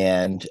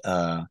 and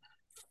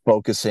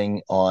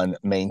focusing on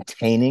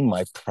maintaining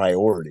my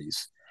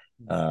priorities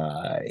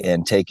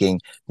and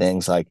taking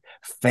things like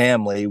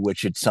family,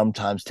 which had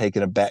sometimes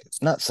taken a back,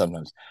 not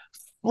sometimes,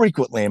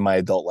 frequently in my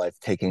adult life,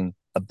 taking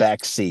a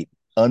back seat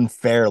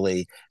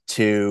unfairly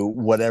to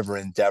whatever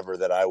endeavor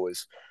that I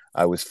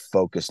was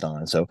focused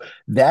on. So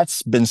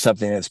that's been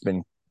something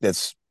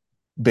that's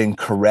been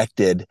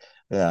corrected,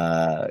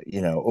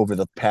 over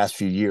the past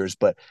few years.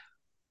 But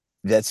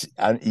there's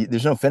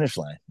no finish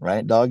line,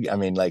 right, dog? I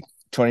mean, like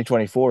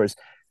 2024 is.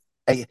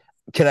 I,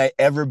 can I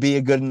ever be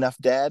a good enough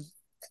dad?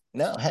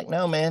 No, heck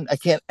no, man. I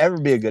can't ever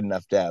be a good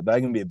enough dad, but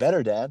I can be a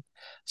better dad.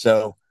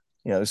 So,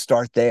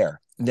 start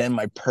there. Then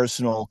my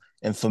personal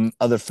and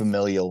other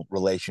familial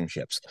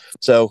relationships.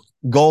 So,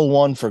 goal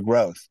one for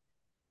growth: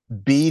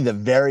 be the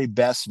very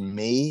best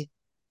me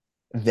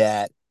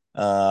that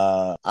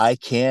I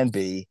can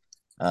be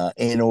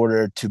in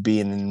order to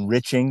be an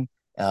enriching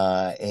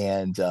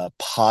and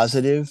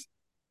positive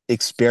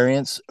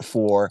experience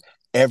for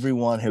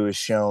everyone who has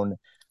shown,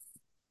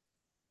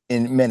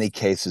 in many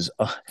cases,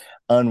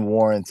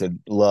 unwarranted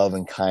love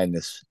and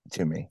kindness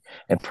to me,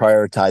 and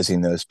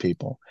prioritizing those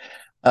people.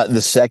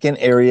 The second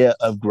area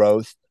of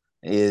growth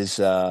is,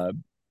 if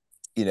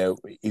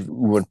we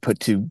would put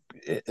to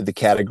the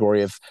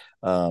category of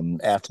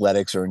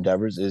athletics or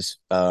endeavors, is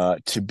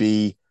to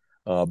be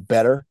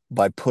better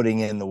by putting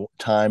in the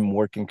time,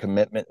 work, and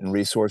commitment and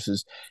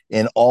resources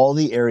in all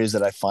the areas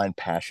that I find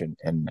passion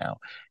in now.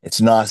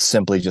 It's not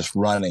simply just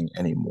running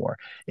anymore.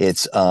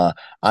 It's I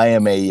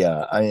am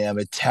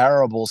a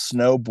terrible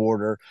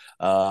snowboarder,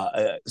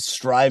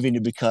 striving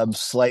to become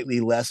slightly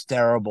less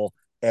terrible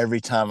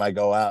every time I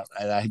go out,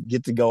 and I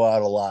get to go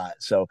out a lot.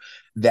 So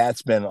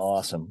that's been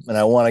awesome, and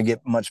I want to get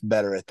much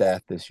better at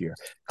that this year.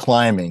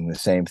 Climbing, the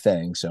same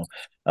thing. So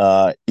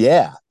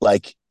yeah,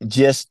 like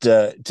just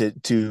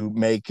to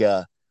make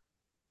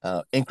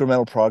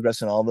incremental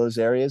progress in all those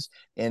areas.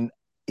 And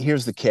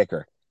here's the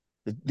kicker: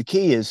 the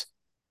key is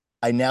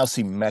I now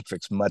see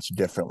metrics much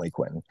differently,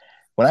 Quentin.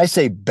 When I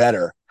say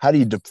better, how do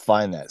you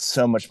define that?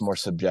 So much more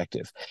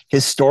subjective.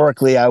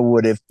 Historically, I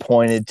would have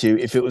pointed to,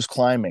 if it was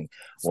climbing,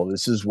 well,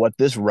 this is what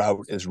this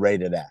route is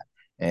rated at.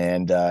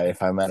 And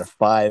if I'm at a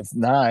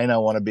 5.9, I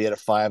want to be at a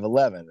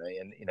 5.11.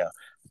 And,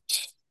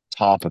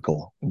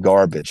 topical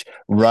garbage.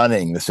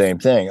 Running, the same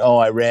thing. Oh,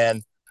 I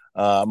ran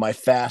my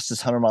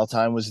fastest 100-mile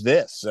time was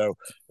this. So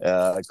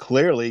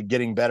clearly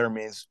getting better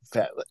means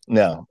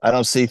no, I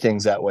don't see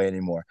things that way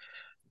anymore.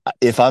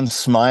 If I'm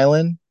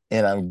smiling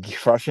and I'm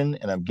crushing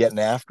and I'm getting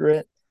after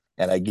it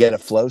and I get a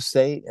flow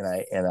state and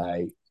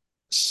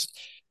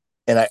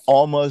I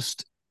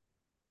almost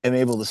am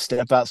able to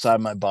step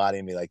outside my body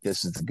and be like,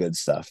 this is the good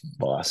stuff,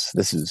 boss.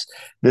 This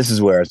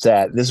is where it's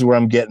at. This is where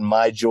I'm getting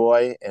my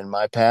joy and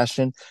my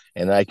passion.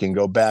 And I can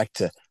go back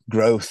to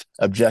growth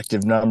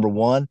objective number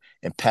one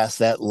and pass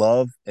that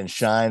love and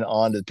shine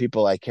on to the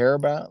people I care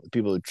about, the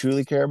people who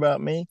truly care about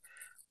me.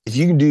 If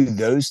you can do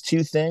those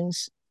two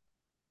things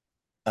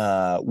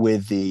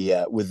with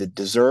the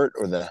dessert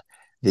or the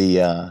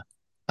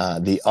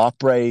the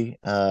opera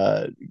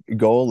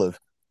goal of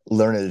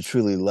learning to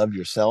truly love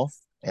yourself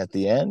at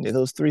the end.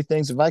 Those three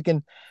things. If I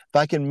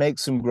can make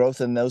some growth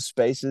in those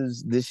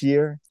spaces this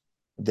year,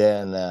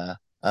 then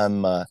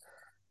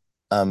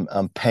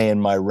I'm paying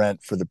my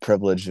rent for the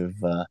privilege of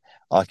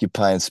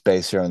occupying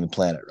space here on the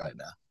planet right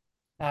now.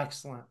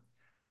 Excellent.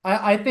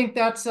 I think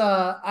that's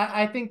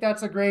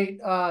a great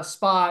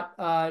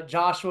spot,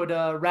 Joshua,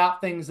 to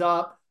wrap things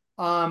up.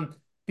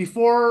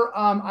 Before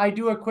I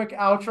do a quick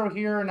outro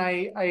here and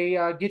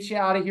I get you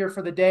out of here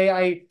for the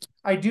day,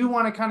 I do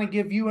want to kind of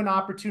give you an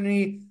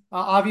opportunity.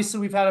 Obviously,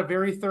 we've had a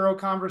very thorough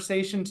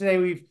conversation today.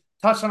 We've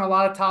touched on a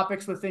lot of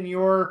topics within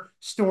your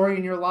story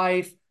and your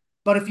life.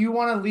 But if you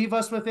want to leave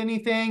us with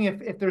anything,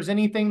 if there's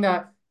anything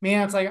that,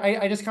 man, it's like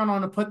I just kind of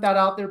want to put that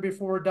out there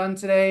before we're done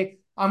today.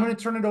 I'm going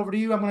to turn it over to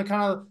you. I'm going to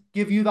kind of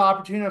give you the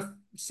opportunity to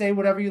say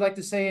whatever you like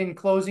to say in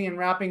closing and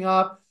wrapping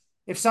up.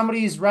 If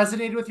somebody's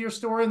resonated with your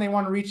story and they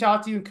want to reach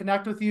out to you and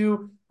connect with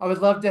you, I would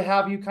love to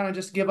have you kind of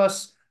just give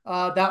us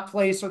that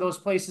place or those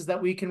places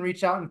that we can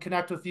reach out and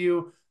connect with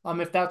you,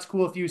 if that's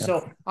cool with you. Yeah.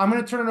 So I'm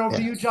going to turn it over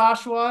to Yeah. you,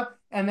 Joshua,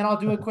 and then I'll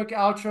do a quick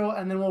outro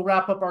and then we'll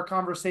wrap up our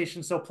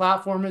conversation. So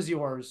platform is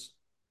yours.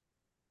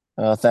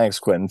 Thanks,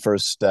 Quentin.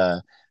 First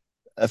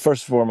and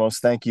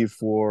foremost, thank you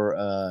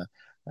for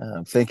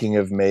thinking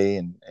of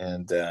me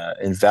and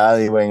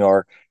valuing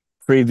our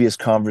previous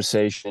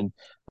conversation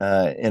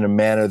in a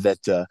manner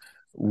that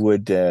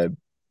would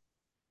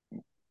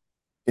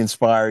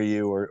inspire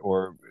you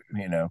or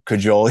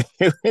cajole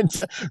you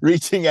into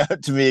reaching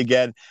out to me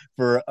again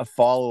for a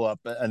follow-up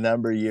a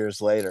number of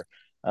years later.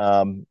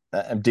 I'm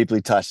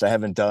deeply touched. I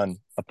haven't done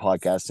a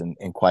podcast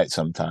in quite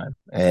some time,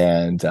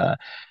 and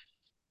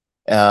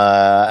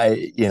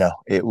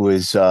it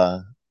was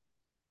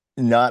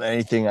not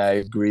anything I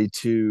agreed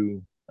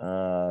to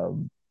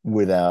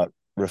without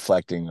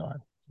reflecting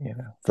on.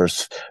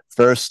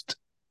 First,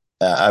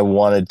 I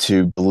wanted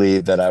to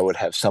believe that I would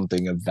have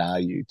something of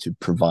value to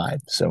provide.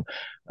 So,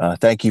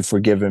 thank you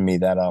for giving me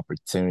that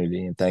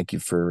opportunity, and thank you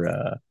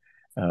for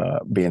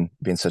being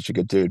such a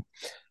good dude.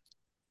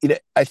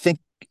 I think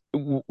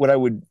what I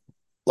would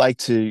like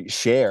to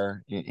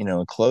share,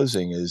 in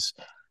closing, is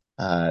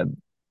uh,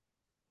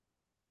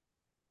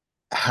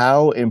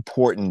 how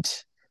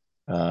important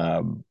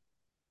um,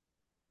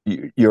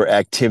 your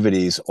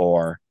activities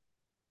are.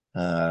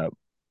 Uh,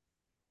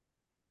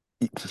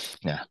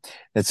 yeah,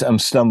 I'm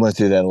stumbling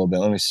through that a little bit.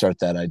 Let me start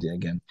that idea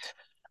again.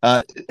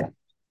 Uh,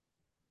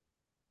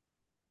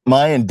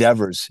 my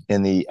endeavors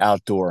in the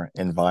outdoor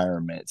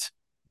environment,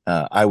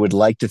 I would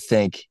like to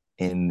think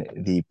in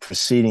the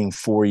preceding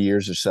 4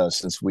 years or so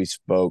since we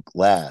spoke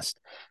last,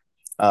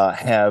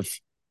 have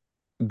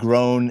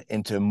grown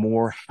into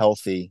more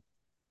healthy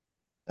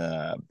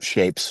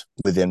shapes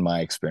within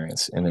my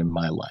experience and in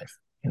my life.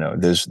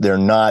 They're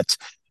not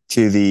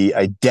to the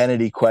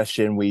identity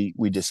question we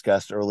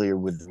discussed earlier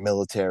with the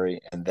military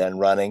and then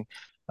running.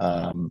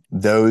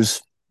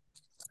 Those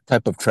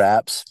type of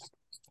traps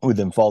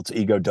within false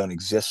ego don't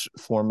exist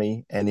for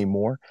me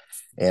anymore.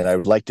 And I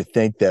would like to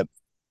think that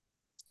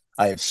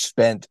I have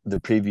spent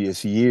the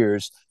previous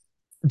years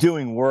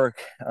doing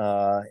work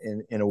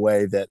in a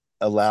way that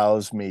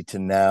allows me to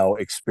now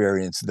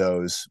experience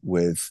those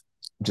with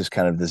just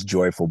kind of this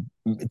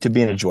to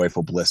be in a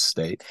joyful bliss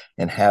state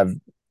and have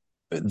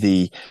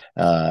the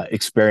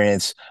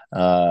experience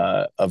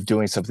of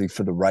doing something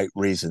for the right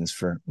reasons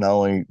for not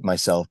only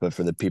myself but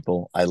for the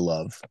people I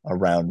love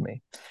around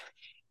me.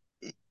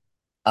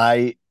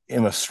 I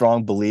am a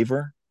strong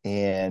believer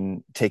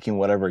in taking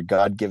whatever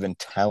God-given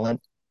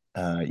talent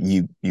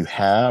you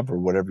have or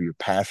whatever your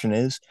passion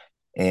is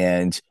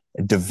and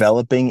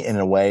developing in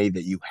a way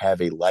that you have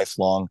a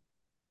lifelong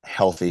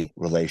healthy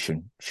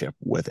relationship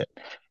with it,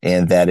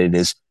 and that it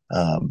is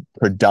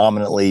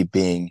predominantly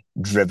being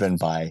driven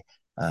by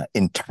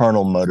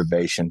internal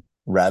motivation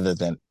rather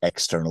than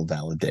external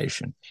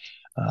validation.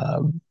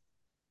 Um,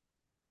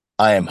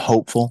 I am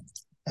hopeful,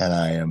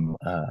 and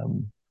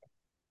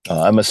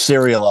I'm a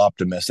serial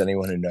optimist.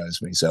 Anyone who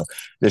knows me, so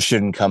this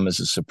shouldn't come as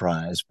a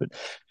surprise. But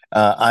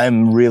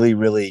I'm really,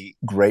 really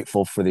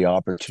grateful for the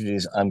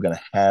opportunities I'm going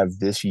to have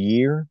this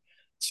year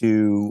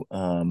to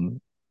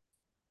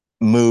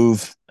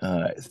move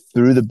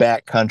through the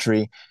back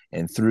country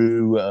and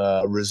through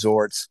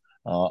resorts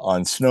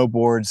on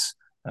snowboards,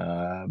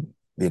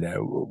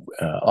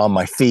 on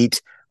my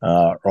feet,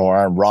 or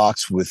on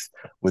rocks with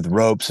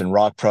ropes and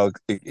rock pro,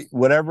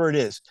 whatever it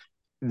is,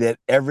 that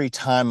every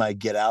time I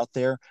get out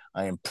there,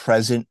 I am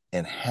present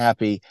and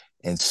happy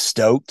and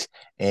stoked,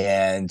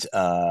 and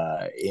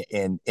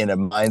in a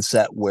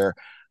mindset where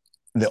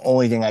the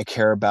only thing I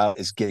care about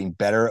is getting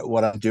better at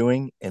what I'm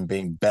doing and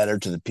being better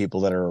to the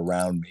people that are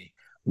around me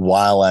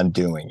while I'm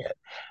doing it.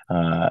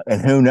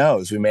 And who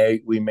knows?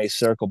 We may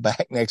circle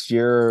back next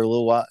year or a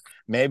little while.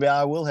 Maybe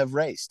I will have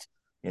raced.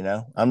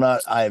 I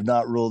have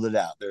not ruled it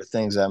out. There are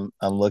things I'm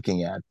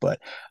looking at, but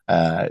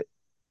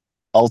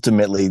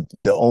ultimately,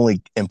 the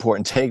only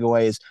important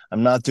takeaway is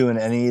I'm not doing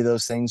any of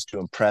those things to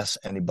impress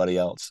anybody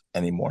else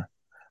anymore.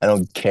 I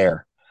don't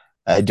care.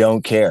 I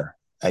don't care.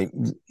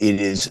 It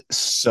is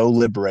so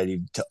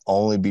liberating to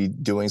only be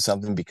doing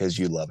something because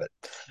you love it.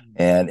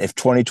 And if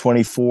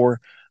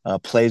 2024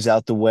 plays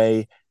out the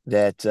way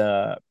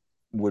that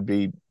would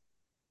be,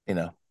 you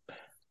know,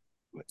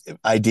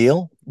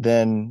 ideal,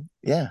 then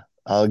yeah,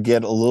 I'll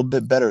get a little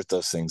bit better at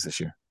those things this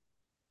year.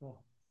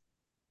 Cool.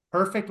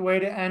 Perfect way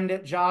to end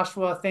it,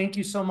 Joshua. Thank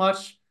you so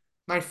much,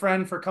 my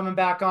friend, for coming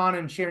back on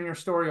and sharing your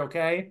story,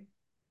 okay?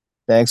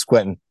 Thanks,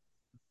 Quentin.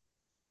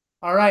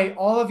 All right,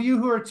 all of you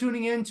who are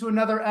tuning in to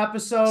another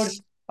episode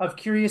of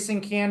Curious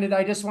and Candid,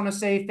 I just want to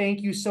say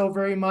thank you so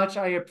very much.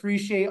 I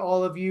appreciate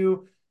all of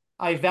you.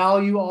 I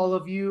value all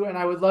of you, and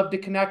I would love to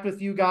connect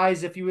with you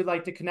guys if you would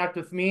like to connect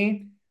with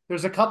me.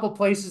 There's a couple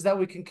places that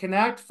we can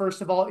connect.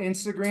 First of all,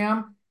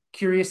 Instagram,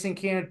 Curious and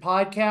Candid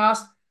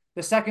Podcast.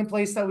 The second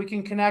place that we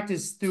can connect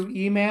is through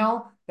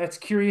email. That's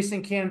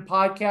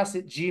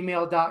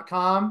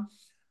curiousandcandidpodcast@gmail.com.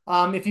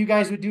 If you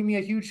guys would do me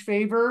a huge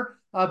favor,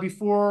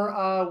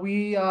 before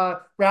we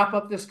wrap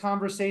up this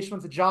conversation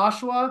with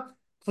Joshua,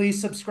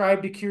 please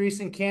subscribe to Curious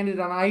and Candid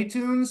on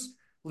iTunes.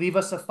 Leave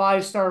us a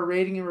 5-star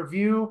rating and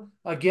review.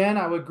 Again,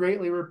 I would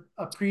greatly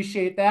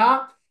appreciate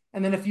that.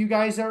 And then if you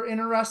guys are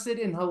interested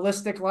in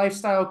holistic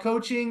lifestyle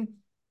coaching,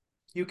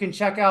 you can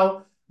check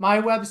out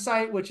my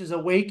website, which is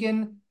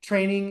Awaken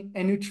Training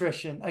and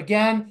Nutrition.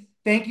 Again,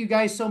 thank you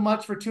guys so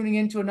much for tuning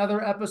in to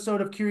another episode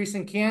of Curious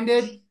and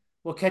Candid.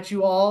 We'll catch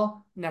you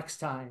all next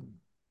time.